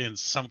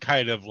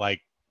kind of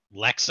like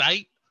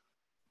Lexite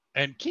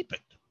and keep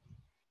it.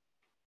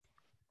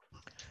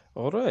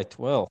 All right.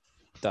 Well,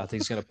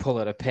 Dotty's going to pull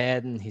out a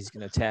pad and he's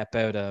going to tap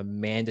out a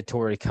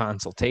mandatory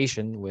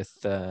consultation with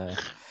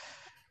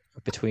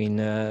between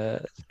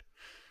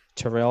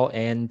Terrell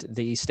and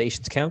the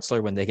station's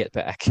counselor when they get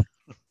back.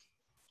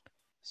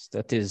 So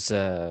that is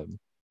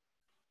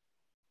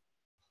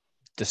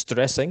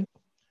distressing.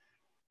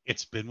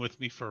 It's been with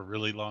me for a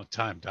really long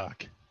time,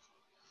 Doc.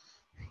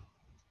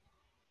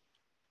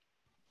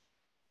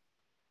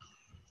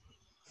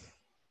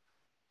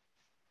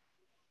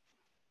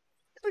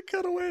 I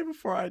cut away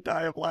before I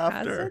die of Has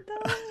laughter. it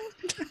though?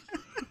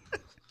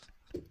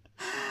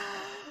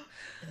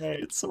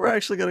 Right, so we're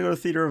actually going to go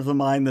to Theater of the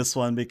Mind this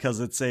one because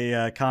it's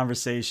a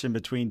conversation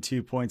between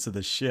 2 points of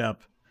the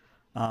ship.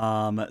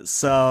 Jana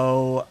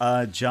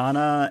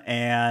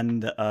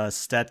and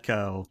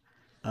Stetko,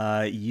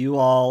 you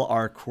all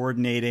are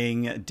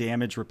coordinating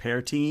damage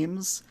repair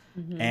teams,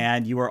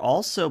 and you are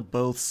also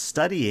both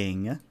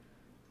studying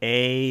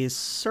a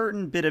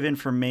certain bit of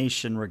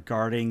information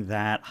regarding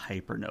that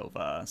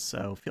hypernova.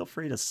 So feel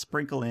free to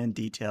sprinkle in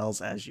details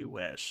as you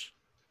wish.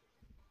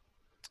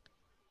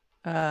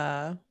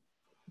 Jonna,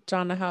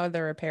 how are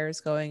the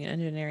repairs going in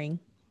engineering?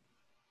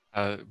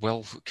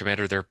 Well,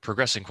 Commander, they're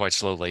progressing quite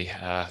slowly.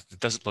 It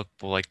doesn't look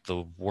like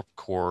the warp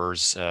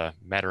core's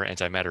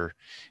matter-antimatter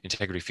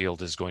integrity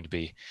field is going to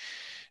be,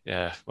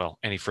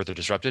 any further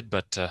disrupted,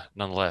 but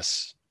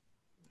nonetheless,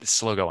 it's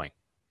slow going.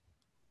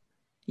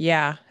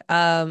 Yeah.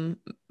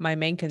 My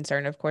main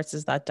concern, of course,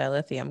 is that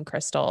dilithium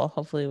crystal.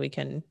 Hopefully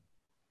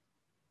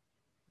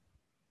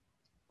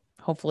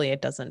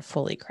it doesn't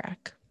fully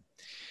crack.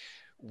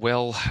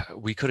 Well,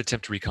 we could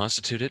attempt to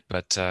reconstitute it,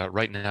 but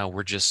right now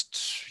we're just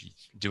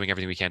doing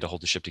everything we can to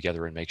hold the ship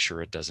together and make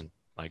sure it doesn't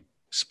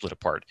split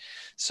apart.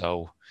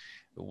 So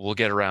we'll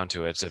get around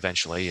to it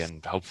eventually,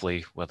 and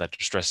hopefully, that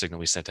distress signal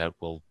we sent out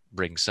will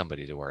bring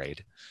somebody to our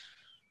aid.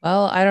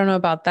 Well, I don't know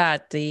about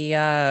that.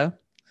 The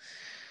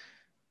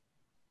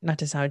not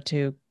to sound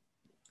too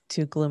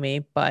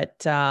gloomy,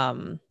 but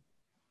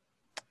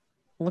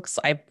looks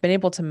I've been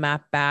able to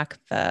map back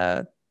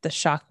the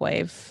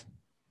shockwave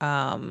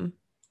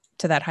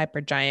to that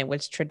hypergiant,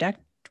 which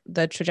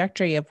the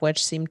trajectory of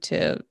which seemed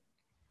to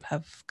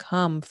have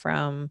come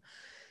from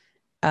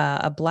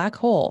a black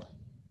hole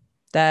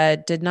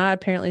that did not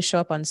apparently show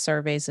up on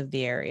surveys of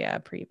the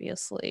area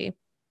previously.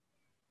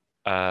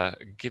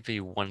 Give me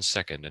 1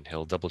 second, and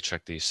he'll double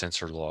check the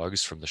sensor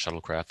logs from the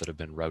shuttlecraft that have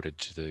been routed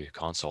to the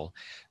console.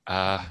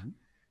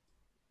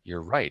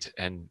 You're right,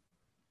 and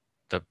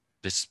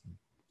this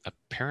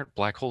apparent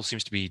black hole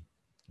seems to be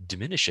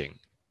diminishing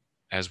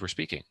as we're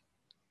speaking.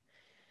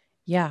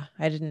 Yeah,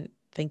 I didn't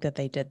think that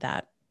they did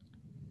that.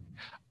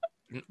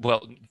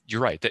 Well, you're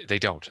right. They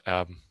don't.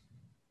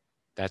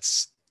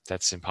 That's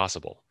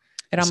impossible.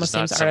 It almost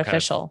seems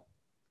artificial.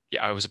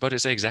 Yeah, I was about to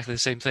say exactly the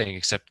same thing,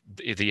 except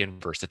the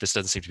inverse, that this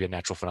doesn't seem to be a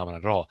natural phenomenon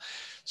at all.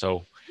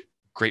 So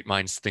great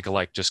minds think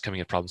alike, just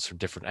coming at problems from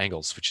different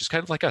angles, which is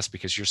kind of like us,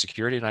 because you're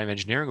security and I'm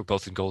engineering. We're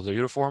both in gold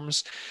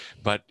uniforms,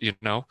 but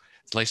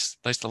nice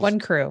one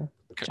crew.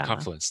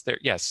 Confluence there.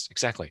 Yes,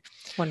 exactly.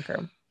 One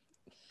crew.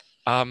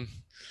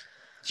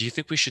 Do you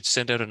think we should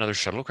send out another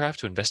shuttlecraft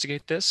to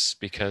investigate this?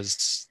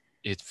 Because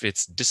if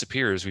it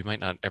disappears, we might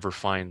not ever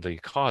find the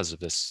cause of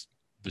this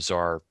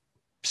bizarre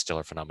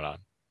stellar phenomenon.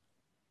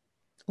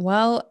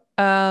 Well,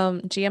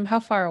 GM,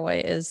 how far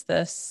away is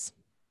this?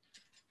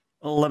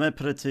 Well, let me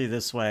put it to you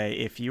this way.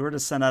 If you were to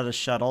send out a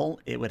shuttle,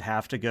 it would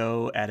have to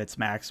go at its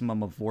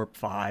maximum of warp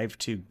 5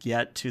 to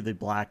get to the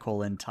black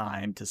hole in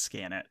time to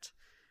scan it.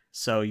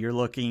 So you're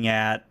looking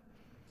at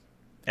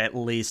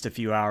least a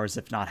few hours,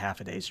 if not half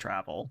a day's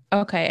travel.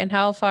 Okay, and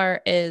how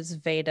far is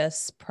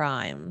Vetus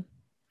Prime?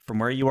 From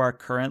where you are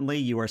currently,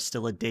 you are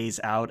still a days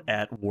out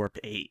at warp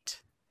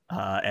 8.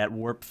 At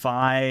warp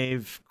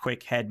 5,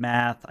 quick head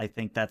math, I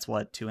think that's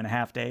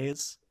 2.5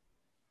 days?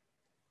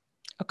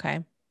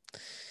 Okay.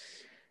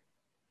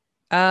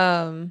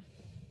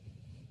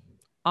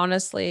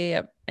 Honestly,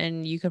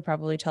 and you could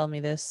probably tell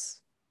me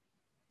this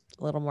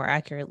a little more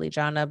accurately,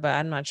 Jonna, but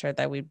I'm not sure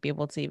that we'd be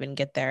able to even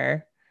get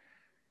there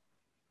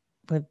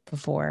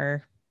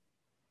before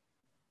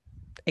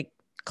it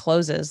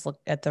closes. Look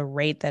at the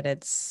rate that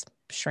it's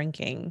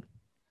shrinking.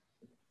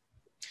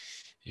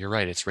 You're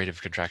right. Its rate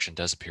of contraction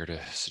does appear to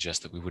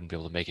suggest that we wouldn't be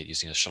able to make it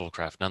using a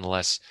shuttlecraft.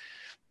 Nonetheless,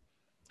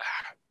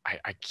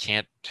 I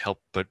can't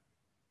help but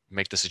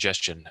make the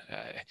suggestion.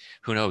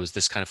 Who knows?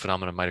 This kind of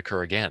phenomenon might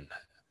occur again.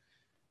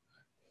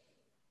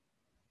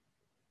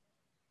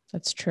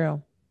 That's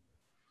true.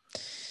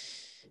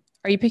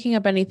 Are you picking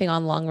up anything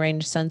on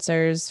long-range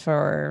sensors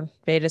for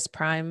Vetus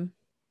Prime?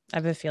 I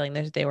have a feeling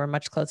that they were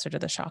much closer to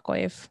the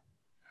shockwave.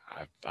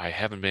 I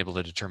haven't been able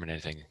to determine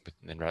anything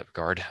in that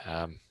regard.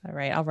 All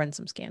right, I'll run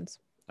some scans.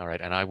 All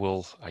right, and I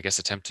will, I guess,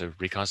 attempt to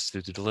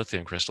reconstitute the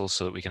dilithium crystals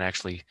so that we can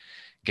actually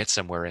get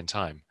somewhere in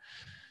time.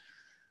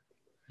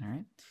 All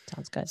right.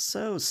 Sounds good.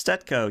 So,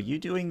 Stetko, you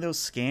doing those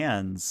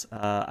scans,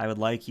 I would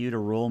like you to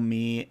roll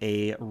me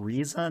a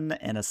reason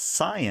and a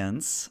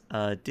science,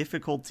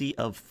 difficulty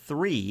of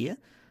 3.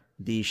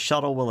 The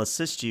shuttle will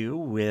assist you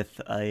with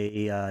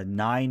a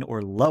 9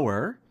 or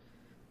lower.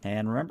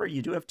 And remember,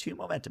 you do have 2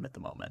 momentum at the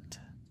moment.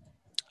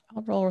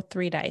 I'll roll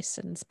 3 dice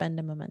and spend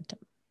a momentum.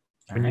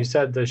 When you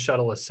said the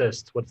shuttle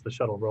assists, what's the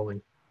shuttle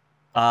rolling?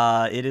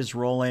 It is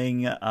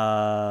rolling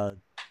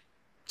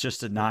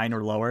just a 9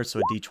 or lower, so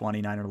a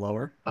D20 9 or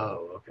lower.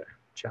 Oh, okay.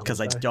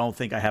 Because I don't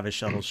think I have a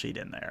shuttle sheet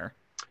in there.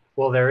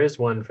 Well, there is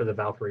one for the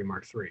Valkyrie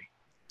Mark III.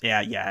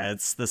 Yeah,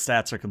 it's the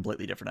stats are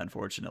completely different,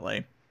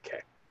 unfortunately.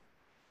 Okay.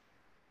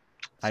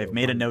 I've So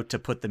made a note to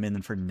put them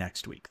in for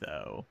next week,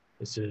 though.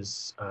 This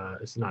is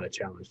it's not a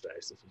challenge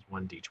dice. This is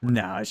 1d20.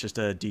 No, it's just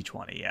a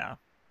d20, yeah.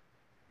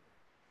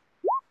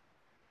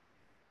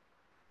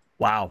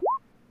 Wow.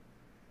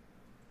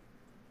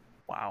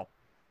 Wow.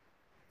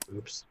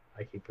 Oops.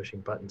 I keep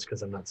pushing buttons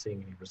because I'm not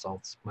seeing any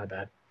results. My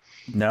bad.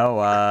 No,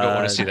 Don't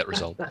want to see that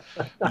result.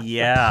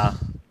 yeah.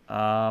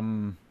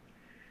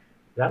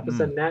 That was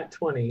a nat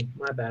 20.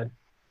 My bad.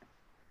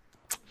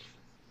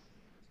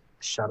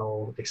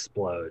 Shuttle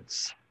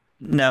explodes.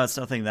 No, it's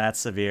nothing that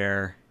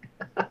severe.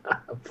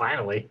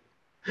 Finally.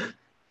 All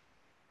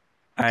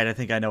right, I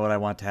think I know what I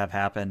want to have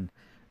happen.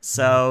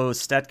 So,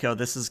 Stetco,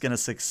 this is going to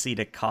succeed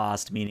at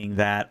cost, meaning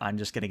that I'm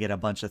just going to get a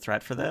bunch of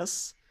threat for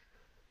this.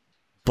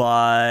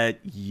 But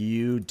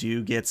you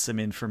do get some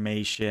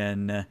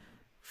information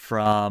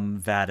from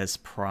Vadis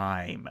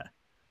Prime.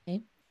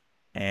 Okay.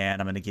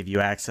 And I'm going to give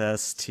you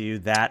access to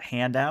that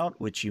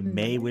handout, which you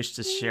may wish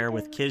to share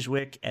with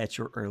Kijwick at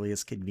your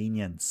earliest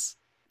convenience.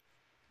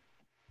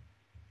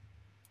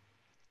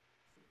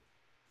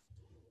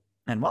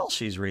 And while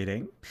she's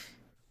reading,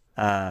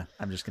 I'm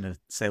just going to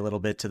say a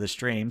little bit to the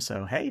stream.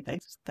 So, hey,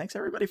 thanks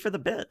everybody for the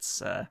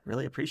bits.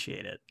 Really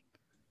appreciate it.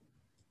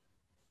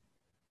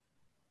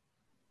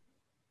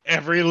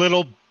 Every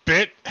little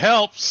bit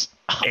helps.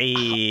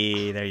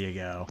 Hey, there you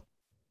go.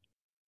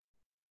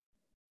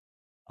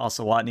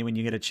 Also, Watney, when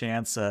you get a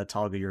chance,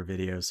 toggle your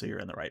video so you're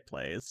in the right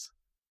place.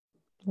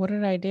 What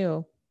did I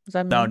do? Was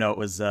that me? No, it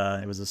was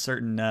a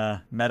certain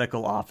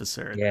medical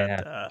officer. Yeah,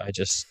 that, I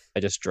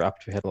just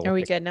dropped. We had a little Are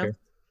we hiccup good now? here.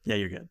 Yeah,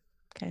 you're good.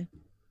 Okay.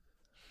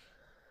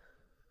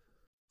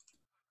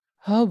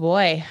 Oh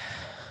boy.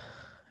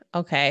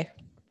 Okay.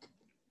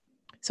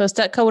 So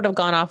Stetco would have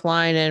gone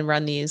offline and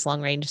run these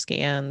long range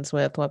scans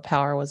with what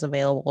power was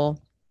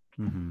available.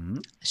 Mm-hmm.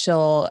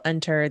 She'll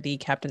enter the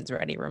captain's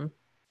ready room.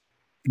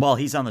 Well,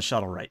 he's on the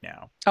shuttle right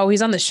now. Oh,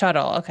 he's on the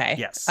shuttle. Okay.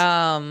 Yes.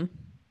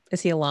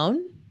 Is he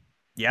alone?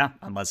 Yeah,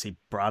 unless he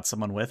brought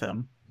someone with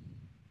him.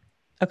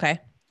 Okay.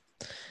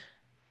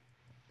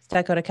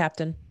 Stetco to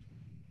captain.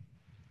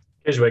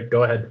 Kijwick,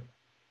 go ahead.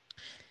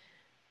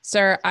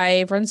 Sir,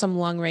 I've run some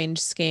long-range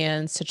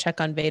scans to check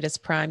on Vadis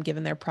Prime,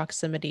 given their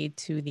proximity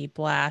to the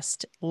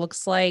blast.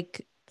 Looks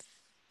like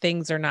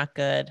things are not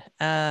good.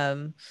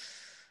 The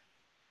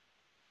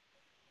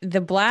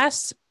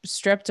blast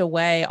stripped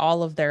away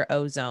all of their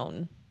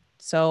ozone.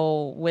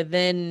 So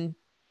within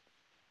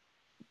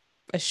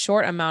a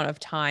short amount of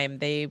time,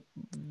 they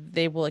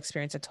will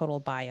experience a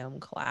total biome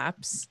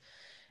collapse.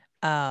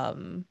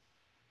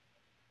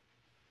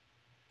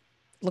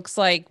 Looks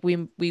like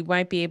we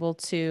might be able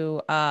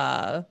to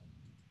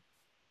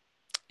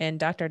and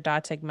Dr.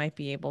 Datig might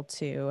be able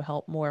to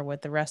help more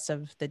with the rest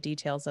of the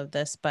details of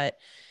this, but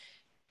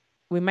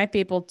we might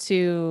be able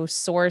to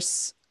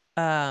source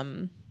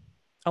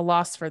a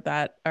loss for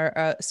that,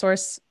 or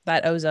source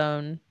that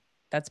ozone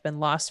that's been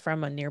lost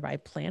from a nearby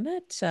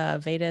planet,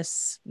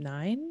 Vadis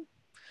 9.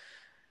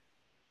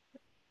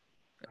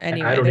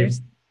 Anyway,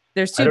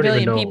 there's 2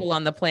 billion people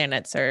on the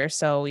planet, sir,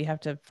 so we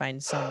have to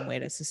find some way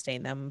to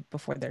sustain them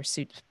before their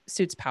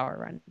suit's power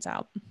runs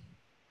out.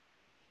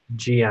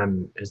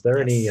 GM, is there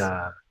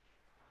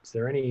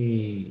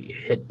any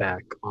hit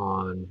back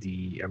on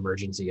the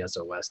emergency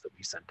SOS that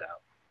we sent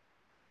out?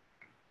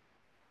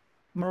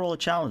 I'm gonna roll a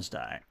challenge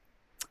die.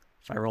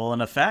 If I roll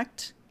an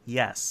effect,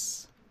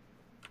 yes.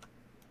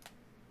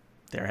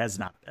 There has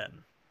not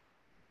been.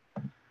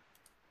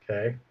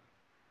 Okay.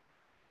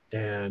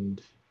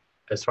 And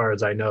as far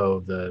as I know,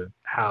 the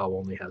HAL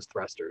only has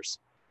thrusters.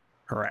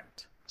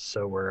 Correct.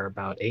 So we're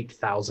about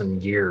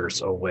 8,000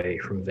 years away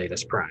from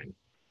Vadis Prime.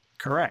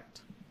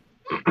 Correct.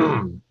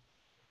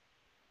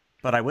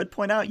 But I would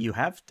point out you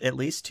have at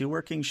least 2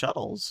 working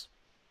shuttles.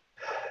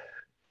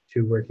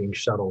 2 working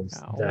shuttles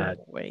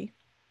Boy.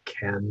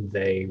 Can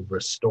they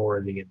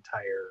restore the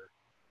entire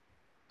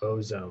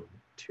ozone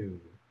to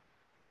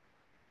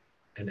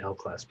an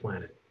L-class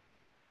planet?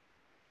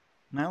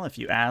 Well, if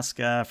you ask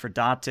for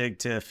Datig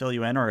to fill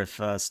you in, or if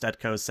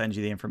Stetco sends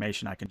you the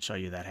information, I can show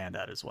you that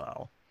handout as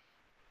well.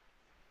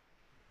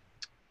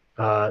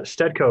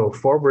 Stetco,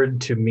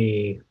 forward to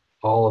me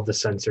all of the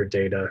sensor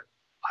data.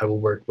 I will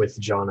work with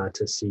Jonna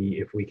to see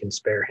if we can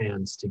spare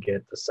hands to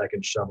get the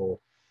second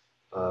shuttle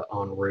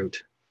en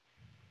route.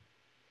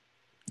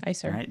 Aye,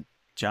 sir. All right.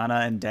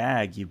 Jonna and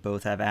Dag, you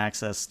both have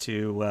access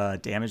to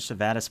damage to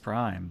Vadis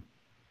Prime.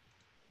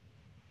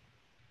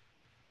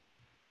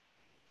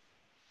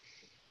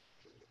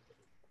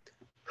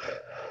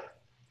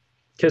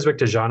 Kijwick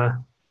to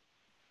Jonna.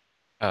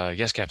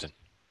 Yes, Captain.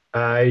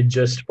 I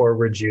just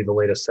forwarded you the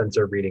latest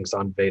sensor readings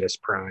on Vadis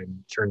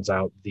Prime. Turns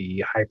out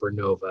the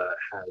hypernova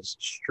has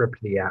stripped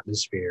the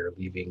atmosphere,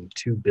 leaving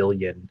 2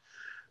 billion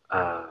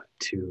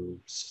to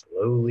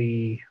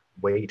slowly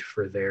wait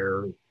for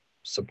their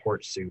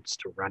support suits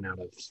to run out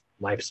of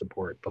life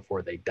support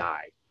before they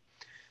die.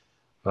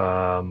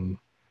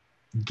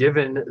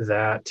 Given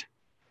that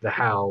the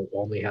HAL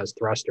only has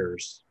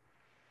thrusters,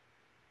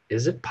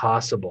 is it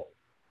possible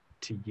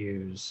to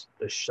use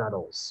the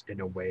shuttles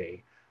in a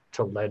way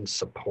to lend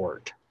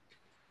support,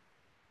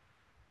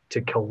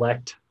 to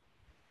collect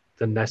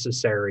the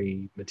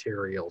necessary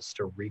materials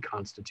to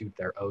reconstitute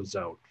their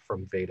ozone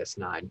from Vetus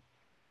 9?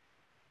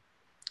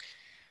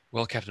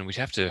 Well, Captain, we'd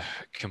have to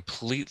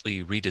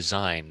completely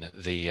redesign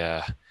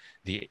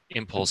the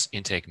impulse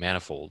intake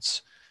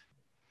manifolds,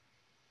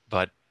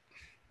 but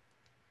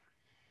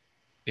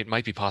it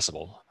might be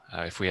possible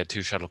if we had 2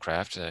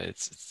 shuttlecraft. I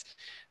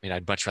mean,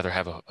 I'd much rather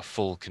have a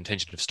full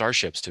contingent of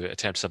starships to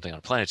attempt something on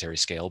a planetary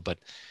scale, but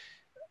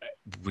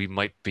we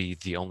might be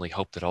the only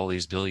hope that all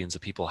these billions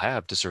of people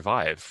have to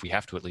survive. We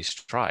have to at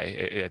least try,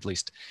 at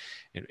least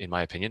in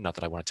my opinion. Not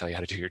that I want to tell you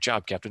how to do your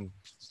job, Captain,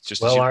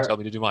 just as you tell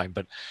me to do mine.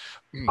 But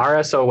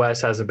our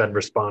SOS hasn't been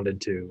responded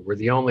to. We're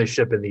the only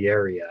ship in the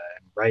area.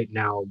 And right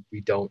now,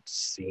 we don't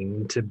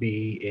seem to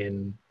be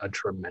in a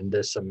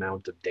tremendous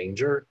amount of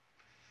danger.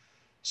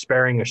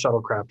 Sparing a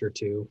shuttlecraft or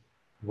 2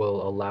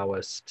 will allow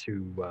us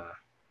to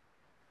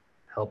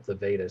help the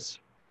Vetus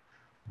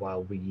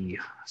while we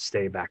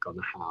stay back on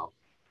the How.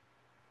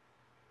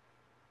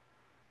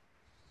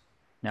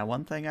 Now,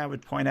 one thing I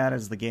would point out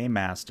as the game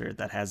master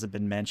that hasn't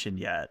been mentioned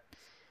yet,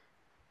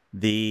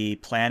 the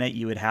planet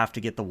you would have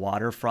to get the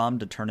water from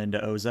to turn into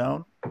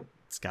ozone,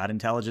 it's got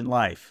intelligent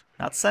life.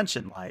 Not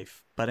sentient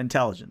life, but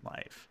intelligent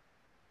life.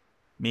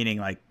 Meaning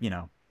like,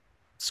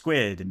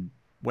 squid and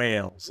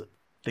whales, and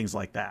things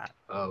like that.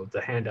 Oh,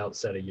 the handout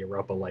said a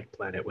Europa-like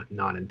planet with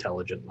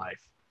non-intelligent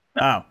life.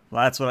 Oh,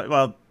 well, that's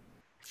what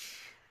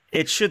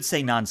it should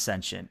say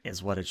non-sentient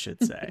is what it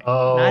should say.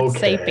 Oh, Not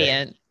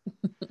sapient.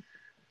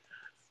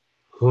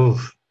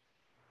 Oof.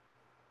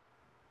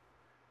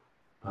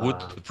 Would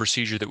the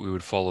procedure that we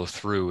would follow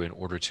through in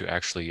order to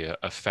actually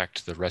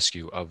affect the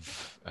rescue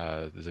of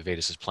the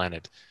Vetus's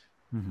planet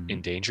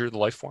endanger the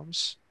life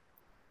forms?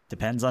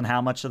 Depends on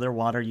how much of their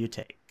water you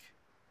take.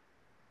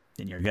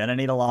 And you're going to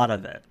need a lot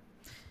of it.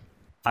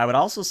 I would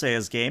also say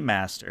as game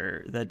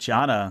master that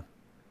Jana,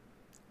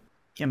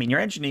 I mean, your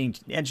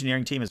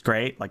engineering team is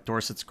great. Like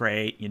Dorset's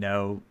great.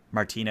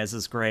 Martinez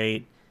is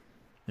great.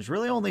 There's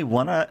really only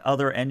one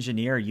other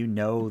engineer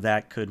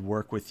that could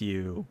work with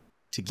you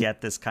to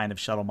get this kind of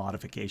shuttle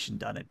modification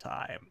done in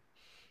time.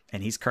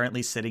 And he's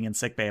currently sitting in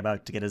sickbay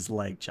about to get his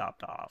leg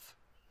chopped off.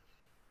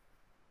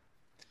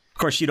 Of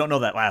course, you don't know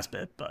that last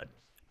bit, but...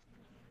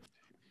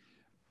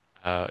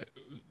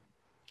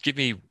 Give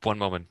me one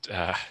moment,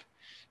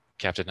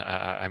 Captain.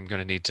 I'm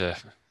going to need to...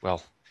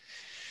 Well,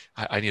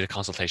 I need a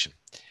consultation.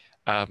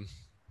 And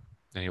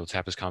he will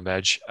tap his comm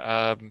badge.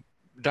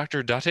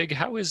 Dr. Dottig,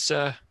 how is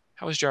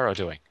Jaro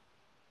doing?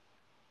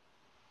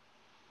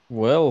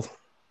 Well,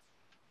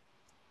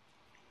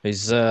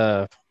 he's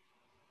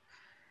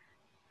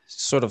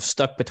sort of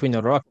stuck between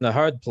a rock and a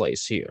hard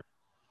place here.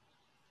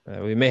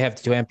 We may have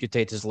to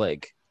amputate his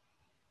leg.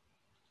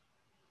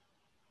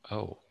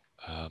 Oh,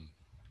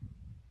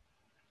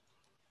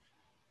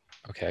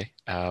 okay.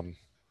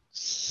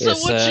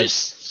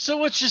 So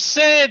what you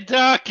said,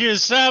 Doc,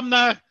 is I'm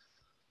not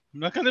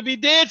going to be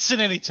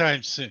dancing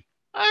anytime soon.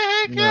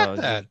 I got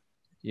that.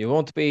 You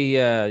won't be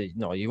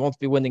you won't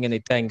be winning any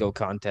tango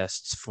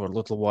contests for a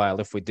little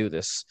while if we do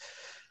this.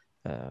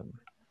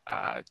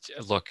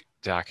 Look,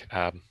 Doc.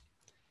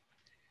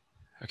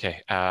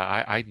 Okay,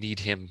 I need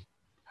him.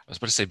 I was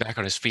about to say back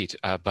on his feet,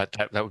 but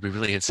that would be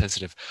really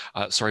insensitive.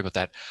 Sorry about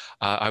that.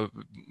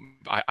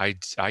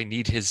 I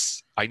need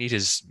his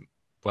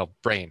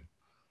brain.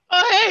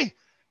 Oh, hey,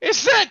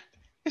 is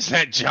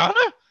that Jana?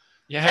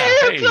 Yeah.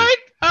 Hey,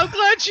 I'm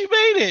glad you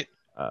made it.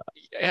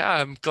 Yeah,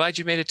 I'm glad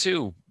you made it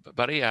too,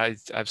 buddy.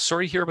 I'm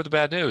sorry to hear about the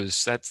bad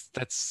news.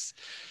 That's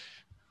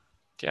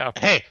yeah.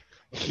 Hey,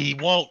 he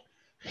won't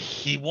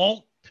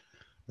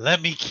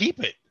let me keep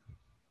it.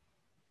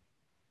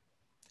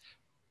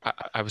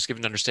 I was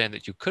given to understand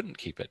that you couldn't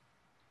keep it.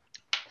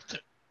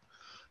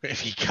 If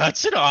he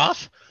cuts it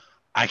off,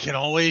 I can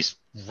always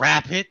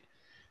wrap it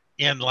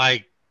in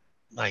like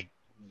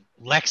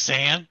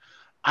Lexan.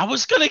 I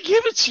was gonna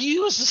give it to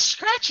you as a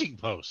scratching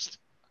post.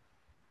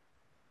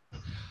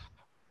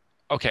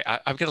 Okay,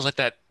 I'm gonna let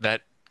that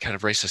kind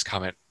of racist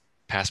comment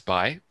pass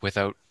by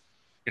without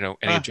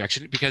any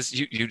objection, because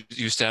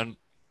you sound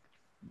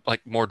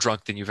like more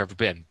drunk than you've ever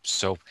been.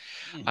 So,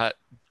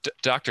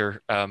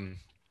 Doctor,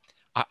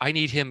 I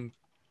need him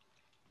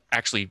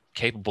actually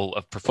capable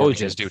of performing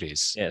his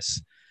duties.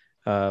 Yes,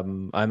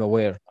 I'm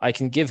aware. I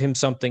can give him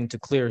something to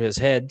clear his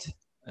head,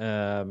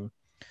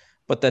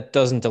 but that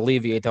doesn't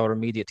alleviate our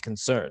immediate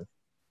concern.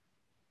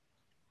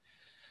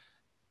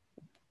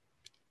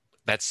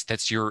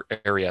 That's your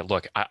area.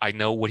 Look, I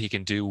know what he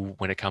can do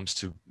when it comes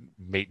to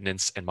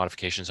maintenance and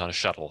modifications on a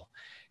shuttle.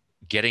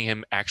 Getting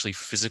him actually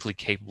physically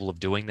capable of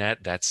doing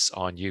that's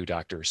on you,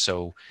 Doctor.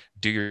 So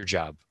do your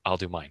job. I'll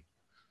do mine.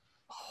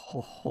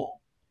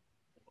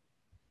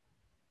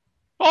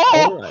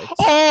 Oh, right.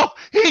 Oh,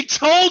 he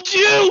told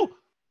you.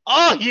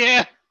 Oh,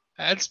 yeah,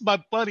 that's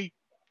my buddy.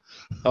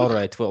 All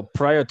right. Well,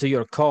 prior to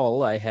your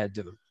call, I had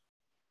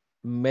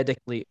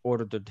medically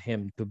ordered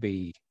him to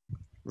be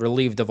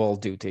relieved of all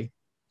duty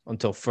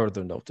until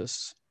further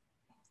notice.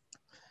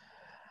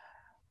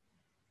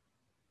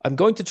 I'm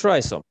going to try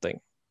something.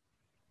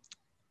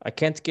 I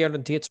can't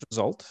guarantee its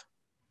result,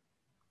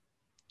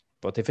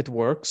 but if it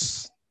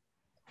works,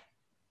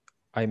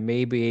 I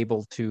may be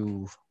able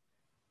to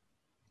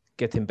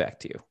get him back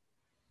to you.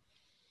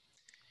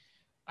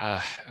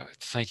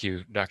 Thank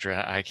you, Doctor.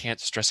 I can't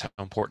stress how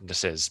important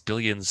this is.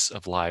 Billions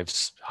of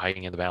lives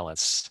hanging in the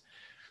balance.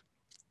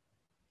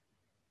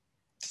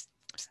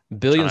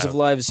 Billions of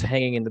lives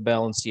hanging in the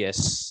balance,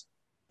 yes.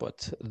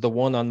 But the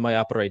one on my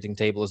operating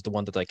table is the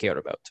one that I care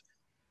about.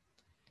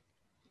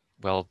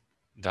 Well,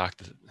 Doc,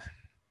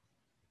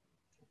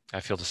 I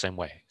feel the same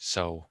way.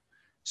 So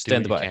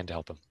stand do what by. You can to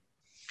help him.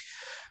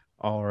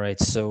 All right.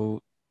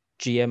 So,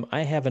 GM,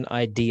 I have an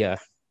idea.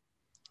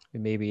 We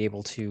may be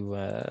able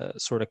to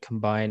sort of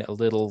combine a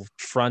little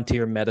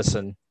frontier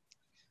medicine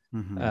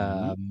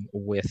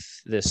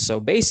with this.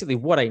 So basically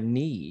what I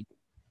need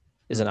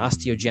is an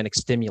osteogenic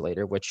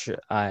stimulator, which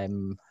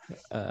I'm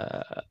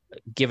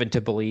given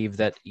to believe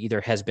that either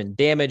has been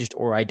damaged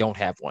or I don't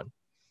have one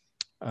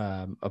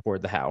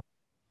aboard the How.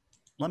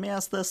 Let me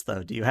ask this,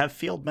 though. Do you have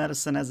field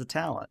medicine as a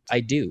talent? I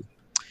do.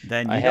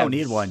 Then you don't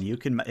need one. You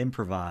can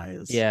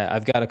improvise. Yeah,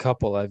 I've got a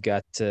couple. I've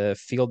got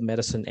field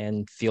medicine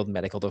and field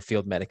medic, although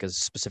field medic is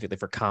specifically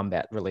for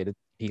combat-related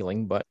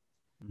healing. But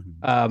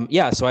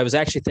yeah, so I was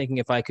actually thinking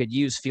if I could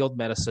use field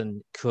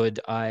medicine, could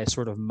I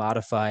sort of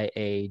modify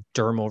a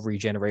dermal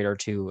regenerator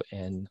to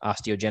an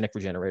osteogenic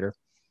regenerator?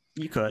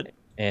 You could.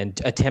 And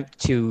attempt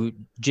to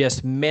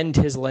just mend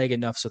his leg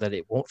enough so that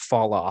it won't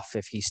fall off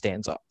if he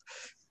stands up.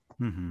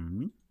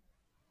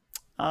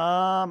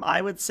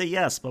 I would say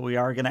yes, but we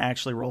are going to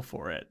actually roll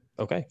for it.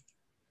 Okay.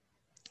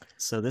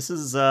 So this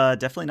is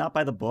definitely not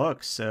by the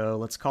book. So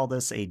let's call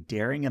this a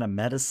daring and a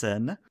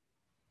medicine.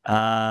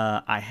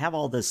 I have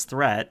all this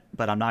threat,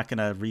 but I'm not going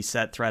to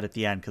reset threat at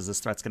the end because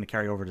this threat's going to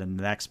carry over to the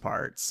next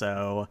part.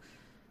 So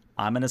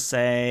I'm going to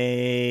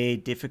say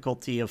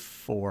difficulty of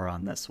 4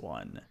 on this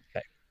one.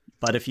 Okay.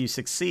 But if you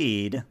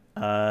succeed,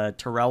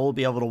 Terrell will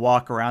be able to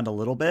walk around a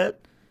little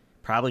bit.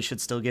 Probably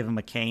should still give him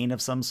a cane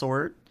of some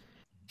sort.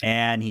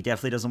 And he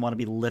definitely doesn't want to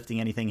be lifting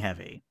anything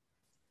heavy.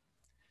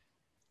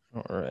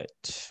 All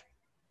right.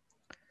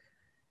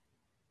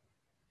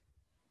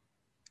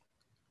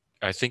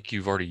 I think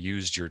you've already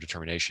used your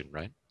determination,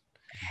 right?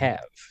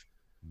 Have.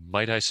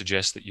 Might I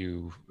suggest that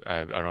you,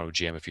 I don't know,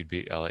 GM, if you'd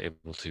be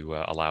able to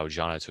allow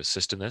Jana to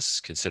assist in this,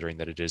 considering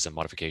that it is a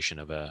modification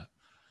of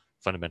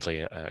fundamentally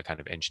a kind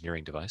of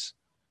engineering device?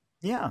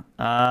 Yeah.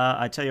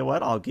 I tell you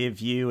what, I'll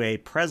give you a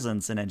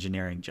presence in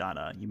engineering,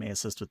 Jana. You may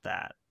assist with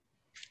that.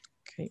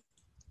 Okay.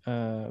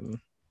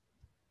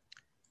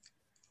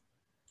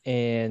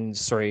 And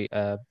sorry,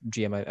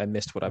 GM, I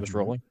missed what I was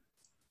rolling.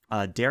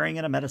 Daring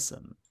and a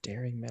medicine.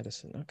 Daring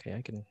medicine. Okay,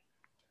 I can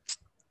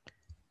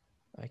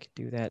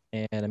do that,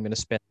 and I'm going to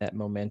spend that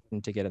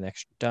momentum to get an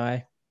extra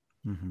die.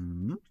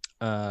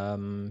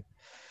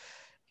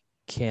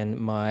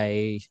 Can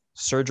my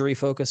surgery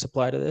focus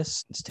apply to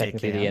this? It's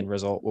technically the end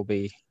result will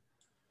be.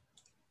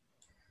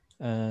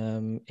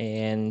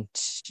 And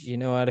you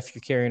know what? If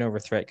you're carrying over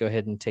threat, go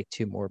ahead and take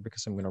 2 more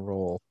because I'm going to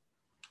roll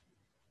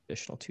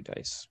additional 2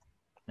 dice.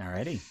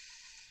 Alrighty.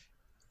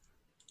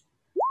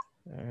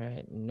 All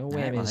right, no whammies.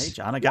 Right, well, hey,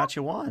 Jana got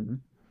you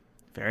 1.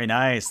 Very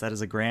nice. That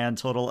is a grand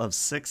total of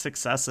 6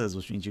 successes,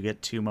 which means you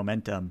get 2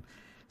 momentum.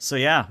 So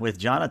yeah, with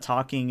Jana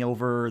talking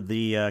over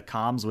the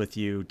comms with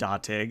you,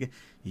 Datig,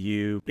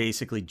 you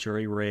basically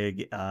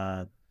jury-rig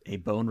a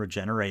bone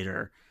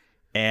regenerator.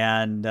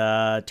 And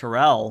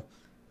Terrell,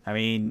 I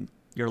mean,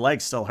 your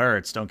leg still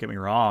hurts, don't get me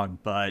wrong,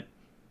 but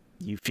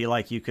you feel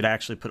like you could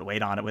actually put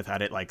weight on it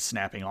without it like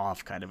snapping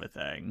off kind of a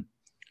thing.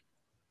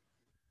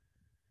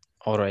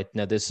 All right,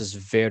 now this is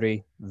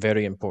very,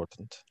 very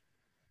important.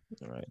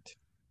 All right.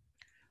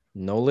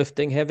 No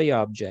lifting heavy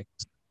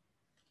objects.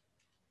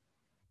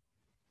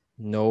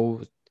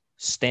 No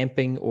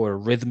stamping or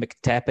rhythmic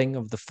tapping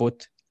of the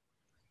foot.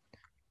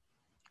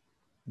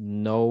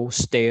 No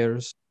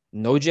stairs.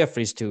 No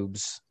Jeffries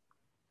tubes.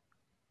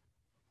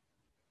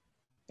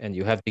 And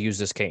you have to use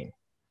this cane.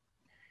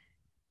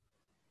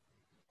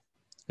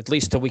 At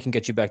least till we can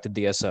get you back to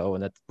DSO,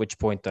 and at which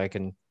point I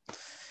can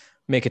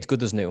make it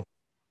good as new.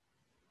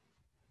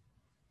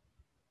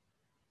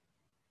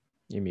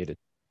 You're muted.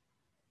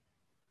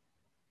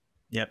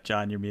 Yep,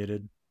 John, you're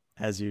muted,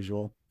 as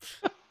usual.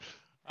 All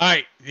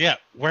right, yeah.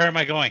 Where am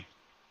I going?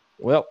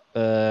 Well,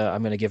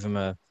 I'm going to give him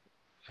a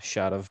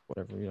shot of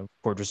whatever,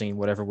 Cordrazine,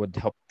 whatever would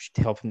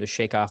help him to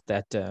shake off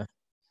that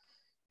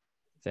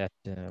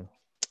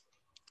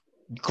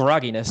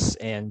grogginess,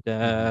 and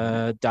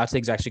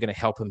Datig's actually going to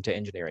help him to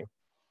engineering.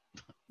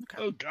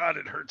 Okay. Oh God,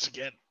 it hurts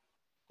again.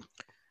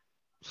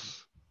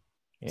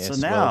 Yes, so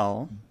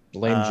now,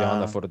 blame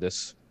Jana for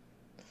this.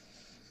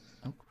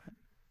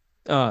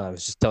 I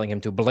was just telling him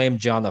to blame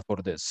Jana for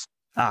this.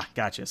 Ah,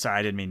 gotcha. Sorry,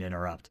 I didn't mean to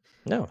interrupt.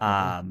 No.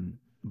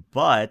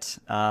 But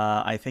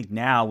I think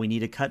now we need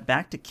to cut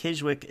back to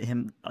Kijwick,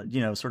 him,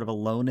 sort of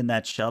alone in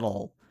that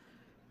shuttle,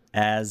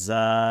 as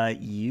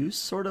you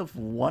sort of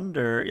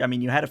wonder. I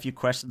mean, you had a few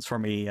questions for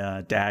me,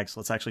 Dags.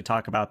 Let's actually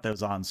talk about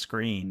those on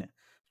screen.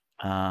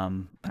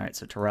 All right,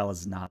 so Terrell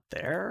is not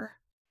there.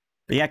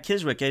 But yeah,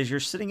 Kiswick, as you're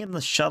sitting in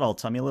the shuttle,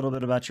 tell me a little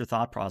bit about your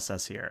thought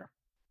process here.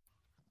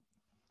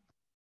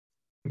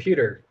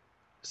 Computer,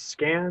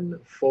 scan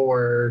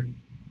for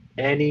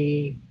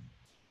any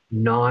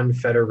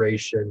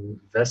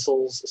non-Federation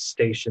vessels,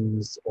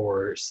 stations,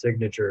 or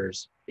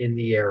signatures in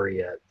the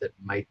area that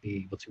might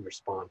be able to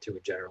respond to a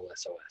general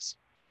SOS.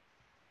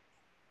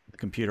 The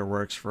computer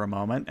works for a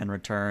moment and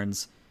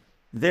returns,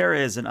 "There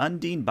is an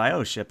Undine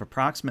bioship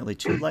approximately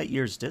 2 light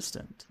years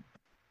distant.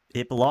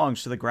 It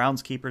belongs to the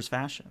groundskeeper's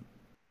faction.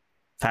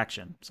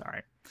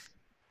 Sorry.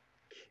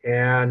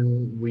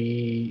 Can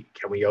we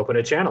open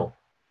a channel?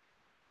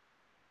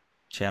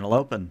 Channel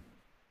open.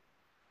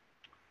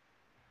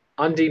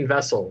 Undine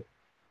vessel.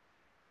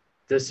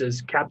 This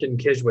is Captain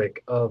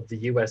Kiswick of the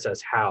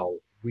USS Howe.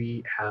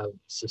 We have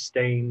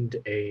sustained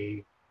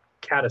a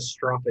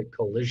catastrophic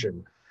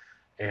collision,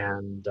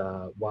 and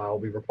while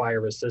we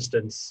require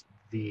assistance,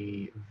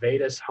 the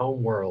Vetus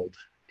homeworld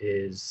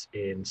is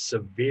in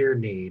severe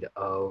need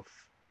of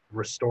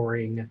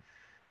restoring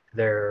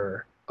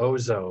their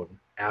ozone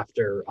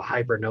after a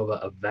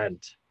hypernova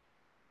event.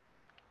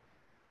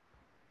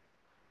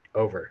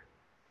 Over.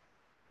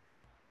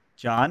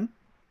 John,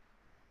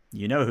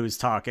 you know who's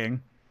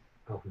talking.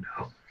 Oh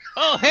no.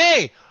 Oh,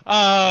 hey.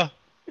 Wow.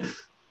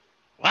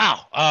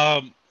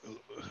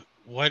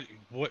 What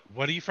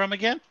are you from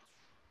again?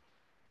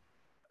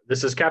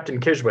 This is Captain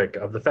Kiswick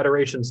of the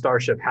Federation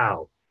starship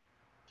Howe.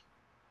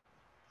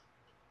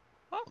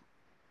 Oh.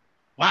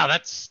 Wow,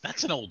 that's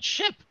an old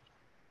ship.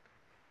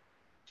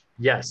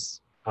 Yes.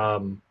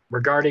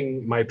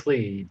 Regarding my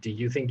plea, do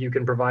you think you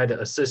can provide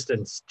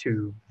assistance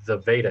to the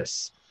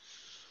Vetus?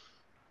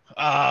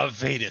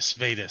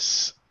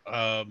 Vetus.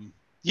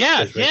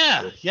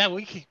 Yeah,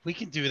 we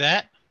can do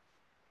that.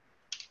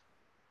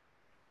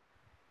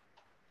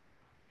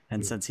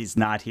 And since he's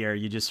not here,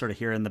 you just sort of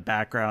hear in the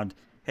background,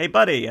 "Hey,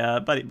 buddy,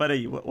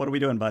 what are we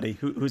doing, buddy?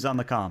 Who's on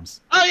the comms?"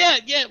 Oh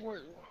yeah,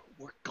 we're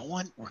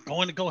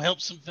going to go help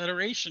some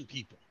Federation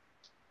people.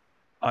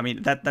 I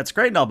mean, that's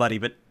great and all, buddy,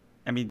 but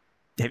I mean,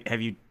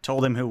 have you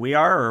told him who we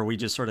are, or are we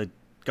just sort of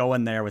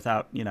going there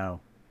without, you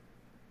know?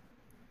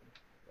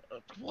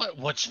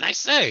 What should I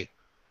say?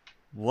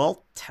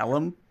 Well, tell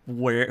him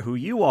who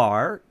you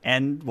are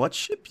and what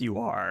ship you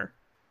are.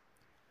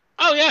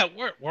 Oh yeah,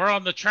 we're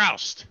on the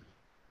Troust.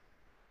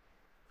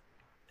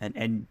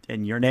 And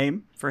your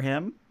name for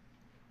him?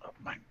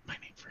 My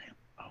name for him.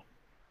 Oh.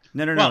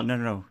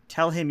 No.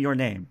 Tell him your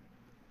name.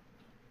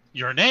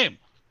 Your name?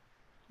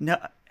 No.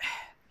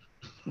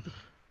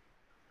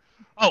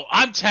 Oh,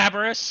 I'm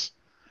Tabarus.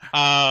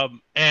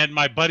 And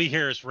my buddy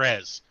here is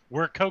Rez.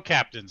 We're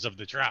co-captains of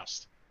the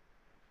Troust.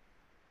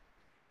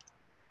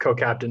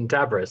 Co-Captain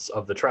Tabarus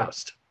of the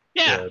Troust.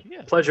 Yeah.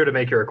 Pleasure to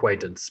make your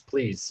acquaintance.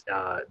 Please.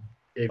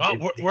 We're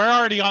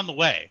already on the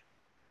way.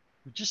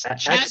 We're just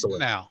chatting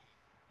now.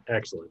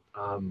 Excellent.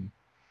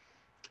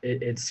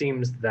 It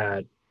seems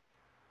that.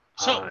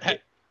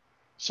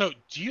 So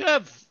do you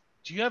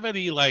have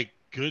any like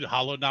good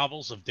holo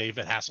novels of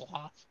David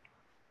Hasselhoff?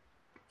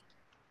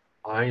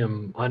 I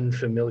am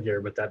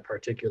unfamiliar with that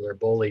particular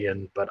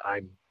bullion, but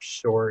I'm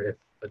sure if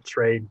a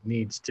trade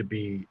needs to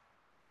be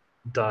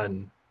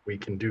done, we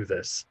can do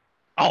this.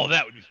 Oh,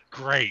 that would be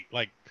great.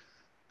 Like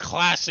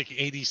classic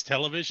 80s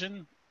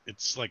television.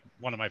 It's like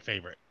one of my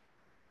favorite.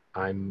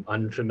 I'm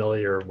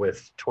unfamiliar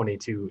with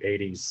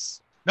 2280s.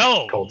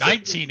 No, culture.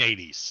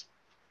 1980s.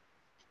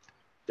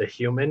 The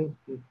human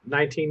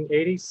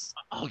 1980s?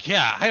 Oh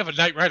yeah, I have a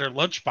Knight Rider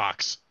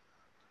lunchbox.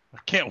 I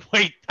can't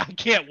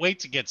wait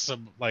to get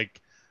some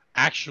like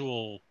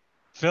actual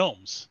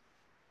films.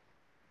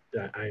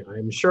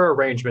 I'm sure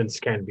arrangements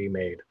can be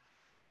made.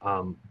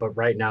 But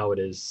right now it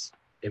is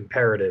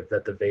imperative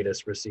that the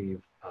Vetus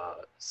receive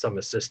some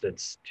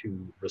assistance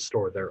to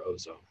restore their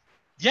ozone.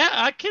 Yeah,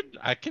 I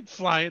could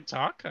fly and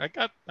talk. I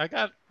got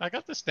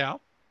this down.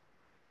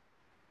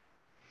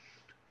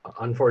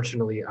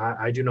 Unfortunately,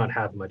 I do not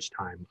have much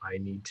time. I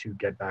need to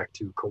get back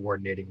to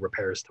coordinating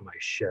repairs to my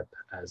ship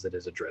as it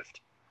is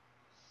adrift.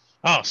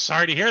 Oh,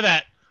 sorry to hear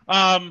that.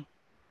 Well,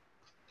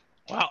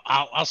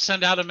 I'll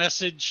send out a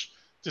message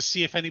to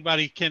see if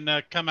anybody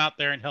can come out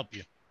there and help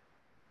you.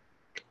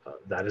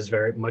 That is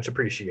very much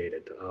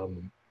appreciated.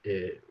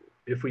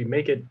 If we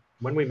make it,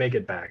 when we make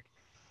it back,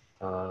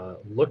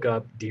 look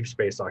up Deep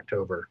Space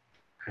October,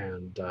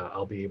 and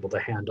I'll be able to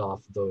hand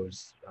off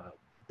those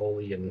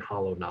Bolian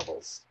holo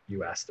novels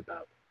you asked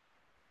about.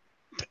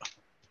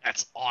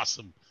 That's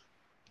awesome.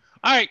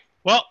 All right.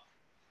 Well,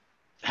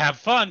 have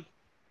fun.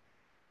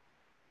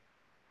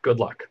 Good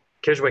luck.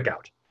 Kiswick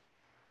out.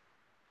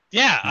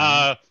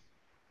 Yeah.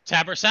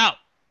 Tabarus out.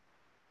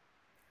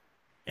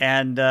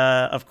 And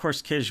of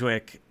course,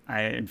 Kiswick,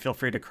 and feel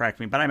free to correct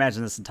me, but I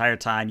imagine this entire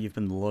time you've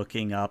been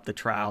looking up the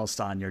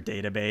Troust on your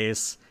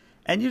database,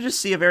 and you just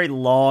see a very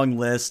long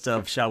list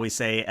of, shall we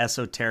say,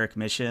 esoteric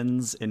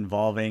missions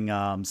involving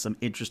some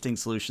interesting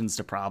solutions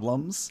to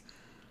problems.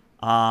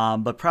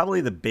 But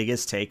probably the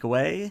biggest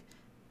takeaway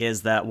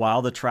is that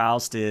while the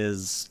Troust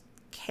is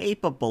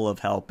capable of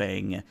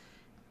helping,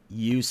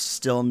 you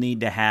still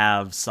need to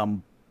have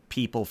some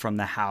people from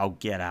the how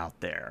get out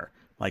there.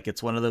 Like,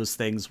 it's one of those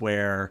things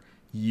where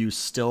you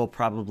still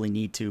probably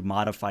need to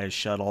modify a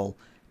shuttle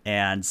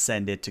and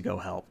send it to go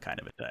help, kind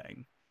of a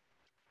thing.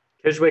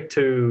 Kishwick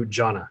to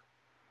Jonna.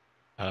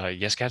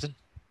 Yes, Captain?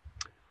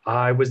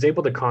 I was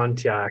able to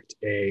contact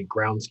a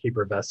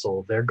groundskeeper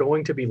vessel. They're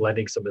going to be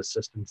lending some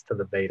assistance to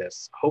the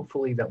Vetus.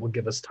 Hopefully that will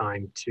give us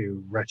time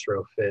to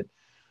retrofit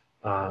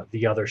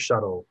the other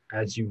shuttle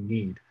as you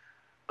need.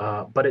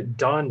 But it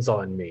dawns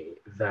on me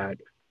that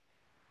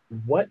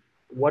what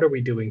are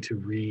we doing to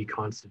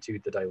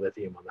reconstitute the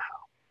dilithium on the how?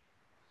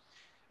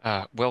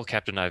 Well,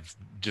 Captain, I've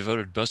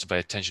devoted most of my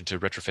attention to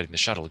retrofitting the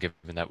shuttle,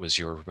 given that was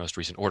your most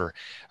recent order.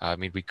 I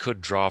mean, we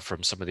could draw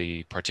from some of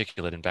the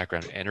particulate and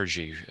background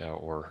energy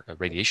or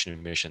radiation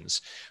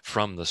emissions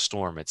from the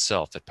storm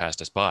itself that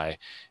passed us by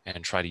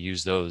and try to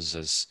use those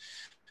as,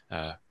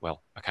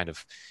 well, a kind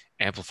of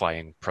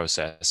amplifying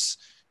process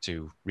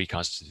to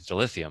reconstitute the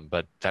lithium,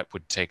 but that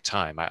would take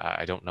time.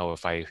 I don't know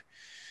if I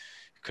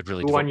could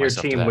really Who devote on your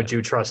myself to team that. would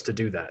you trust to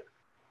do that?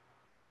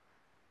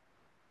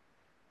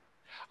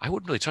 I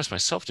wouldn't really trust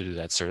myself to do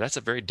that, sir. That's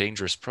a very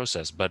dangerous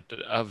process. But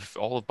of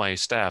all of my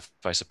staff,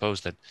 I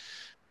suppose that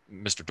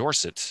Mr.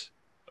 Dorset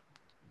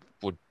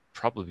would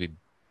probably be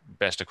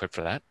best equipped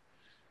for that.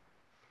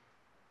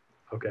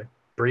 Okay.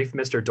 Brief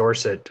Mr.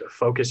 Dorset,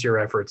 focus your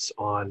efforts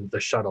on the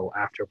shuttle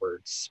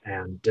afterwards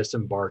and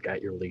disembark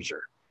at your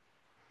leisure.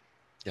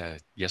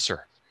 Yes,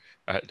 sir.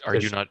 Are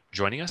you not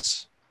joining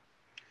us?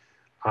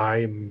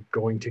 I'm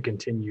going to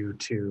continue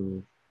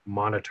to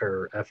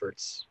monitor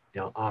efforts,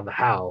 on the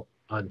how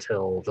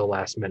until the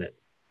last minute.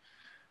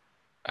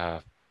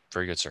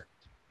 Very good, sir.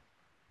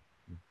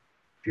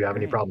 If you have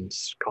any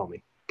problems, call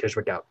me.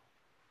 Kishwick out.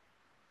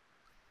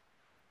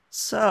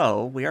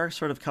 So we are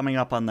sort of coming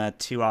up on that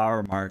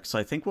 2-hour mark. So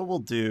I think what we'll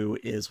do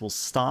is we'll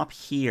stop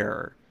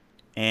here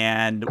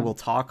and we'll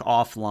talk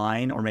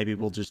offline, or maybe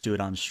we'll just do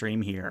it on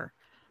stream here.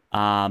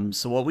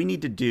 So what we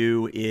need to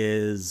do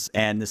is,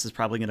 and this is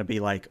probably going to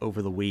be like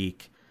over the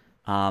week,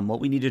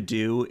 what we need to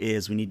do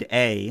is we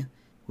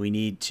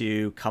need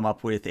to come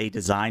up with a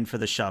design for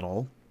the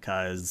shuttle,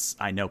 because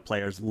I know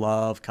players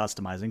love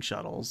customizing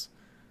shuttles.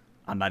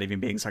 I'm not even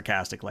being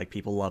sarcastic, like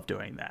people love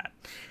doing that.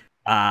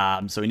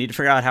 So we need to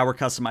figure out how we're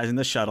customizing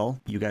the shuttle.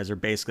 You guys are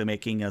basically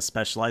making a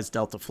specialized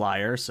Delta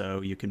Flyer,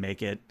 so you can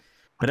make it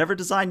whatever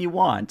design you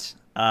want.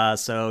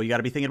 So you got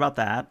to be thinking about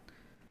that.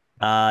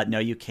 No,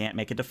 you can't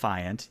make a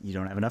Defiant. You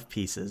don't have enough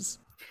pieces.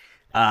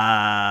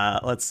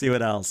 Let's see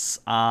what else.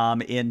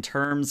 In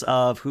terms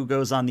of who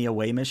goes on the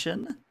away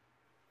mission,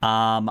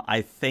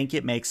 I think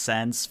it makes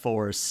sense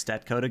for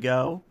Stetko to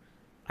go.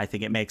 I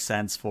think it makes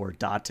sense for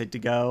Dottig to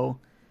go.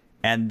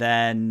 And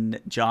then,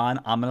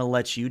 John, I'm going to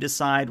let you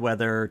decide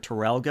whether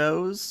Terrell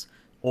goes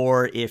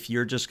or if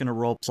you're just going to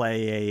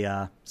roleplay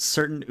a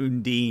certain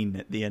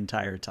Undine the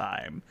entire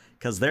time,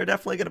 because they're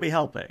definitely going to be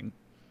helping.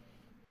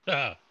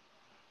 All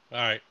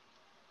right.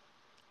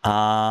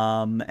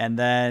 And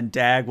then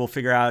Dag will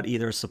figure out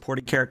either a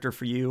supporting character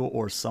for you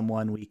or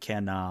someone we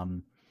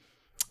can,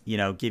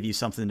 give you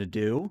something to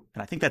do.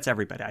 And I think that's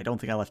everybody. I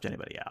don't think I left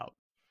anybody out.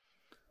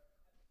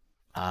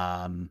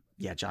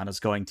 Yeah, John is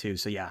going to.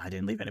 So yeah, I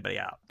didn't leave anybody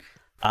out.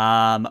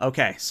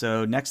 Okay,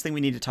 so next thing we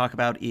need to talk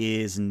about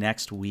is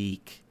next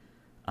week.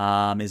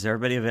 Is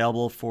everybody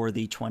available for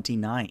the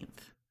 29th?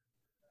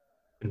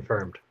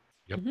 Confirmed.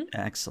 Yep.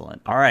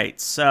 Excellent. All right,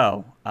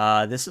 so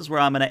this is where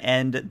I'm going to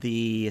end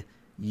the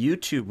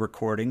YouTube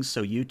recording.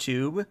 So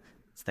YouTube,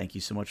 thank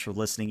you so much for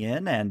listening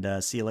in,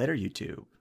 and see you later, YouTube.